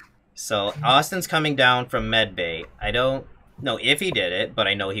 So Austin's coming down from medbay. I don't know if he did it, but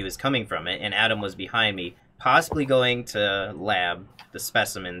I know he was coming from it, and Adam was behind me, possibly going to lab, the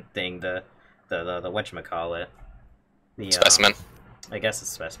specimen thing, the whatchamacallit. The, specimen. I guess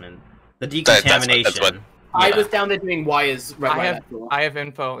it's specimen. The decontamination. That's what, I was down there doing wires. I have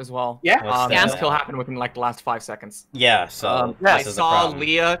info as well. Yeah. This kill happened within like the last 5 seconds. Yeah. So I saw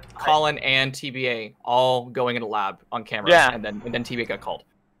Leah, Colin, and TBA all going in a lab on camera. Yeah. And then TBA got called.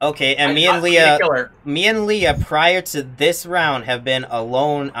 Okay, and me and Leah, prior to this round, have been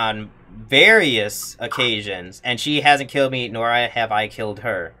alone on various occasions, and she hasn't killed me, nor have I killed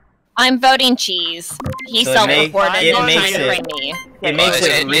her. I'm voting cheese. He So self-reported it and makes trying to it- bring me. It makes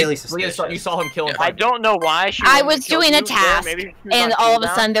it really Leah, suspicious. you saw him kill him. I don't know why she I wanted to was kill doing you a there. task, Maybe she was and on all of a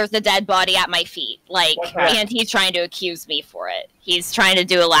cooldown. sudden there's a dead body at my feet. Like, Okay. and he's trying to accuse me for it. He's trying to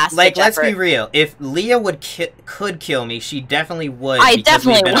do a last Like, ditch let's effort. be real. If Leah could kill me, she definitely would. I because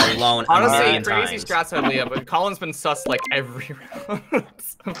we've definitely been would. alone a Honestly, million crazy times. strats on Leah, but Colin's been sus like every round.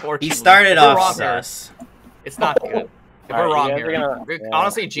 Unfortunately, He started If we're off wrong here, sus. It's not good. If Alright, we're wrong you here, guys are gonna-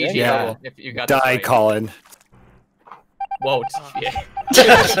 honestly, GG. Yeah. If you got this Die, right. Colin. Whoa, TBA.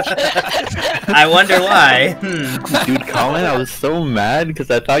 I wonder why. Dude, Colin, I was so mad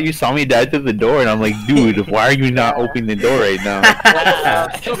because I thought you saw me die through the door, and I'm like, dude, why are you not opening the door right now?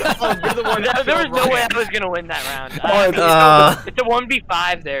 So, Colin, you're the one that There was killed no way Ryan. I was gonna win that round. Oh. It's a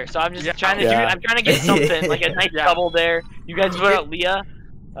 1v5 there, so I'm just trying to Yeah. I'm trying to get something like a nice double there. You guys vote out Leah.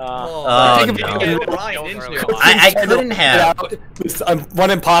 Oh, Think about no. it, Ryan, didn't you? I couldn't have.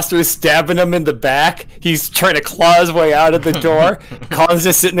 One imposter is stabbing him in the back. He's trying to claw his way out of the door. Colin's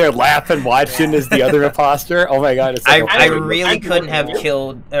just sitting there laughing, watching as the other imposter. Oh my god! It's like I really couldn't have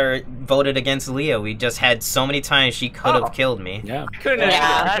killed or voted against Leah. We just had so many times she could have killed me. Yeah. Couldn't have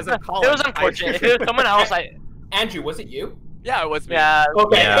Yeah. because of Colin. It was unfortunate. If it was someone else, Andrew, was it you? Yeah, it was me. yeah.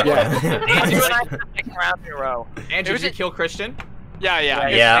 Okay. Yeah. Andrew and I for the second round in a row. Andrew, did you kill Christian? Yeah, yeah.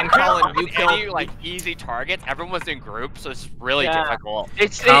 Yeah. And Colin, you Any killed. like easy targets. Everyone's in groups, so it's really Yeah. difficult.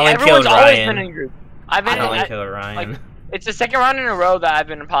 Colin Everyone's killed always Ryan. been in group. I've been Colin killed Ryan. it's the second round in a row that I've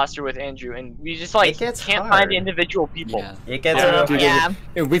been imposter with Andrew, and we just like It gets can't hard. find individual people. Yeah. It gets Yeah. real. Yeah.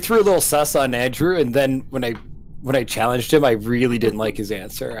 And we threw a little sus on Andrew, and then when I challenged him, I really didn't like his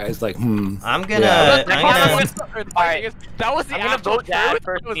answer. I was like, I'm gonna. Yeah. Alright. That was the I'm gonna actual vote that truth.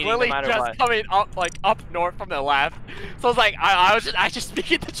 first It was meeting, no literally matter just what. coming up like up north from the left. So I was like, I just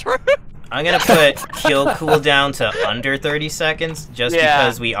speaking the truth. I'm gonna put kill cooldown to under 30 seconds just Yeah.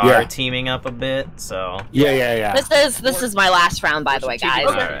 because we are teaming up a bit. So yeah. This is my last round, by the way, guys.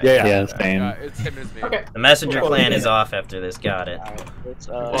 Alright. Yeah. Same. It's him as me. Okay. The messenger clan is off after this. Got it. It's,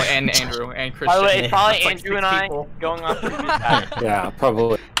 Well, and Andrew and Christian. by the way, it's probably It's like Andrew 6 and I people. going on previous battles. Yeah,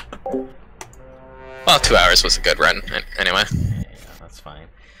 probably. Well, 2 hours was a good run, anyway. Yeah, that's fine.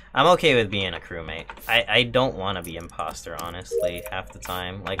 I'm okay with being a crewmate. I don't want to be imposter, honestly, half the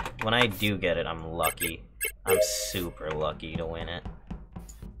time. Like, when I do get it, I'm lucky. I'm super lucky to win it.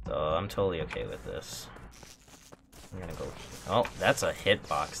 So, I'm totally okay with this. I'm gonna go... Oh, that's a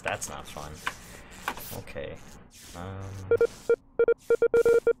hitbox. That's not fun. Okay.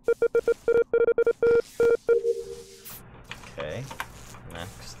 Okay.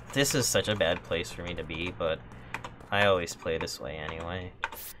 Next. This is such a bad place for me to be, but I always play this way anyway.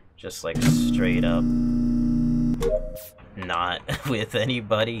 Just like straight up not with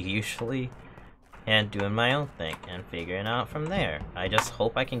anybody usually, and doing my own thing and figuring out from there. I just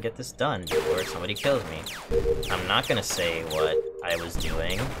hope I can get this done before somebody kills me. I'm not gonna say what I was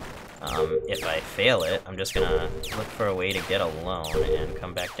doing. If I fail it, I'm just gonna look for a way to get alone and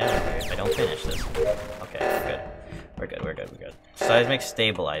come back down here if I don't finish this. Okay, we're good. Seismic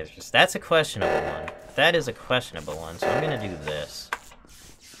stabilizers. That's a questionable one. That is a questionable one, so I'm gonna do this.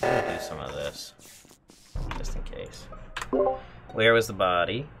 I'm gonna do some of this. Just in case. Where was the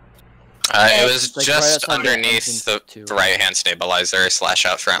body? It was Like, right just outside the underneath the entrance to- right-hand stabilizer /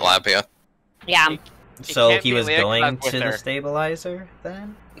 out front lab, yeah. Yeah. So can't he be was Leah 'cause going I'm with to the her. stabilizer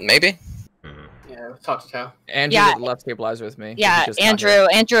then? Maybe? Yeah, talk to Tao. Andrew Yeah. left stabilizer with me. Yeah, He's just not here.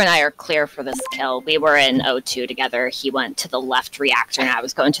 Andrew and I are clear for this kill. We were in O2 together. He went to the left reactor, and I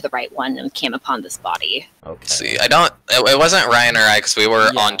was going to the right one, and came upon this body. Okay. See, it wasn't Ryan or I, because we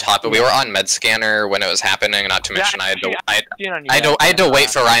were Yeah. on top, we were on med scanner when it was happening, not to mention I had to to wait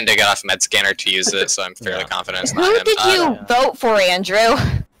for Ryan to get off med scanner to use it, so I'm fairly confident it's not Who him. did you vote for, Andrew?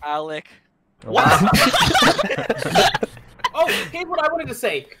 Alec. What? Oh, here's what I wanted to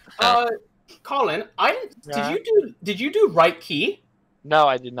say. Colin, Yeah. did you do right key? No,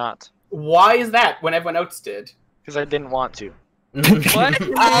 I did not. Why is that when everyone else did? Because I didn't want to. What?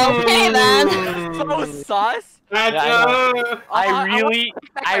 Okay, then. So sus. I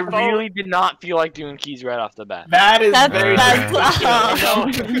really did not feel like doing keys right off the bat. That is That's, very But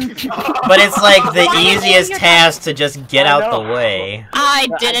it's like the easiest task to just get out the way. I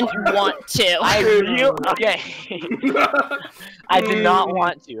didn't want to. Okay. I did not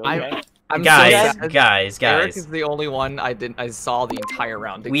want to. Okay. I'm Guys, so sad. guys. Eric is the only one I saw the entire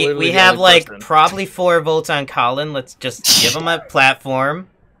round. We Literally the have only like person. probably 4 votes on Colin. Let's just give him a platform.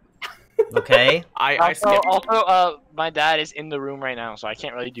 Okay? I skipped. Also, my dad is in the room right now, so I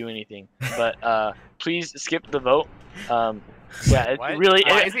can't really do anything. But please skip the vote. Yeah, it's really.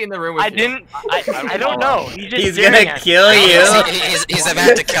 Why is he in the room with you? I don't know. He's gonna kill you. He's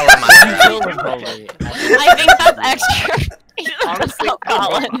about to kill him. I think that's extra. Honestly,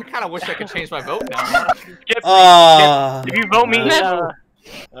 Colin. I kind of wish I could change my vote now. Oh. If you vote me, yeah.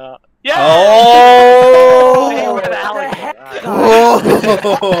 Oh.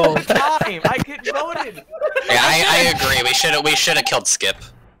 Oh. Time. I get voted. Yeah, I agree. We should have killed Skip.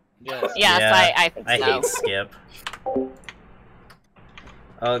 Yes, Yeah, I think so. I hate Skip.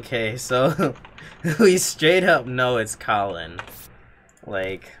 Okay, so we straight up know it's Colin.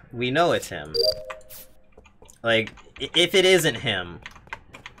 Like, we know it's him. Like, if it isn't him,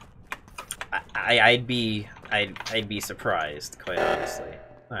 I'd be surprised, quite honestly.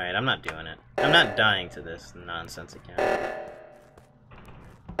 Alright, I'm not doing it. I'm not dying to this nonsense again.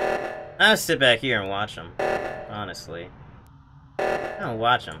 I'm gonna sit back here and watch him, honestly. I'm gonna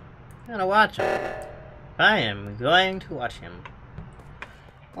watch him. I'm gonna watch him. I am going to watch him.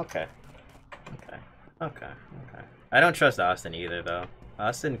 Okay. Okay. I don't trust Austin either, though.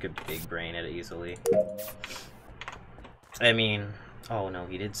 Austin could big brain it easily. I mean, oh no,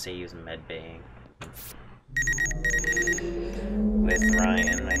 he did say he was medbaying with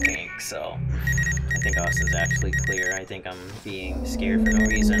Ryan, I think, so I think Austin's actually clear. I think I'm being scared for no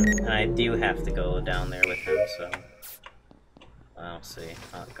reason, and I do have to go down there with him, so I'll see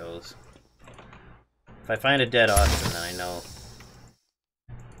how it goes. If I find a dead Austin, then I know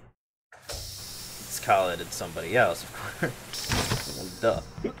it's Colin and somebody else, of course. Well,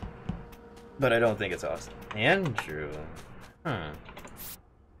 duh. But I don't think it's Austin. Andrew.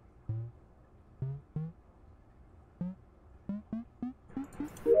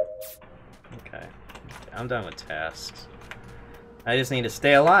 Okay. I'm done with tasks. I just need to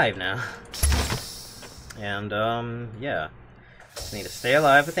stay alive now. And, yeah. Just need to stay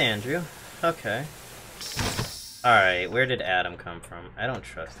alive with Andrew. Okay. Alright, where did Adam come from? I don't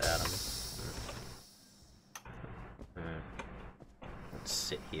trust Adam. Let's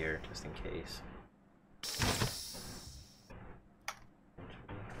sit here, just in case.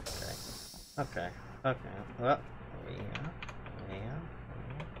 Okay. Well, yeah.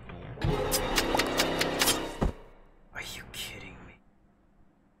 Are you kidding me?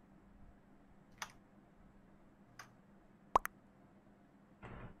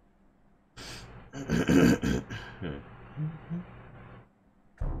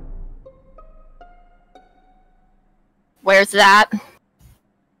 Where's that?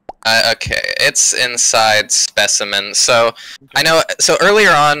 Okay, it's inside specimen. So I know. So earlier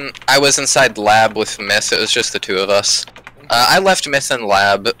on, I was inside lab with Myth. It was just the two of us. I left Myth in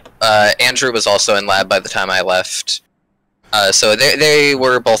lab. Andrew was also in lab by the time I left. So they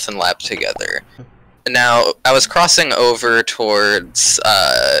were both in lab together. Now I was crossing over towards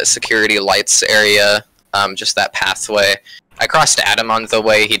security lights area. Just that pathway. I crossed Adam on the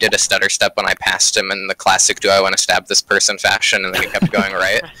way. He did a stutter step when I passed him in the classic "Do I want to stab this person" fashion, and then he kept going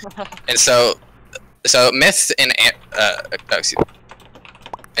right. And so Myth and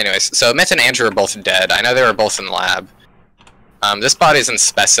anyways, so Myth and Andrew are both dead. I know they were both in lab. This body's in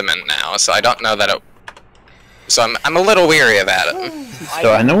specimen now, so I don't know that it. So I'm a little weary of Adam.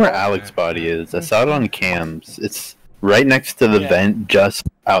 So I know where Alex's body is. I saw it on cams. It's right next to the vent, just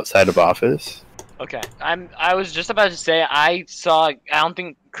outside of office. Okay, I was just about to say I don't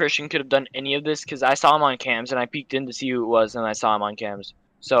think Christian could have done any of this because I saw him on cams and I peeked in to see who it was and I saw him on cams,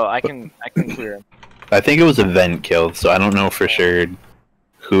 so I can clear him. I think it was a vent kill, so I don't know for sure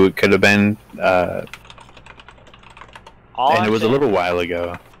who it could have been. And it was a little while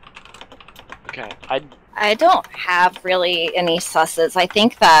ago. Okay, I don't have really any susses. I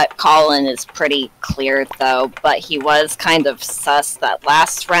think that Colin is pretty clear, though, but he was kind of sus that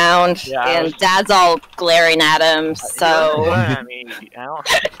last round, and Dad's all glaring at him, so... I mean,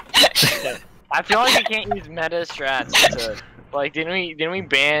 I feel like you can't use meta strats to... Like, didn't we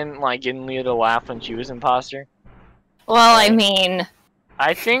ban, like, getting Leah to laugh when she was imposter? Well, I mean...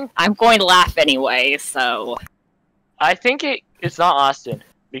 I think... I'm going to laugh anyway, so... I think it's not Austin.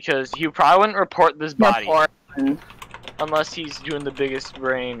 Because he probably wouldn't report this body unless he's doing the biggest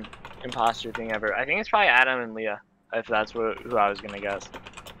brain imposter thing ever. I think it's probably Adam and Leah, if that's who I was gonna guess.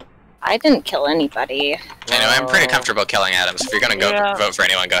 I didn't kill anybody. Anyway, I'm pretty comfortable killing Adam, so if you're gonna go vote for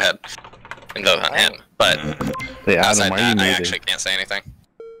anyone, go ahead and vote on him. But hey, Adam, I actually can't say anything.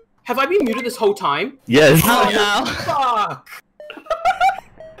 Have I been muted this whole time? Yes. Oh no. Fuck!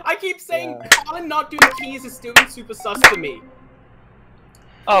 I keep saying Colin not doing the keys is still super sus to me.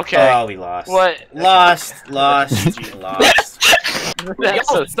 Okay. Oh, we lost. What? Lost. That's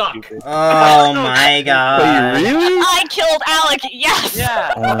so suck. stupid. Oh my god. Wait, really? I killed Alec. Yes.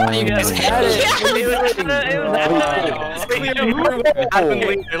 Yeah. You guys had it.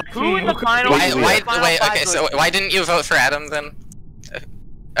 Who in the final? Wait, okay, so why didn't you vote for Adam then?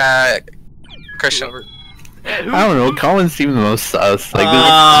 Christian. I don't know. Colin seemed the most sus. Like,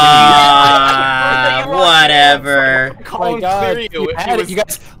 whatever. Oh my god, you had it. You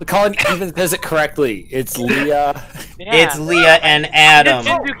guys, Colin even says it correctly. It's Leah. It's Leah and Adam.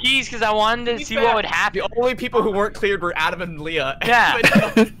 I did 2 keys because I wanted to see what would happen. The only people who weren't cleared were Adam and Leah. Yeah.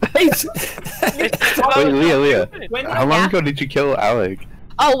 Wait, Leah. How long ago did you kill Alec?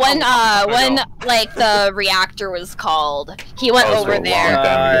 Oh, when like the reactor was called, he went over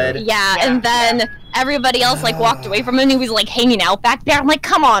there. Yeah, and then everybody else like walked away from him. And he was like hanging out back there. I'm like,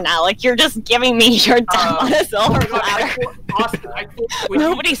 come on, Alec, you're just giving me your death on a silver platter.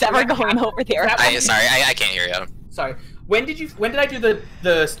 Nobody's ever going over there. Sorry, I can't hear you. Sorry. When did I do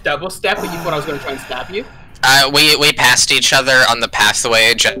the double step when you thought I was going to try and stab you? We passed each other on the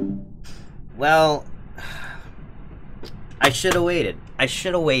pathway. Well, I should have waited. I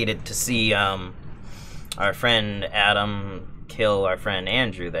should have waited to see our friend Adam kill our friend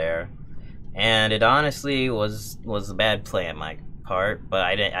Andrew there, and it honestly was a bad play on my part. But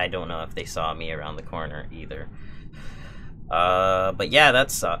I don't know if they saw me around the corner either. But yeah, that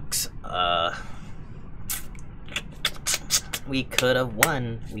sucks. We could have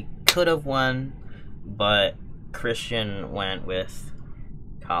won. We could have won, but Christian went with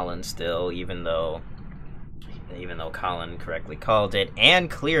Colin still, even though Colin correctly called it and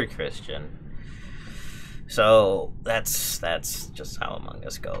cleared Christian. So that's just how Among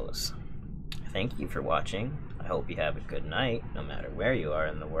Us goes. Thank you for watching. I hope you have a good night, no matter where you are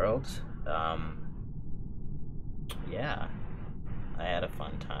in the world. Yeah, I had a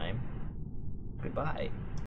fun time. Goodbye.